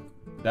that.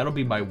 That'll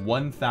be my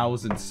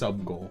 1,000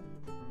 sub goal.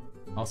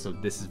 Also,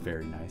 this is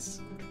very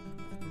nice.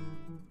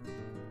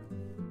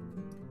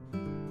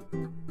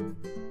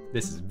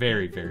 This is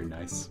very, very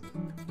nice.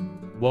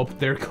 Well,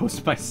 there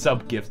goes my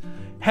sub gift.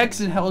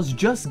 Hexen Hell has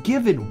just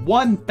given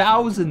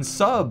 1,000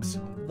 subs.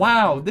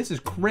 Wow, this is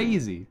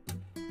crazy.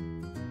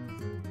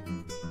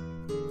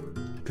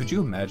 Could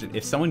you imagine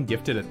if someone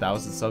gifted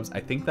 1,000 subs?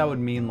 I think that would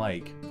mean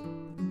like,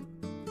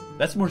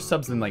 that's more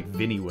subs than like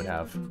Vinny would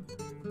have.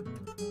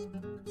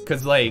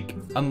 Cause like,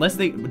 unless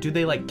do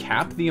they like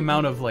cap the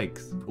amount of like,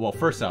 well,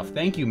 first off,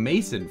 thank you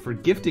Mason for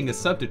gifting a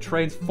sub to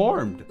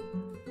Transformed.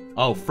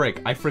 Oh,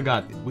 frick, I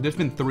forgot. There's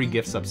been 3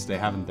 gift subs today,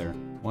 haven't there?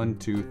 1,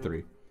 2,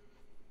 3.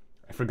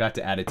 I forgot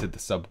to add it to the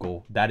sub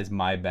goal. That is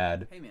my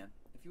bad. Hey man,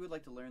 if you would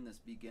like to learn this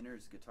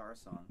beginner's guitar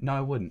song. No,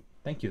 I wouldn't.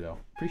 Thank you though.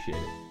 Appreciate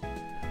it.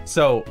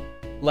 So,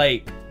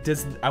 like,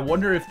 I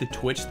wonder if the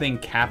Twitch thing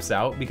caps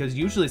out, because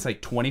usually it's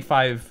like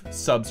 25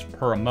 subs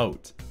per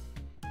emote.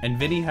 And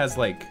Vinny has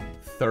like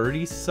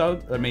 30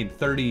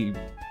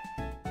 emotes.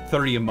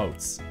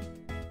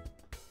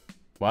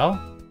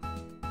 Well,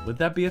 would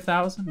that be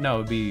 1,000? No,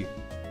 it'd be,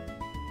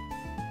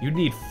 you'd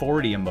need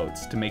 40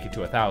 emotes to make it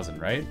to 1,000,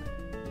 right?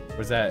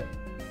 Or is that,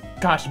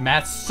 gosh,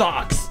 math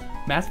sucks.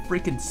 Math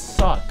freaking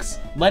sucks.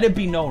 Let it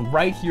be known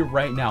right here,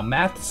 right now.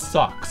 Math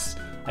sucks.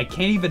 I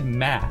can't even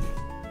math.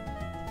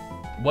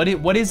 What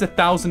is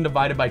 1,000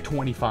 divided by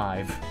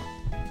 25?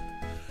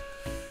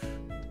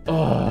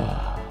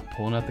 Ugh.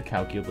 Pulling out the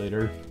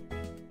calculator.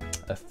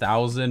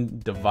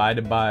 1,000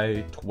 divided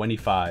by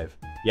 25.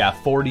 Yeah,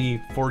 40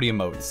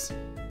 emotes.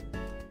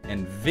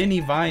 And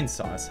Vinny Vine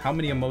Sauce, how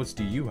many emotes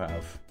do you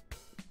have?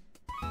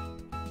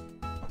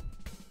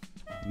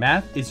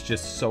 Math is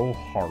just so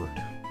hard.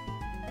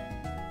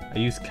 I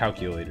use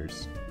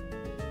calculators.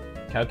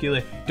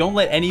 Don't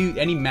let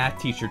any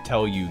math teacher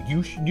tell you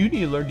you need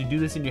to learn to do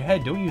this in your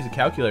head. Don't use a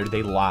calculator.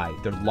 They lie.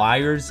 They're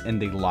liars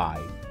and they lie.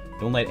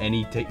 Don't let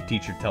any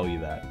teacher tell you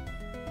that.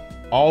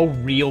 All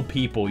real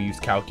people use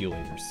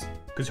calculators.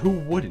 Because who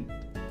wouldn't?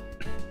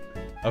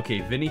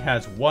 Okay, Vinny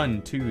has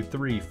 1, 2,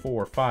 3,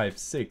 4, 5,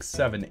 6,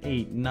 7,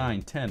 8,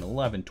 9, 10,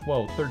 11,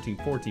 12, 13,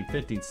 14,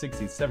 15,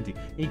 16, 17,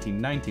 18,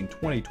 19,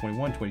 20,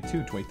 21,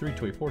 22, 23,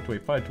 24,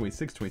 25,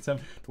 26,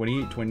 27,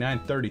 28, 29,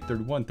 30,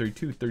 31,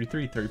 32,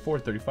 33, 34,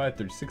 35,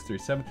 36,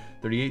 37,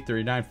 38,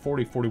 39,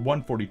 40,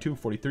 41, 42,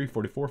 43,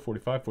 44,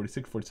 45,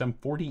 46, 47,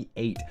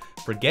 48.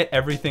 Forget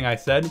everything I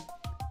said.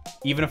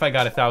 Even if I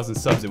got 1,000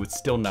 subs, it would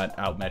still not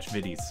outmatch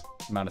Vinny's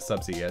amount of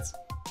subs he gets.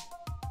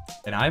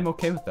 And I'm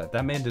okay with that.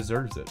 That man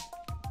deserves it.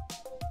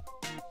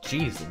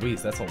 Jeez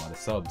Louise, that's a lot of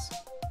subs.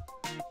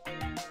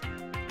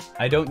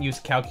 I don't use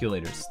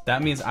calculators.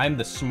 That means I'm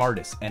the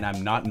smartest and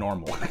I'm not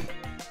normal.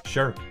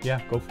 Sure,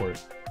 yeah, go for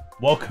it.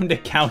 Welcome to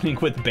Counting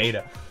with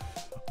Beta.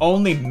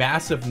 Only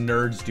massive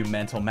nerds do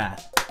mental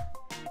math.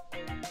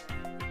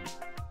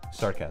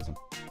 Sarcasm.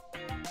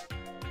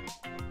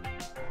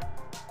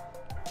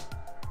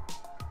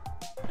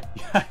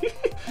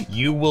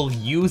 You will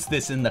use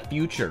this in the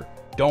future.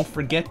 Don't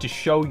forget to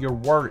show your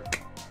work.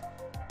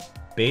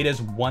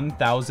 Beta's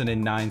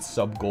 1009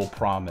 sub goal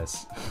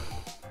promise.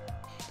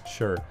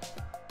 Sure.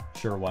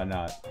 Sure, why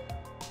not?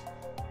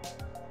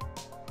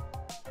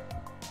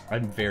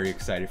 I'm very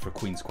excited for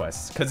Queen's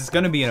Quest because it's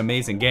going to be an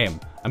amazing game.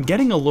 I'm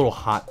getting a little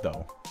hot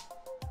though.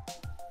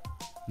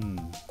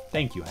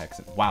 Thank you,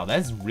 Hexen. Wow,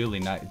 that's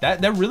really nice.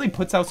 That really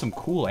puts out some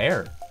cool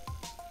air.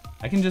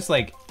 I can just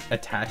like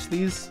attach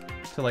these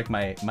to like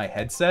my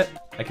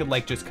headset. I could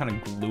like just kind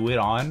of glue it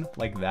on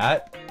like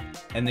that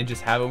and then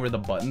just have it where the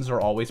buttons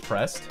are always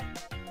pressed.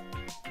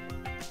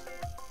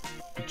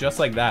 Just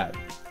like that.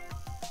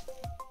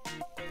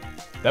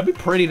 That'd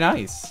be pretty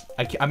nice.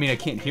 I mean, I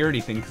can't hear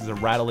anything because they're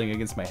rattling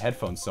against my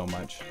headphones so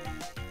much.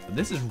 But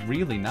this is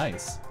really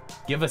nice.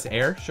 Give us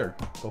air? Sure,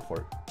 go for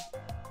it.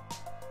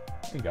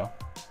 There you go.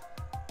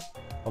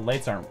 The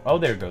lights aren't... Oh,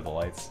 there go the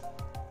lights.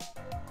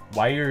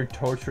 Why you're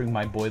torturing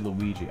my boy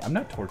Luigi? I'm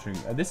not torturing...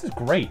 This is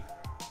great.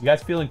 You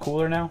guys feeling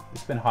cooler now?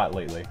 It's been hot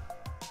lately.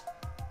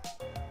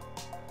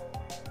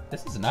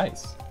 This is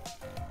nice.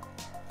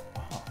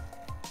 Oh.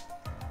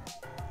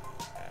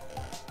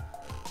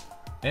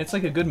 And it's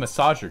like a good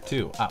massager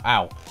too. Ow,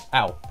 ow,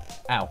 ow,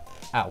 ow,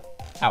 ow,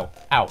 ow,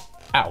 ow,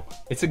 ow.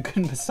 It's a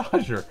good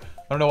massager.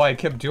 I don't know why I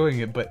kept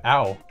doing it, but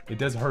ow, it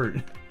does hurt.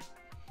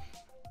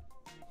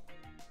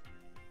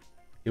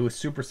 It was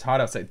super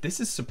hot outside. This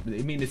is, I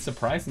mean, it's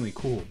surprisingly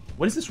cool.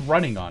 What is this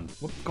running on?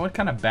 What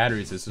kind of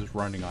batteries is this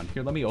running on?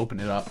 Here, let me open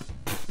it up.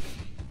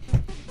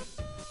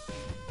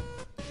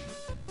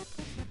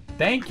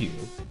 Thank you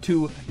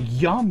to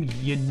Yum,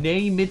 your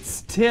name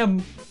it's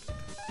Tim.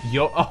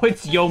 Yo, oh,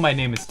 it's Yo, my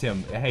name is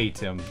Tim. Hey,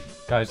 Tim.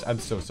 Guys, I'm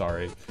so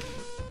sorry.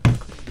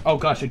 Oh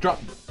gosh, I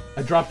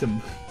dropped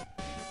him.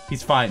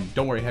 He's fine.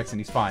 Don't worry, Hexen,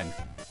 he's fine.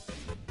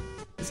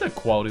 This is a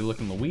quality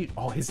looking Luigi.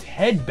 Oh, his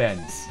head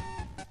bends.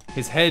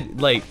 His head,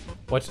 like,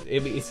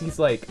 he's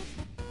like,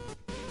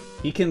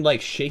 he can like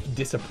shake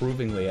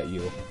disapprovingly at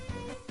you.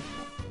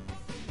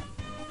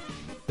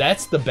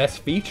 That's the best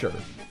feature.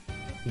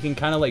 He can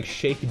kind of like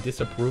shake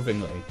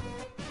disapprovingly.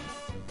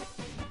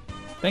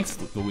 Thanks,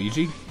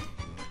 Luigi.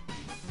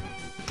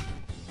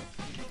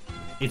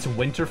 It's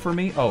winter for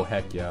me? Oh,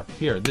 heck yeah.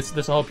 Here, this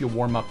will help you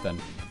warm up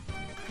then.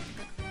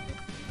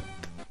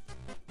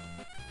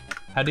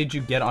 How did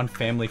you get on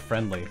Family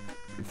Friendly?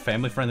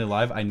 Family Friendly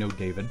Live? I know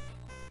David.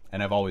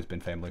 And I've always been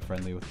family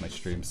friendly with my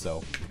streams,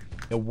 so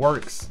it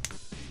works.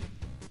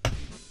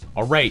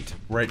 All right,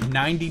 we're at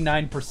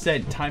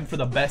 99%. Time for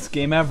the best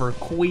game ever,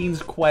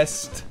 Queen's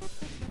Quest,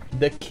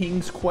 the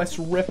King's Quest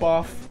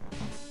ripoff.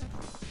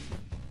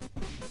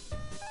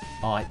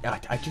 Oh,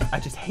 I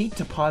just hate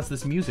to pause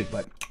this music,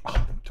 but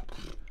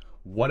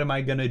what am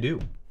I gonna do?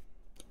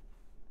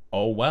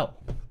 Oh well.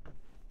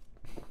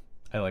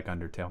 I like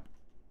Undertale.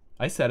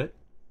 I said it.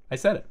 I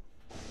said it.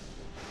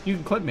 You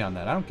can clip me on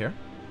that. I don't care.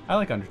 I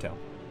like Undertale.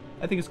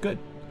 I think it's good.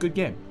 Good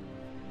game.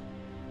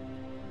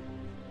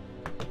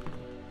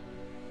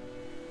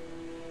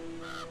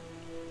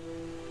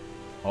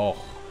 Oh,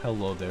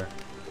 hello there.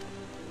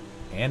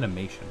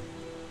 Animation.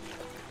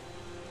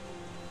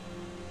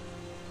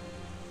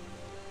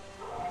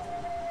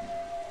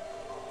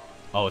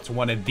 Oh, it's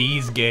one of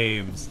these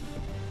games.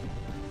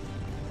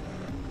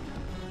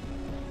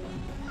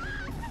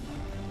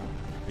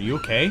 Are you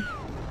okay?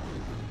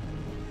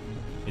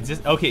 It's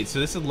just okay, so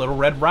this is Little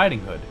Red Riding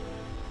Hood.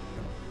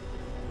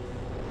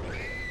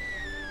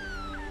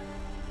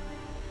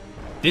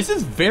 This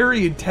is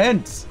very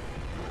intense.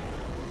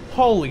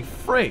 Holy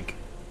frick.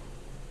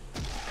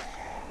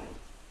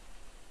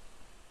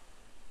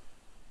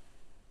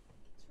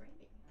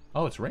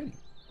 Oh, it's raining.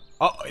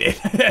 Oh,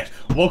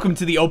 welcome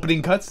to the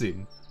opening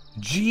cutscene.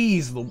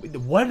 Jeez,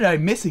 what did I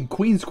miss in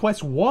Queen's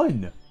Quest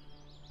 1?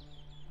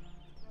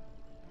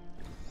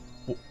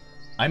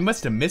 I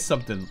must have missed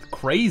something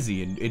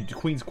crazy in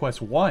Queen's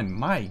Quest 1.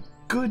 My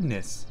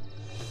goodness.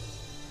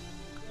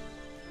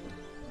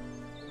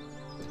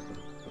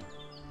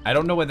 I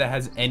don't know what that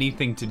has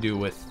anything to do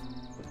with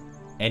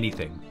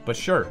anything, but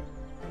sure.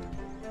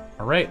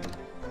 Alright.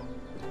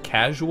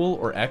 Casual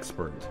or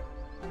expert?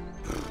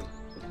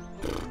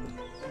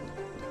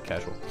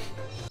 Casual.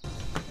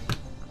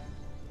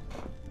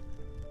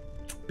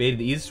 Beta,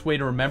 the easiest way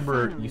to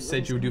remember you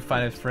said you would do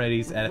Final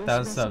Freddy's at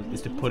 1,000 subs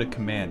is to put a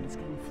command.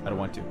 I don't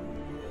want to.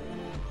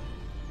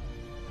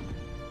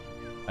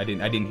 I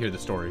didn't hear the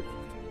story.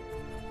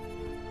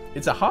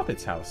 It's a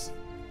hobbit's house.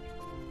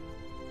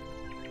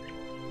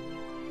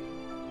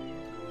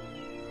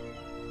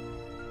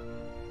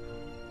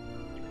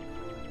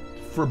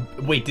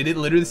 Wait, did it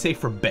literally say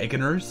for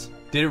beginners?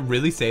 Did it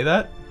really say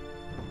that?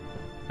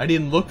 I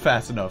didn't look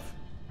fast enough.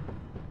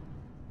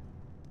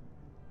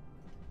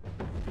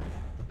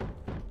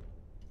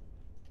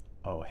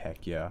 Oh,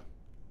 heck yeah.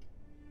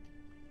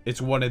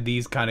 It's one of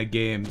these kind of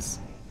games.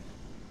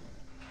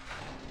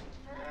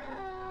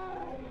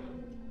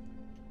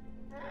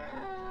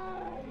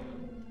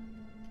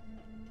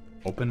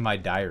 Open my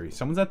diary.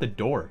 Someone's at the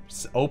door.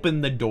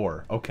 Open the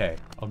door. Okay,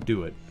 I'll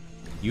do it.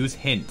 Use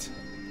hint.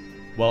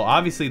 Well,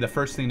 obviously the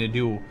first thing to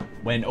do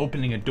when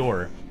opening a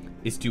door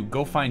is to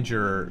go find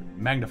your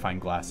magnifying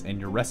glass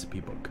and your recipe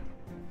book.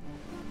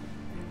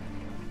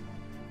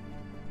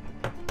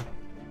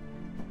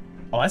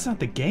 Oh, that's not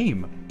the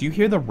game. Do you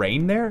hear the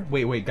rain there?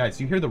 Wait, guys,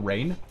 do you hear the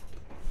rain?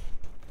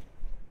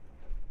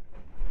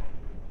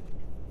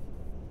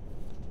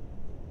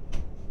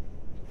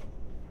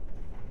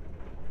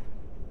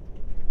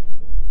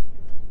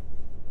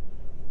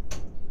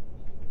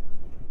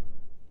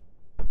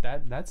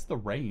 That's the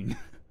rain.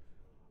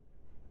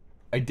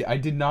 I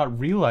did not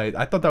realize.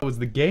 I thought that was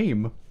the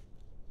game.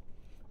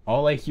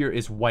 All I hear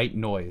is white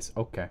noise.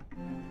 Okay.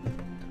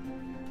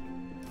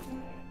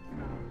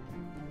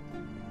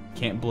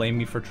 Can't blame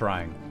me for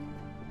trying.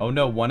 Oh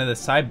no, one of the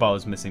side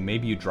balls is missing.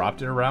 Maybe you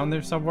dropped it around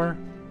there somewhere?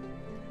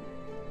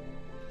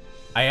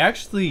 I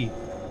actually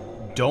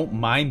don't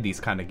mind these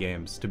kind of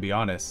games, to be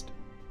honest.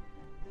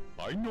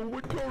 I know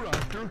what you're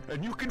after,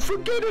 and you can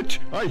forget it.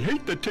 I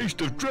hate the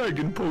taste of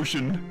dragon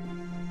potion.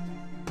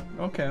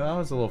 Okay, that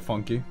was a little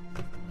funky.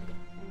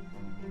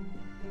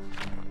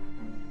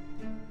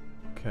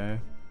 Okay.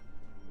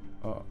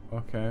 Oh,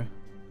 okay.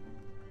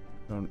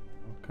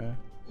 Okay.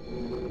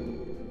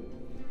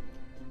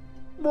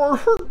 I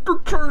hate the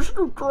taste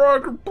of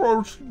dragon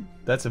potion.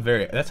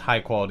 That's high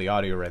quality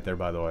audio right there,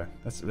 by the way.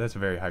 That's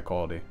very high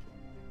quality.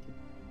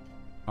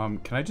 Can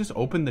I just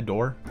open the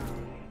door?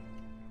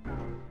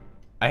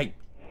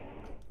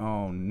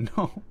 Oh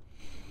no.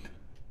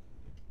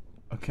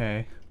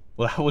 Okay.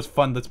 Well, that was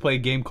fun. Let's play a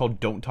game called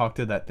Don't Talk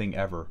to That Thing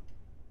Ever.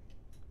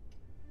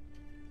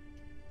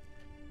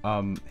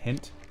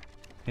 Hint?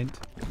 Hint?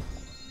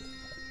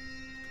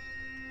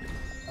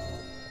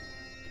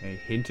 Okay,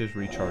 hint is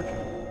recharging.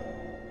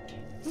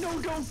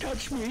 No, don't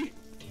touch me.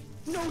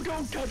 No,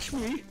 don't touch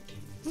me.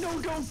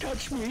 No, don't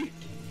touch me.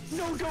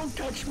 No, don't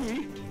touch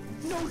me.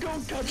 No,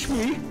 don't touch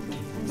me.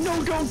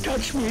 No, don't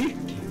touch me.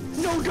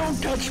 No,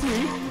 don't touch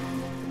me.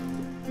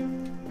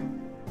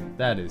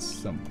 That is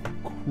some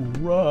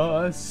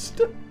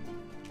crust.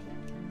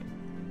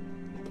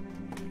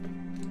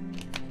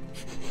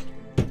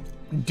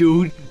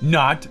 Dude,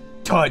 not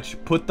touch.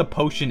 Put the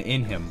potion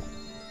in him.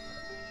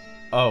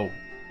 Oh,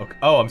 okay.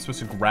 Oh, I'm supposed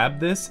to grab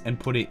this and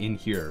put it in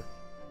here.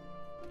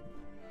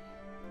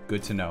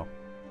 Good to know.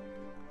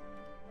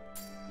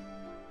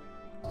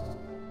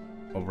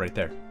 Oh, right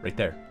there. Right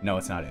there. No,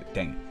 it's not it.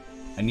 Dang it.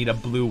 I need a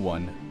blue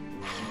one.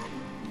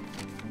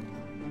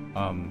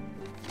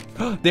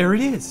 There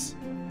it is.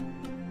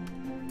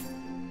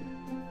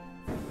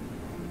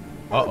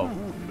 Uh-oh.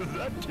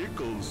 That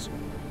tickles.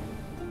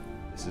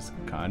 This is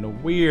kind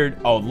of weird.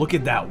 Oh, look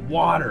at that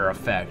water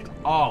effect.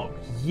 Oh,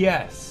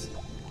 yes.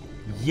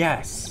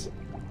 Yes.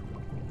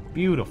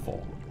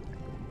 Beautiful.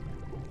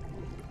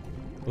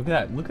 Look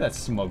at that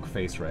smug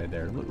face right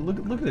there.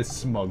 Look at this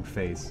smug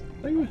face.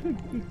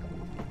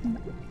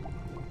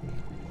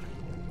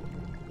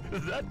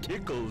 That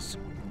tickles.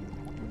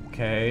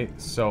 Okay,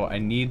 so I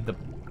need the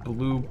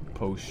blue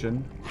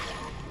potion.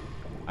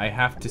 I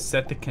have to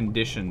set the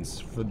conditions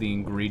for the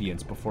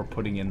ingredients before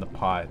putting in the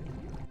pot.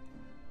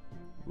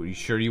 Are you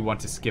sure you want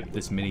to skip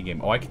this minigame?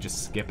 Oh, I could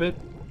just skip it?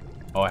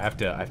 Oh, I have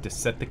to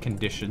set the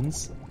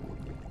conditions.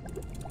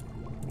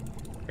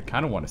 I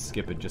kind of want to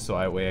skip it just so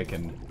that way I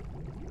can...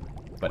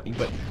 But...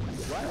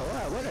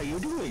 What are you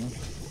doing?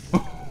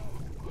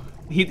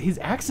 His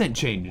accent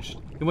changed.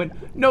 He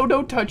went, no,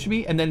 don't touch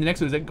me. And then the next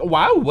one was like,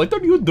 wow, what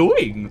are you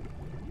doing?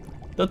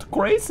 That's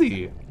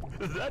crazy.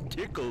 That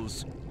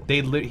tickles.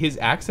 His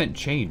accent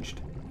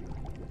changed.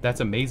 That's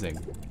amazing.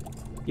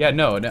 Yeah,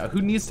 no,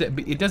 who needs to...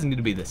 It doesn't need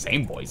to be the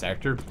same voice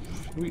actor.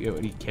 Are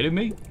you kidding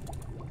me?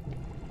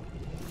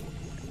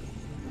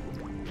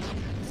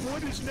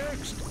 What is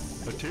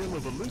next? A tale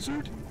of a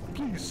lizard?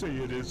 Please say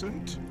it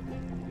isn't.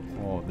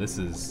 Oh, this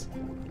is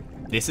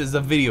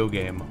a video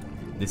game.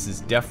 This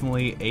is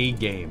definitely a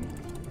game.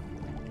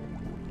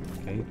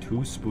 Okay,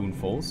 2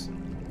 spoonfuls.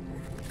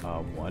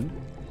 1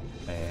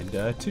 and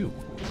 2.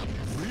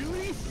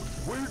 Really?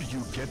 Where do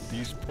you get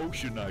these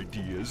potion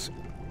ideas?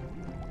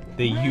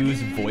 They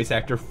use voice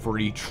actor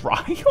free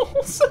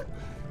trials?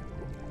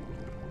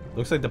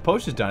 Looks like the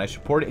potion's done. I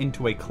should pour it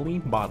into a clean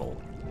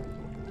bottle.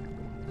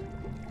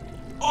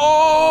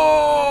 Oh!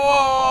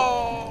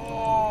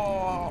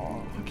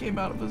 It came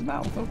out of his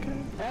mouth. Okay.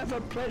 Have a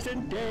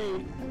pleasant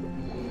day.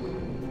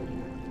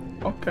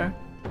 Okay.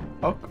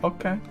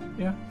 Okay.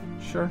 Yeah.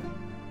 Sure.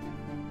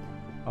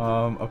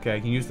 Okay. I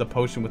can use the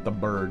potion with the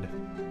bird.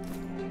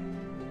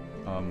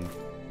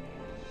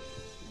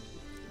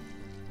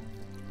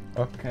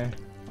 Okay.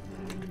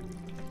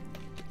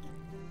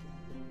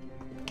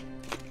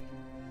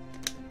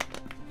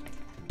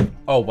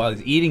 Oh, while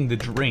he's eating the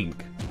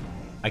drink,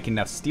 I can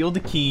now steal the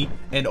key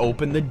and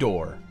open the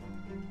door.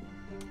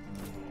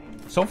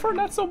 So far,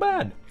 not so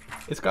bad.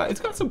 It's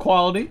got some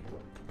quality.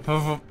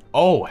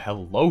 Oh,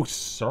 hello,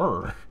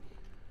 sir.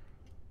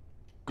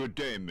 Good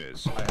day,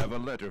 miss. I have a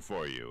letter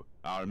for you.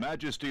 Our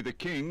Majesty the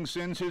King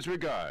sends his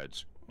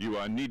regards. You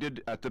are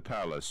needed at the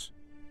palace.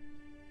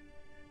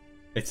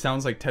 It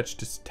sounds like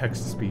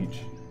text-to-speech.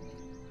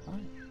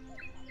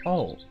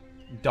 Oh,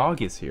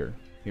 dog is here.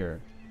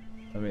 Here.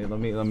 Let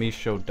me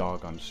show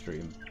dog on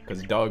stream.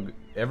 Cause dog,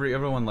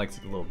 everyone likes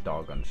a little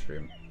dog on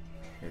stream.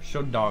 Here,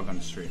 show dog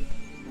on stream.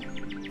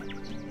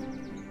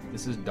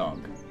 This is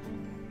dog.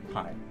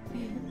 Hi.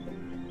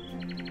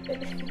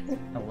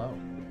 Hello.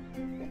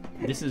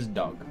 This is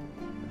dog.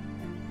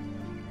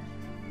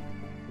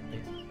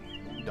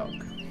 Dog.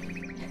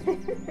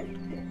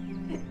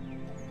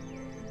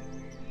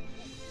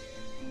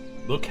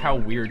 Look how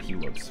weird he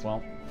looks.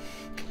 Well,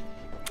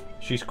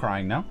 she's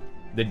crying now.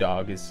 The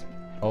dog is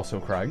also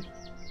crying.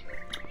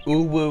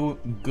 Ooh woo,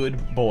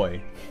 good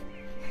boy.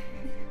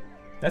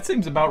 That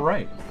seems about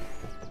right.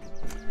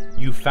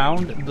 You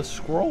found the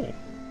scroll.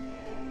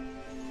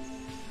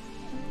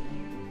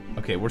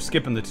 Okay, we're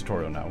skipping the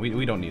tutorial now.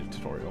 We don't need a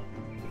tutorial.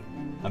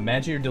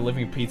 Imagine you're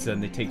delivering pizza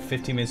and they take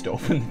 15 minutes to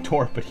open the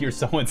door, but here's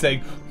someone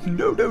saying,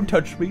 "No, don't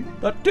touch me.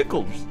 That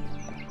tickles."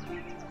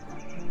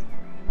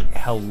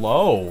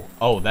 Hello.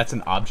 Oh, that's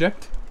an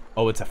object?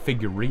 Oh, it's a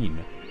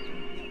figurine.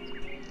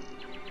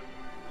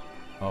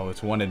 Oh,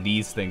 it's one of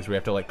these things where we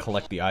have to, like,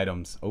 collect the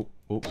items. Oh,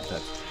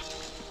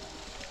 that's...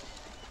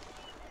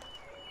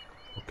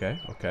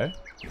 Okay.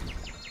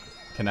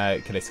 Can I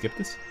skip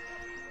this?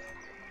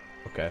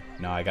 Okay.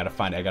 No, I gotta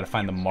find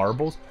the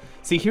marbles.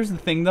 See, here's the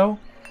thing, though.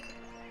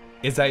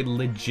 Is I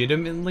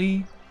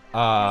legitimately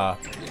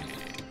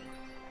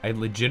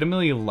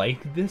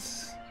like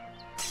this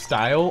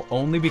style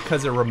only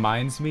because it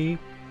reminds me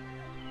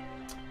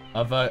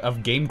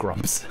of Game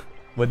Grumps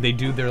when they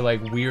do their,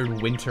 like,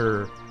 weird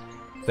winter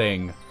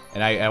thing,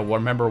 and I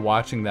remember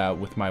watching that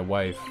with my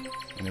wife,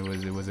 and it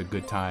was a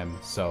good time.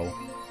 So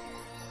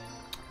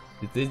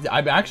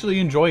I'm actually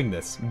enjoying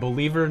this,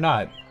 believe it or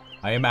not.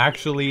 I am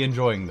actually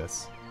enjoying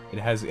this. It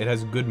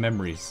has good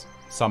memories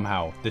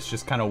somehow. This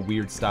just kind of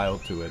weird style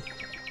to it.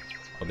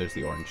 Oh, there's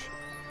the orange.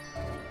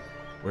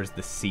 Where's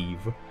the sieve?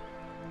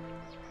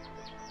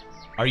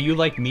 Are you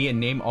like me and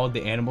name all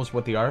the animals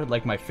what they are?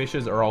 Like my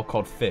fishes are all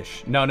called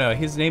fish. No,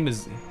 his name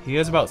is... He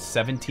has about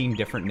 17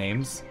 different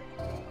names.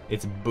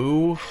 It's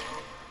Boo...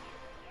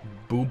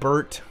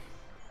 Boobert...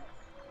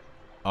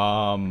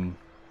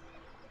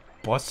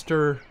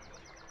 Buster...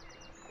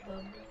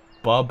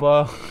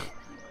 Bubba...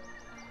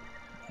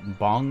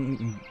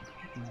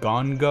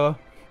 Gonga...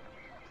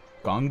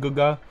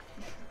 Gongaga...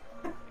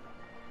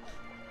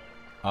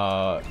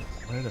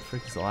 where the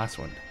frick is the last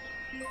one?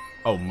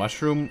 Oh,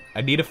 mushroom.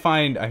 I need to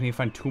find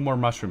 2 more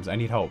mushrooms. I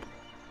need help.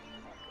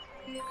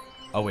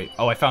 Oh wait.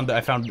 Oh, I found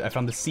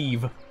the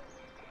sieve.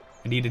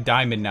 I need a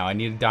diamond now. I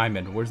need a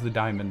diamond. Where's the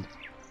diamond?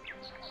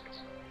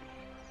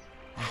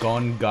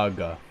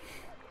 Gongaga.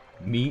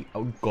 Me?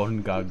 Oh,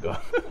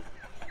 Gongaga.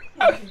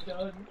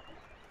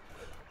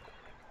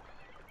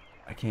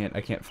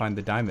 I can't find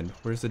the diamond.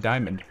 Where's the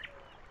diamond?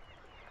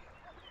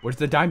 Where's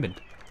the diamond?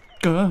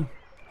 Gah.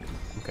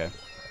 Okay.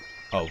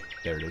 Oh,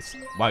 there it is.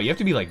 Wow, you have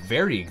to be, like,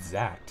 very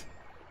exact.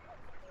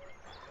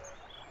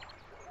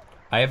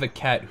 I have a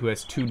cat who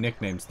has 2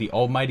 nicknames, the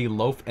Almighty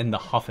Loaf and the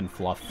Huff and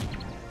Fluff.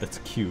 That's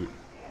cute.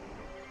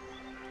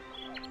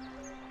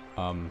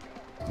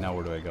 Now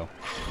where do I go?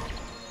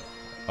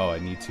 Oh, I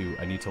need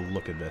to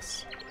look at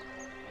this.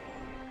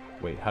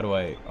 Wait, how do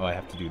I... Oh, I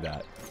have to do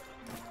that.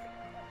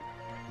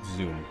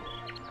 Zoom.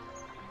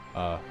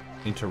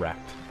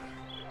 Interact.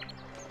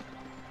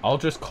 I'll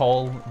just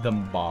call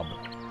them Bob.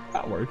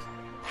 That works.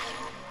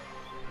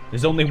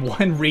 There's only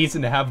one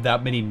reason to have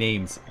that many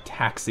names.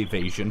 Tax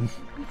evasion.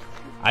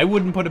 I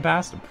wouldn't put it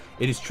past him.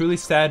 It is truly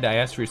sad I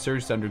asked for your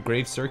service under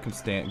grave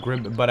circumstance,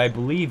 but I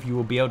believe you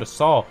will be able to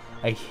solve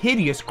a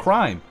hideous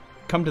crime.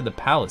 Come to the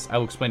palace. I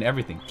will explain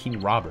everything.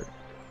 King Robert.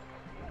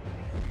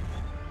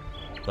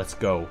 Let's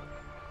go.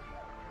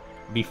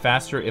 Be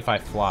faster if I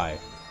fly.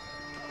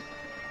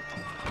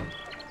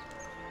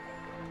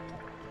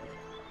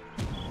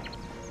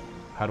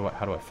 How do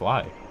I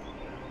fly?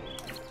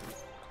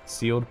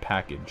 Sealed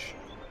package.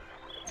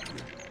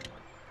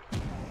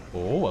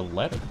 Oh, a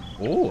letter.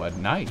 Oh, a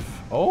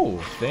knife. Oh,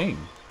 thing.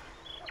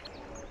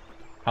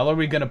 How long are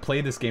we gonna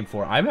play this game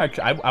for? I'm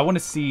actually I want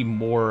to see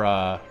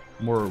more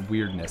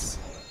weirdness.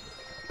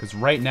 Because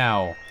right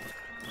now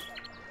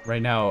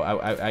Right now,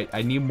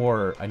 I need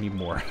more. I need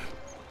more.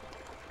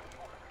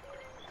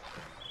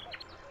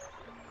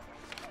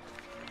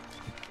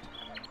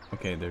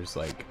 Okay, there's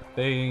like a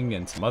thing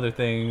and some other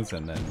things,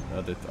 and then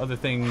other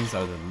things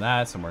other than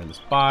that, somewhere in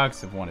this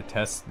box. If I want to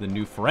test the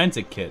new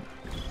forensic kit.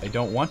 I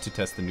don't want to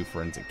test the new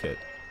forensic kit.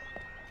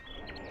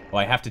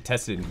 Well, I have to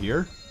test it in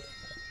here?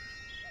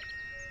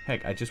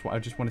 Heck, I just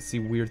want to see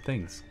weird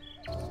things.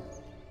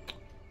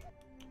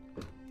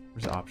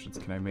 Where's the options?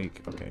 Can I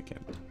make... Okay, I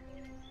can't.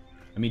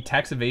 I mean,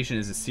 tax evasion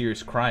is a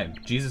serious crime.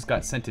 Jesus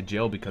got sent to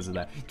jail because of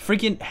that.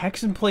 Freaking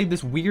Hexen played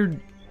this weird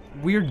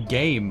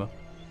game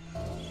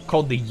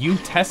called the New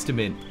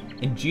Testament,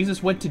 and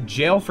Jesus went to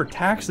jail for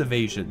tax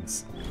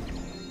evasions.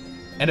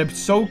 And I'm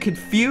so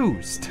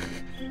confused.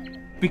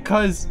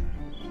 Because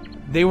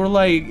they were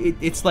like,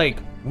 it's like,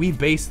 we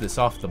base this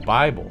off the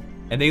Bible.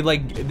 And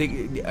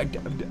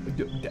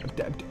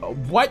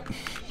what?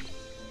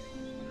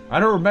 I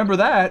don't remember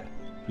that.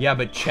 Yeah,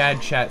 but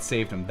Chad Chat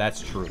saved him.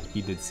 That's true.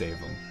 He did save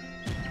him.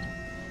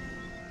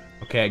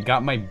 Okay, I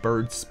got my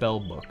bird spell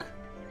book.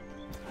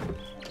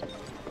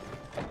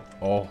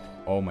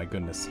 Oh my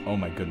goodness. Oh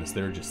my goodness.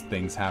 There are just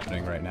things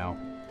happening right now.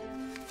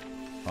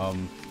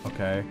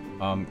 Okay.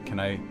 Can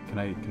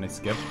I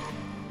skip?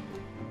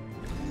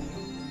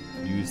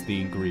 Use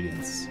the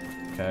ingredients.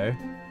 Okay.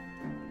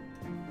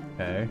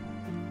 Okay.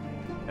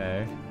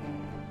 Okay.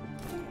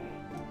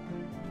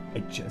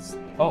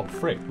 Oh,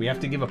 frick. We have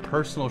to give a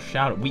personal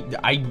shout out.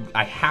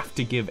 I have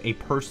to give a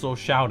personal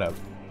shout out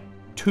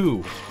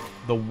to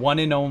the one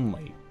and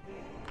only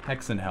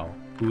Hexen Hell,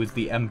 who is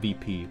the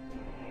MVP.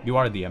 You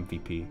are the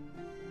MVP.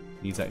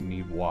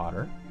 Need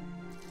water.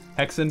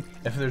 Hexen,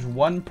 if there's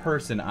one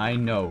person I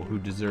know who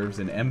deserves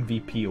an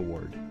MVP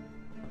award,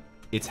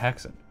 it's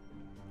Hexen.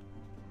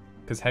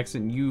 Because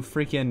Hexen, you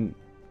freaking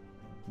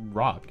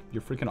rock.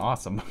 You're freaking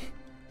awesome.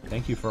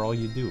 Thank you for all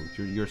you do.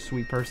 You're a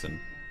sweet person.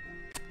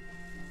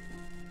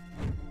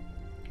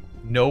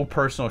 No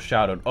personal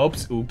shout out.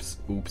 Oops.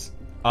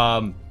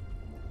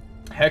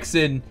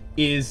 Hexen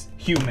is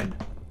human.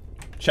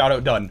 Shout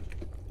out done.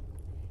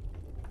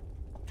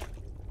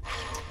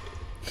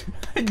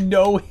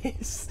 No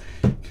hiss.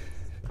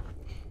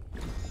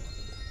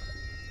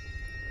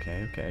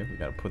 Okay. We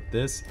gotta put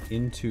this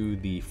into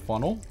the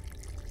funnel.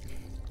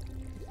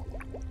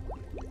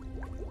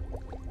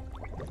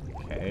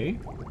 Okay.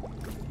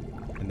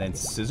 And then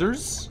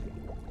scissors.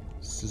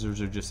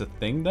 Scissors are just a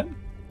thing then?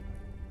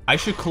 I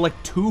should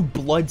collect 2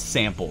 blood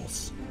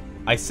samples,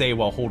 I say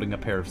while holding a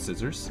pair of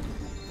scissors.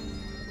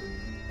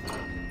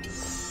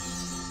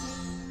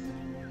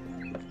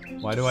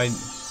 Why do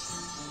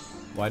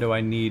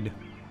I need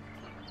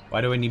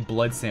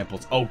blood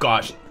samples? Oh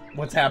gosh,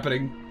 what's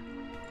happening?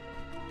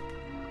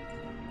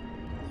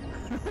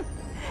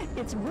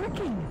 It's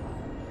working.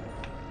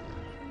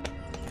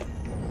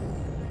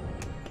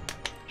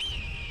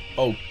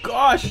 Oh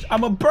gosh,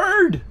 I'm a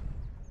bird.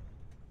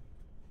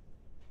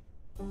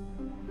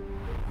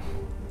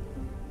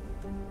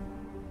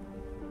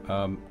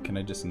 Can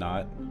I just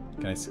not?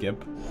 Can I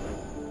skip?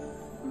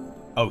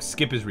 Oh,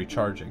 skip is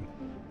recharging.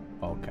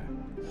 Okay.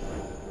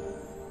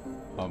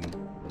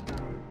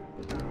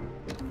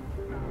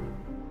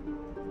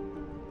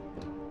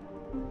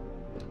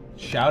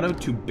 Shout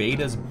out to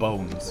Beta's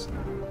Bones.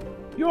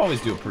 You always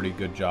do a pretty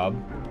good job.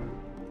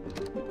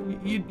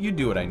 You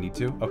do what I need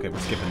to. Okay, we're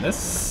skipping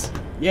this.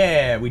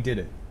 Yeah, we did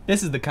it.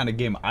 This is the kind of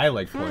game I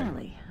like playing.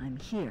 Finally, I'm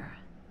here.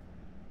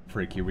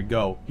 Freak, here we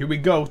go. Here we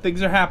go.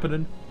 Things are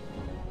happening.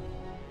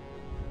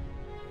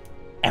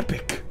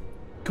 Epic.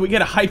 Can we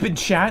get a hype in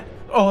chat?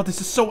 Oh,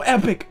 this is so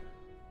epic.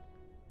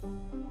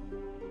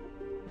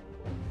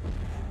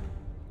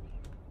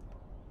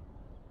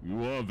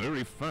 You are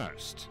very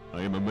fast.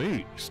 I am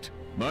amazed.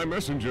 My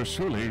messenger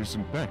surely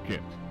isn't back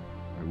yet.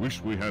 I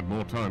wish we had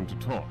more time to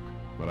talk,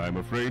 but I'm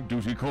afraid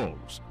duty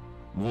calls.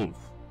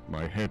 Wolf,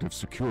 my head of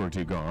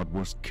security guard,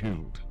 was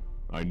killed.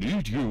 I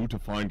need you to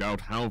find out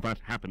how that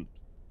happened.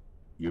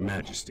 Your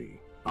Majesty,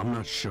 I'm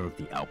not sure if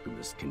the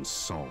alchemist can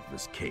solve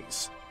this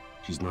case.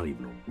 She's not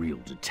even a real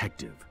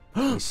detective.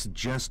 I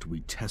suggest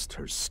we test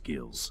her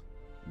skills.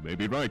 You may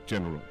be right,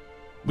 General.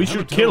 We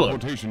should kill her.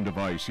 Teleportation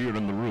device here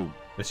in the room.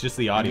 It's just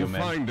the audio,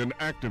 man. Find and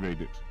activate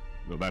it.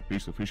 Will that be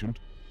sufficient?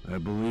 I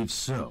believe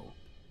so.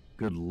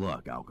 Good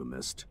luck,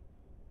 alchemist.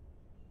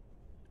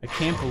 I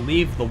can't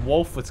believe the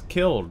wolf was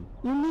killed.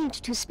 You need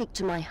to speak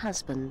to my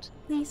husband.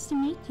 Pleased to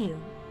meet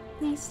you.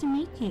 Pleased to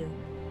meet you.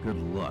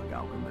 Good luck,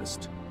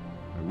 alchemist.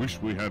 I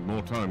wish we had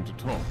more time to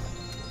talk.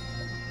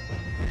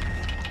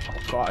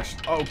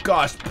 Oh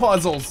gosh,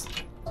 puzzles!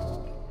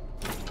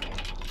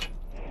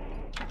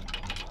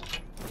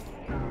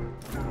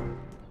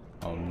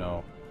 Oh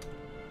no.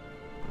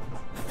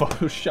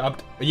 Photoshopped.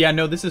 Yeah,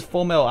 no, this is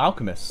Full Metal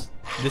Alchemist.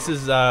 This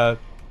is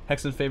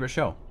Hexen's favorite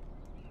show.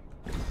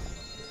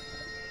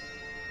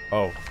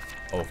 Oh,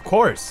 of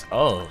course.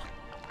 Oh.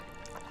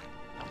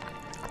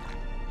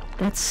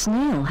 That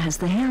snail has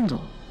the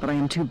handle, but I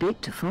am too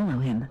big to follow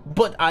him.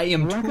 But I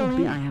am too Luckily,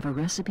 big. I have a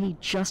recipe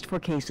just for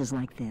cases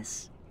like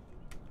this.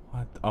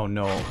 What? Oh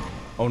no.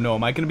 Oh no,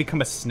 am I gonna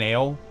become a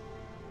snail?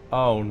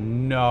 Oh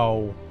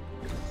no.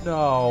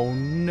 No,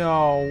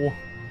 no.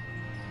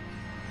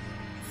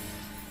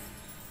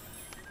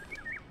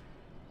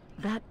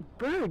 That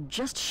bird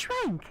just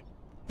shrank.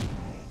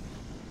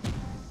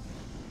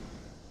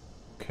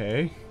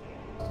 Okay.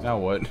 Now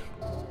what?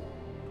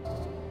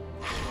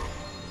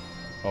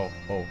 Oh.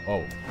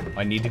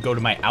 I need to go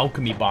to my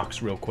alchemy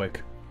box real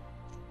quick.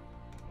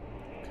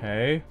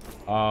 Okay.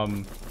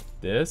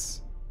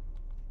 This.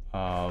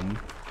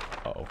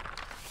 Uh-oh.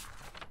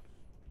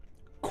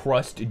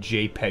 Crust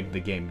JPEG the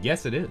game.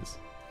 Yes, it is.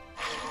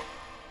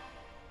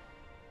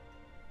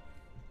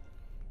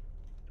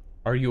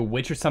 Are you a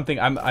witch or something?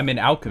 I'm an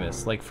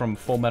alchemist, like from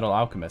Full Metal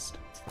Alchemist.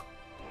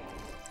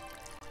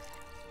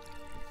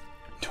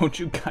 Don't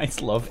you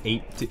guys love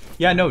 8?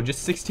 Yeah, no,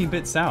 just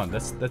 16-bit sound.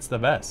 That's the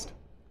best.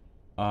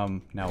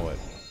 Now what?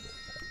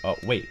 Oh,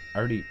 wait.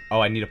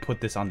 Oh, I need to put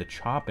this on the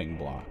chopping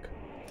block.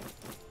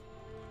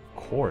 Of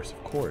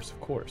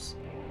course.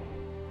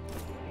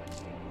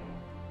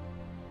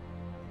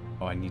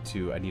 Oh, I need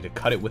to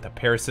cut it with a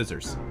pair of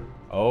scissors.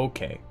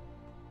 Okay.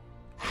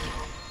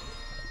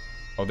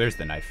 Oh, there's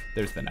the knife.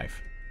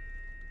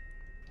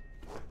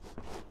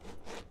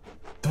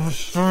 The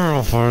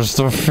silver is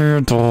the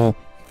fiddle,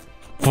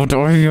 but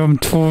I am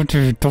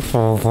Tootie the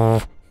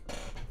father.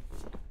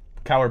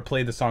 Coward,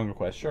 play the song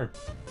request, sure.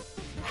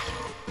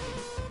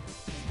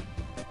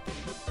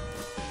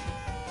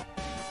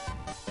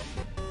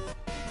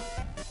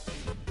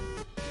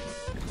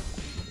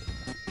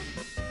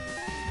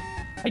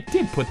 I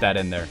did put that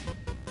in there.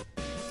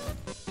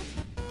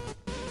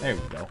 There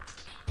we go.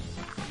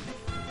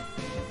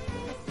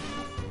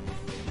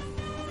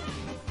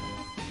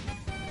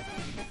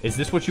 Is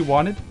this what you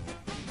wanted?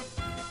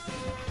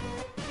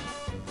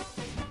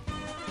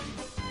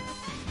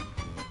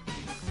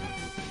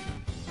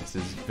 This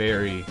is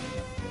very,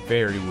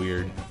 very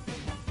weird.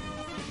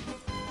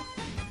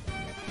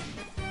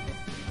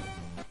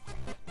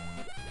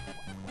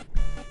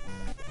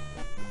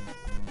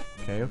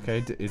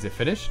 Okay. Is it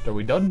finished? Are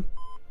we done?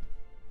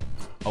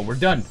 Oh, we're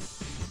done.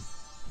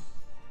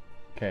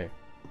 Okay,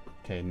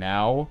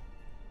 now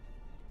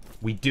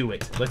we do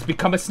it. Let's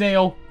become a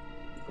snail.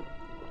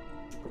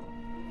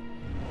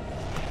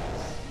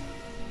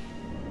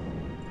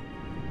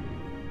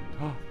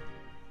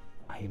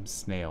 I am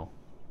snail.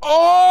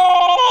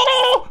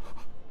 Oh!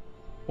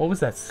 What was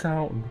that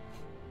sound?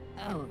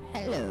 Oh,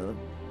 hello.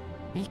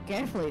 Be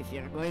careful if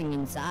you're going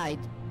inside.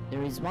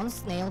 There is one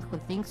snail who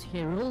thinks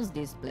he rules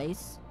this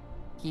place.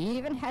 He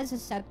even has a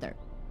scepter.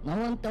 No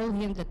one told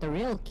him that the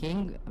real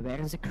king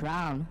wears a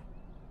crown.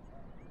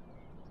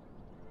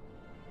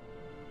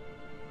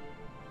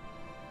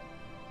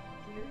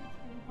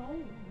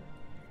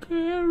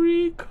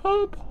 Gary,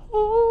 come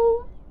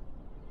home.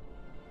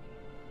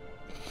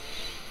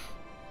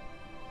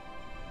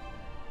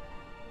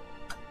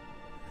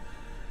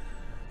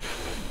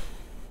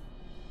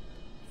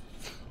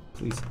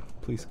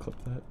 Please clip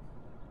that.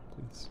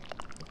 Please.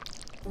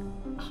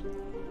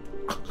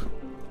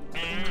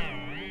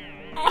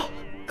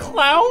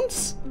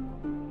 Clowns?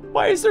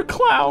 Why is there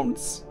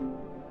clowns?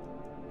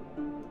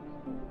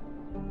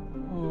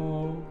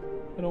 Oh,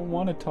 I don't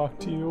want to talk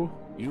to you.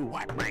 You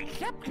want my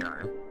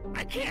scepter?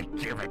 I can't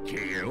give it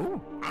to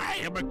you. I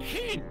am a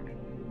king.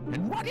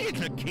 And what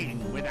is a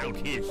king without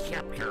his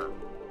scepter?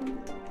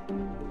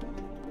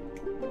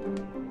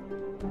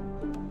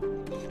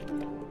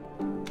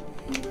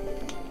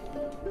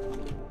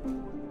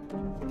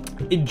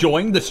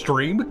 Enjoying the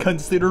stream?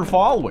 Consider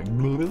following.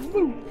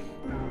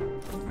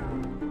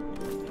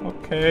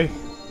 Okay.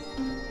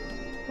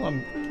 Well,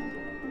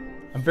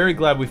 I'm very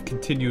glad we've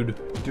continued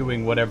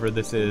doing whatever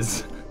this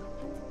is.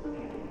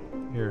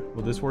 Here,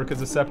 will this work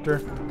as a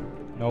scepter?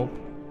 Nope.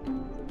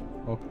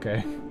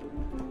 Okay.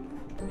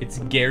 It's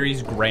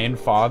Gary's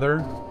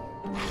grandfather.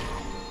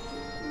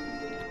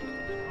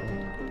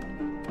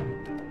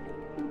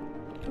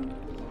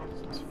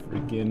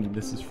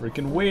 This is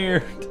freaking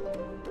weird.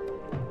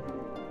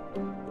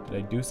 Did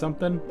I do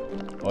something?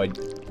 Oh,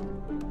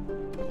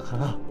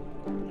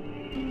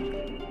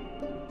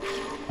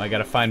 I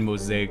gotta find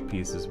mosaic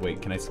pieces.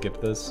 Wait, can I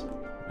skip this?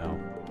 No.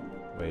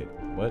 Wait,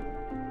 what?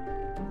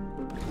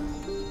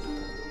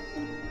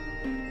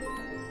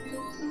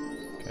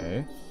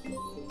 Okay.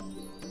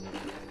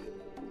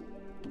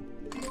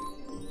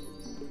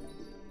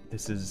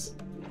 This is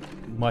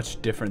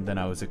much different than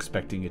I was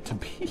expecting it to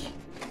be.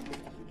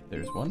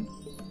 There's one.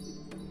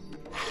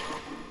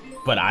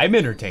 But I'm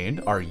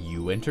entertained. Are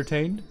you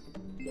entertained?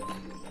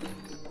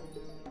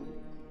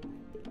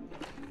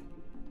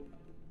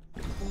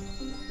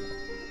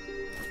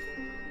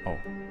 Oh.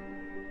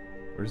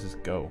 Where does this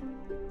go?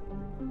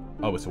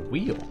 Oh, it's a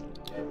wheel.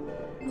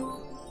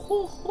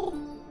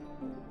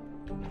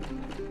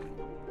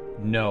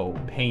 No,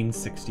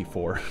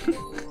 Beta64.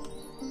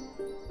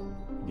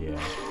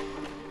 Yeah.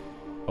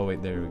 Oh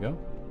wait, there we go.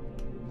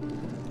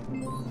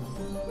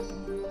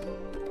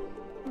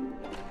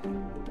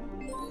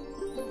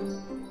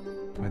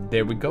 And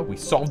there we go. We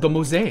solved the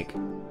mosaic.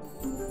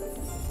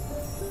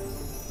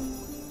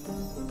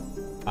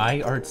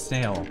 I art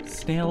snail.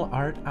 Snail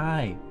art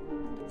I.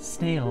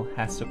 snail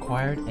has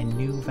acquired a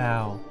new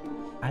vow.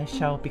 I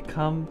shall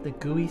become the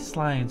gooey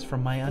slimes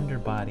from my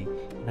underbody,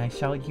 and I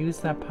shall use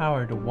that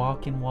power to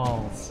walk in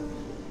walls.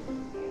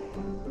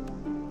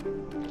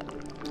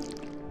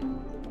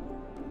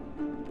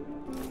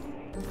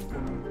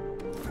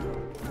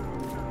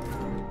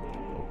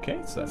 Okay,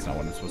 so that's not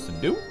what I'm supposed to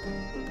do.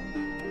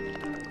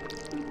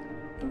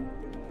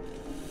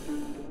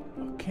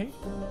 Okay.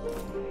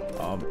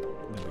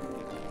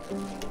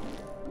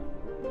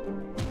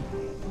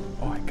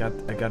 Oh,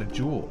 I got a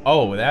jewel.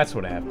 Oh, that's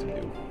what I have to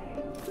do.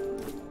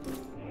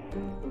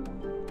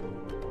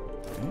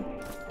 Okay.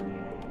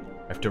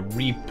 I have to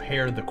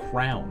repair the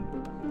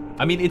crown.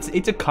 I mean, it's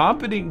a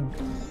competent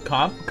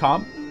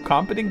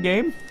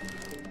game,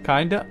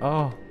 kinda.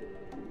 Oh.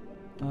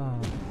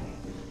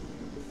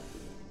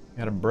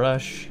 Got a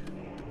brush.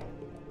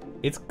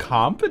 It's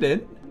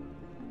competent.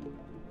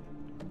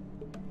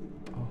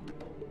 Oh.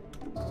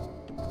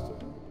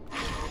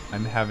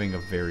 I'm having a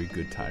very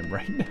good time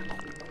right now.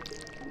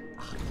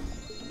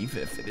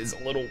 Even if it is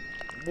a little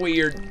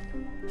weird.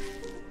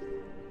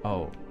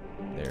 Oh,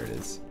 there it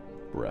is.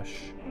 Brush.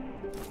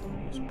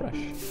 Use brush.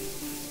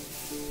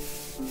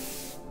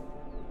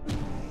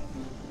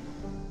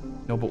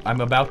 No, but I'm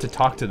about to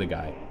talk to the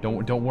guy.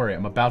 Don't worry.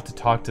 I'm about to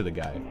talk to the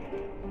guy.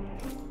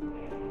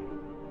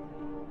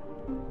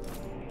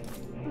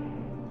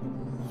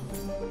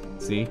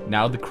 See,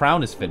 now the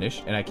crown is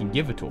finished, and I can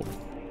give it to him.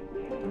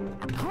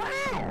 A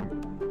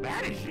crown?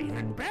 That is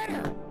even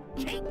better.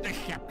 Take the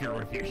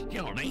scepter if you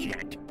still need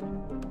it.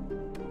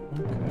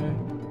 Okay.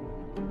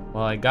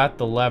 Well, I got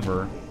the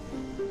lever,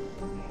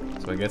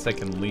 so I guess I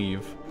can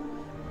leave.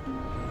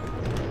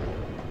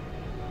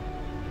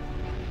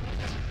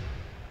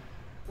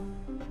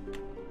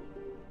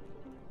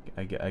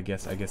 I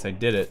guess I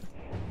did it.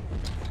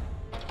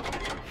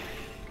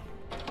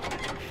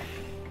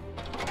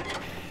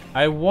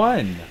 I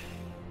won.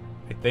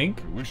 I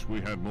think. I wish we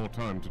had more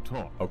time to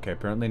talk. Okay,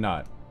 apparently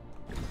not.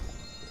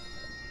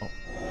 Oh.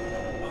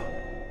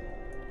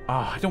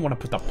 Ah, I don't want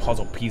to put the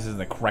puzzle pieces in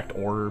the correct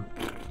order.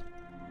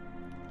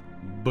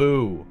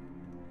 Boo.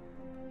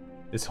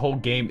 This whole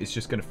game is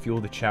just gonna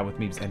fuel the chat with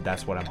memes, and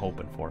that's what I'm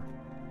hoping for.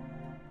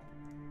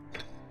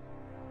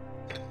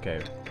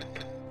 Okay.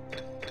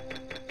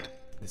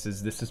 This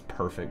is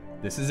perfect.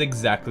 This is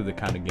exactly the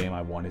kind of game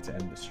I wanted to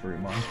end the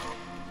stream on.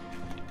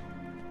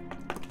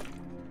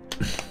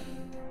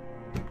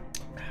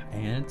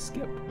 And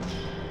skip.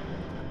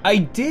 I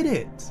did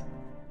it!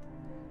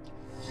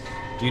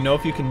 Do you know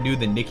if you can do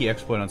the Nikki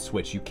exploit on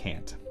Switch? You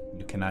can't.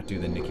 You cannot do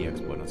the Nikki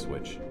exploit on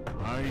Switch.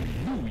 I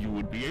knew you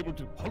would be able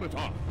to pull it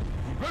off.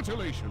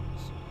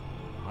 Congratulations.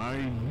 I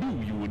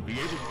knew you would be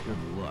able to.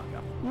 Good luck.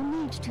 You'll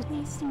need to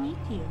pleased to meet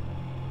you.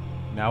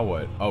 Now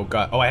what? Oh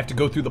god. Oh, I have to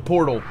go through the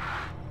portal.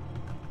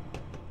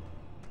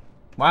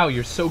 Wow,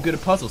 you're so good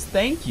at puzzles.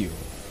 Thank you.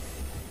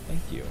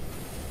 Thank you.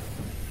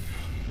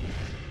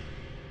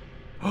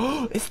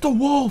 Oh, it's the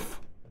wolf!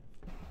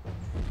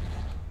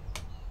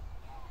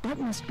 That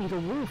must be the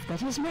wolf that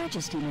His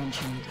Majesty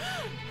mentioned.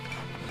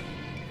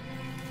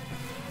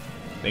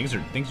 Things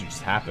are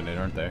just happening,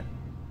 aren't they?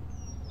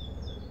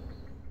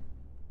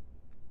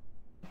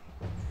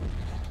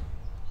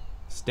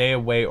 Stay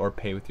away or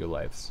pay with your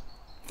lives.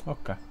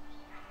 Okay.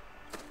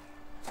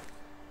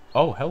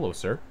 Oh, hello,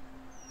 sir.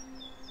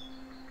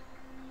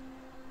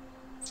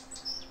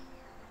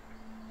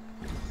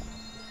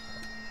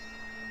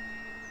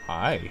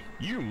 Hi.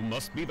 You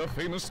must be the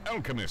famous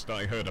alchemist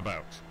I heard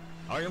about.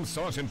 I am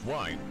Sergeant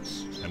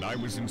Wines, and I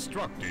was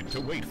instructed to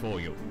wait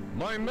for you.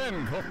 My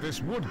men caught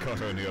this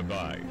woodcutter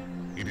nearby.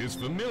 It is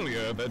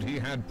familiar that he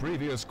had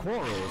previous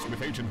quarrels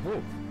with Agent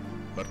Wolf,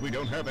 but we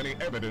don't have any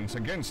evidence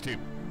against him.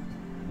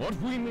 What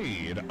we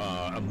need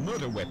are a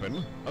murder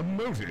weapon, a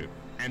motive,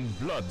 and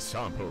blood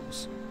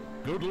samples.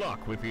 Good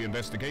luck with the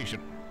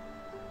investigation.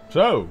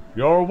 So,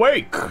 you're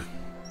awake!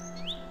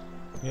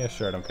 Yeah,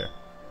 sure, I don't care.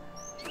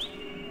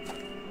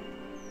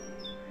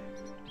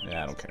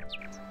 Yeah, I don't care.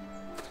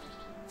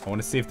 I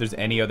want to see if there's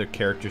any other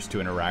characters to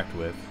interact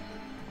with.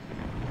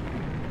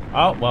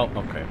 Oh, well,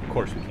 okay. Of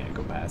course we can't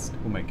go past.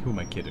 Who am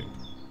I kidding?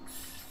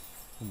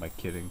 Who am I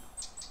kidding?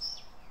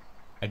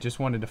 I just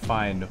wanted to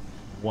find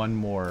one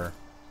more.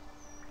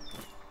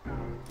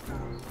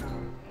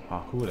 Oh,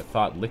 who would have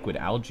thought liquid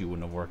algae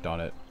wouldn't have worked on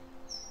it?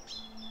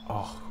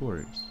 Oh, who are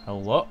you?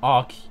 Hello?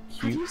 Oh,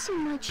 cute. Have you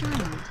seen my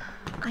child?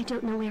 I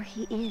don't know where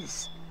he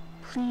is.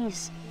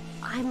 Please,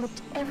 I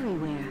looked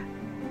everywhere.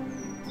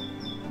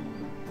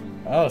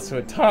 Oh, so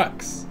it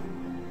talks.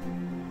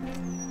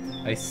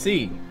 I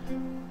see.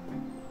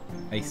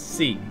 I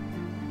see.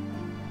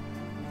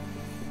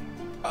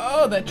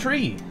 Oh, that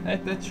tree.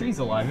 That tree's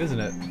alive, isn't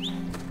it?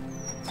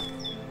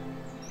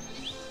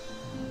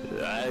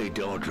 I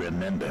don't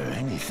remember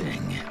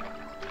anything.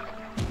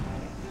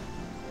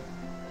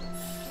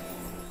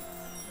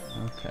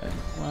 Okay.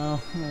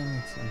 Well,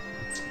 let's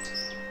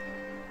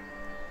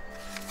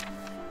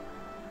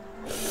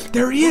see.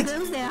 There he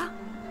is!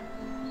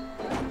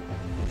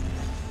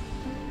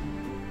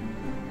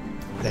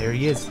 There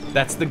he is.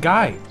 That's the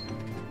guy.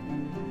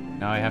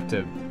 Now I have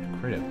to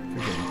create a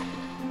freaking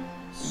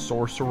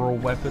sorcerer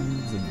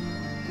weapons and...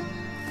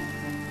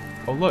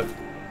 Oh, look.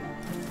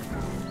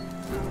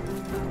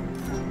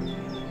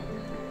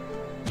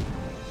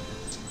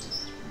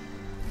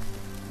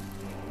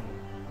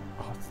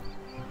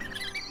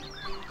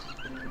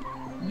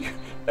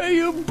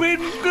 You've been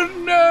good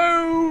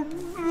now.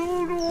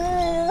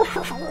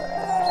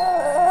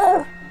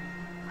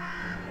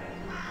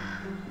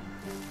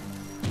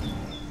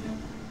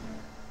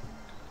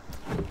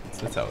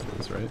 That's how it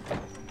is, right?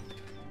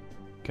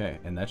 Okay,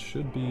 and that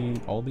should be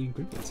all the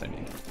ingredients I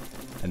need.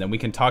 And then we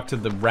can talk to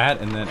the rat,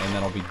 and then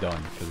I'll be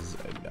done because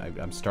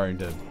I'm starting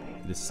to.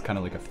 This is kind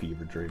of like a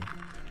fever dream.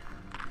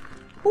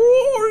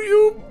 Oh,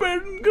 you've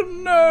been good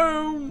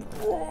now.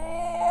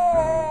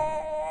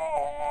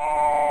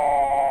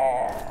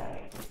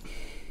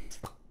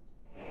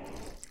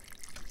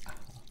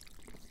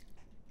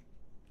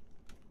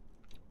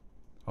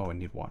 Oh, I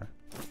need water.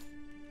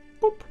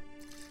 Boop.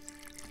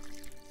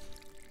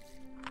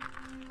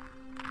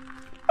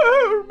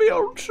 Oh, me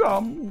old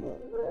chum.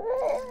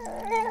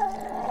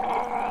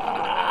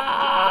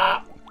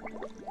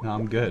 No,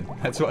 I'm good.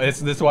 That's why.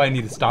 This is why I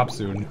need to stop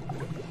soon.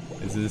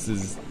 This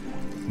is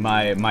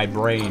my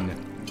brain.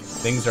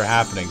 Things are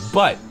happening,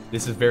 but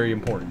this is very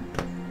important.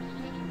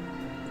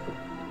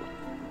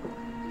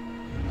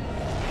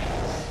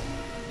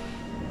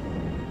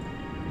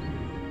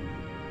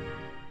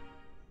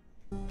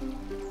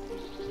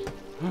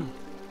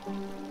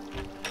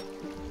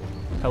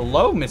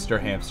 Hello, Mr.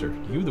 Hamster.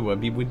 You the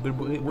one.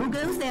 Who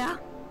goes there?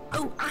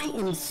 Oh, I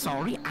am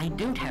sorry. I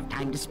don't have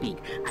time to speak.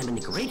 I'm in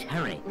a great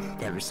hurry.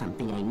 There is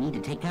something I need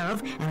to take care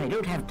of, and I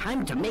don't have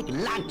time to make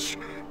lunch.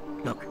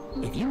 Look,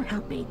 if you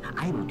help me,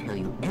 I will tell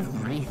you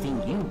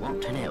everything you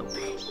want to know.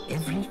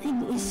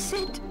 Everything is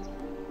set.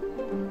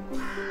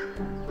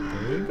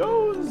 There he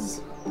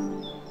goes.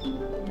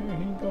 There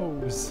he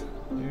goes.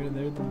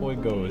 There the boy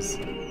goes.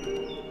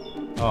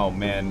 Oh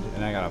man,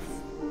 and I gotta.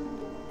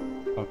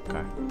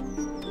 Okay.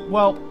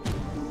 Well,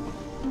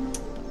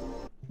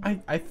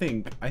 I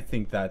think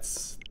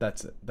that's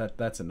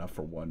enough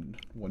for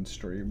one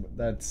stream.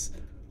 That's.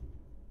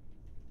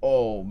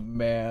 Oh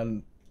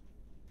man,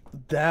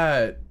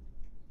 that.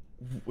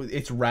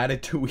 It's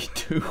Ratatouille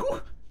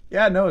too.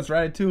 Yeah, no, it's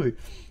Ratatouille.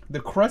 The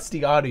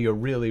crusty audio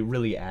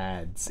really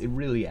adds. It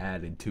really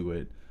added to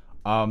it.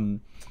 So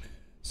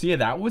yeah,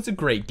 that was a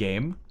great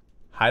game.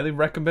 Highly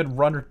recommend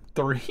Runner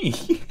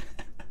 3.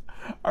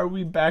 Are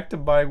we back to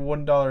buying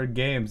 $1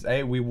 games?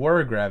 Hey, we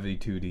were Gravity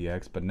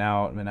 2DX, but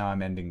now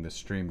I'm ending the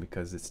stream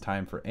because it's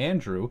time for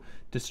Andrew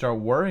to start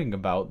worrying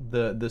about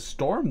the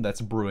storm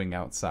that's brewing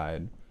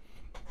outside.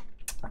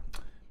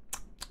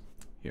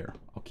 Here,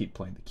 I'll keep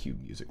playing the cue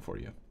music for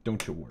you.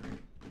 Don't you worry.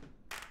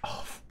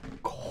 Of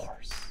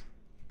course.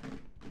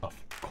 Of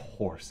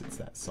course it's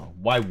that song.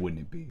 Why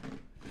wouldn't it be?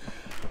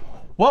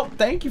 Well,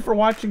 thank you for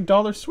watching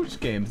Dollar Switch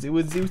Games.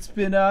 It's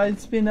been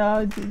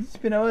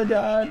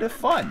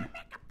fun.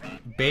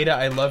 Beta,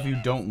 I love you.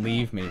 Don't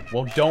leave me.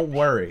 Well, don't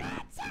worry,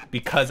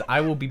 because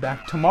I will be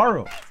back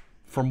tomorrow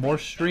for more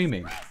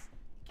streaming.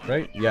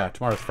 Right? Yeah,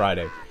 tomorrow's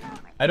Friday.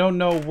 I don't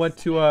know what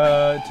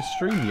to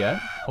stream yet.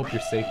 Hope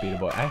you're safe, Beta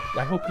Boy.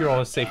 I hope you're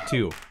all safe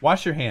too.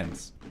 Wash your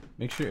hands.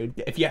 Make sure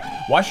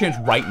wash your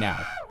hands right now.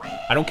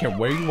 I don't care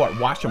where you are.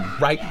 Wash them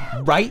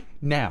right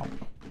now.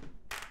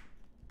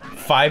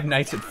 Five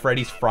Nights at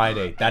Freddy's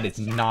Friday. That is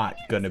not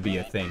gonna be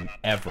a thing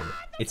ever.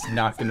 It's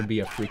not gonna be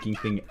a freaking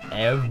thing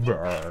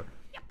ever.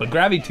 But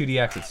Gravity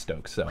 2DX is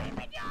stoked, so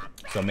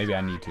maybe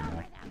I need to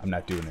now. I'm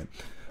not doing it.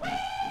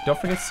 Don't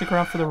forget to stick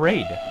around for the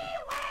raid,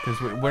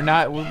 because we're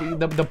not.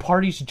 The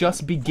party's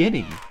just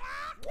beginning.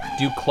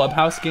 Do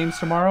Clubhouse games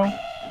tomorrow?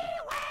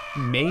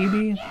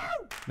 Maybe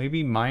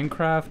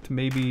Minecraft.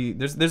 Maybe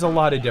there's a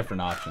lot of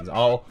different options.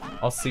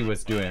 I'll see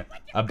what's doing it.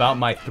 About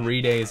my 3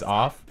 days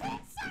off.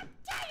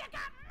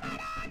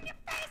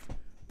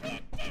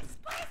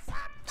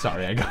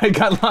 Sorry, I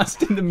got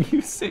lost in the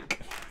music.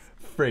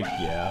 Freak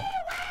yeah.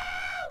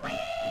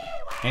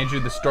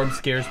 Andrew, the storm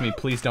scares me.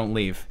 Please don't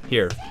leave.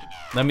 Here,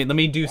 let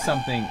me do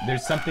something.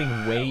 There's something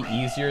way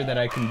easier that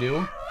I can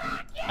do.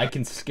 I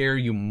can scare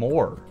you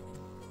more.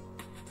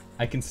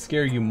 I can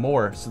scare you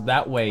more, so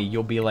that way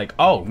you'll be like,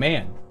 oh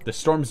man, the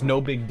storm's no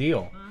big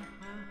deal.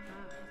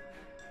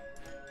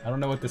 I don't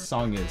know what this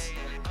song is.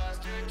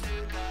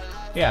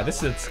 Yeah,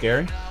 this is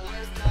scary.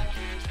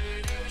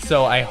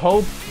 So I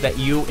hope that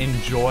you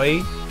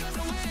enjoy.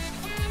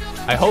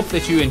 I hope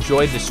that you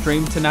enjoyed the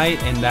stream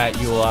tonight and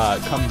that you'll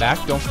come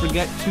back. Don't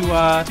forget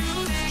to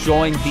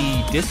join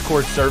the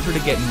Discord server to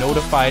get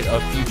notified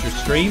of future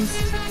streams.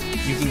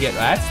 You can get...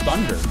 That's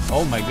thunder.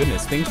 Oh my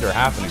goodness, things are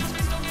happening.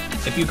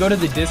 If you go to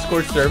the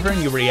Discord server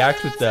and you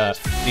react with the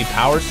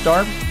Power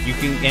Star, you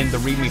can, and the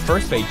Read Me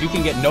First page, you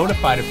can get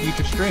notified of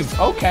future streams.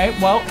 Okay,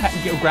 well,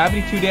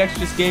 Gravity 2DX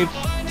just gave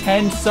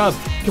 10 subs.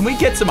 Can we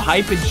get some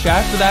hype in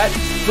chat for that?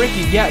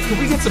 Freaking yeah, can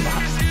we get some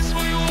hype?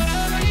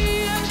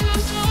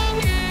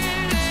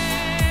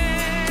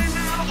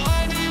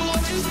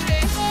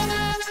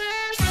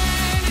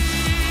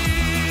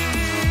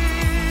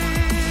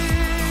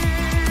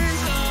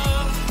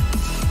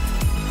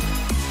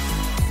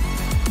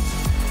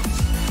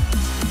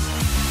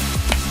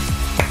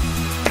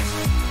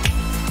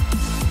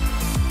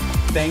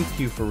 Thank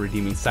you for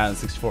redeeming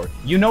Silent64.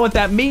 You know what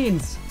that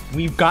means?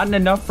 We've gotten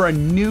enough for a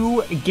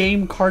new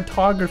game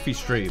cartography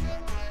stream.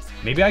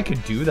 Maybe I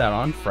could do that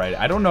on Friday.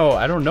 I don't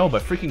know,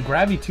 but freaking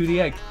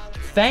Gravity2DX,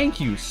 thank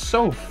you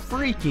so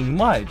freaking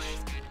much.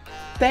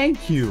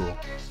 Thank you.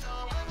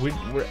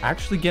 We're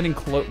actually getting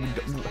close.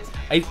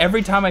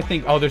 Every time I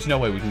think, oh, there's no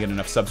way we can get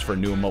enough subs for a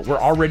new emote, we're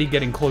already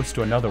getting close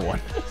to another one.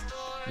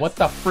 What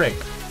the frick?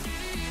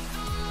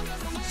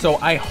 So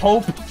I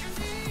hope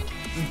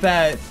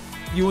that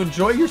you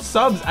enjoy your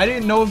subs. I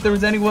didn't know if there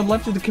was anyone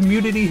left in the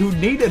community who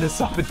needed a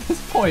sub at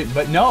this point,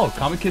 but no,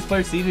 Comic Kids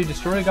Player CD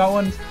Destroy got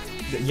one.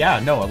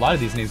 Yeah, no, a lot of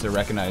these names are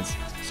recognized.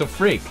 So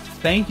Freak,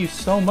 thank you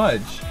so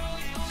much.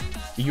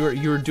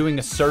 You're doing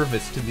a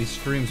service to these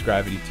streams,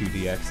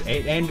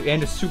 Gravity2DX,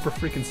 and a super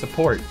freaking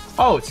support.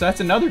 Oh, so that's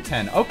another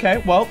 10.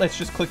 Okay, well, let's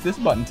just click this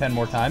button 10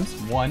 more times.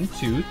 1,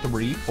 2,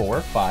 3,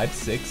 4, 5,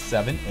 6,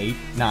 7, 8,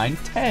 9,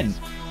 10.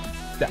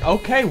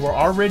 Okay, we're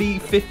already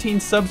 15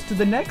 subs to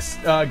the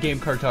next game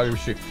cartography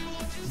stream.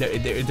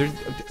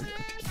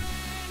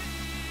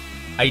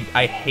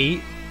 I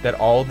hate that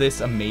all this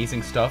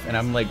amazing stuff, and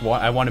I'm like,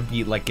 I want to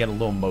be like, get a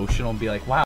little emotional and be like, wow.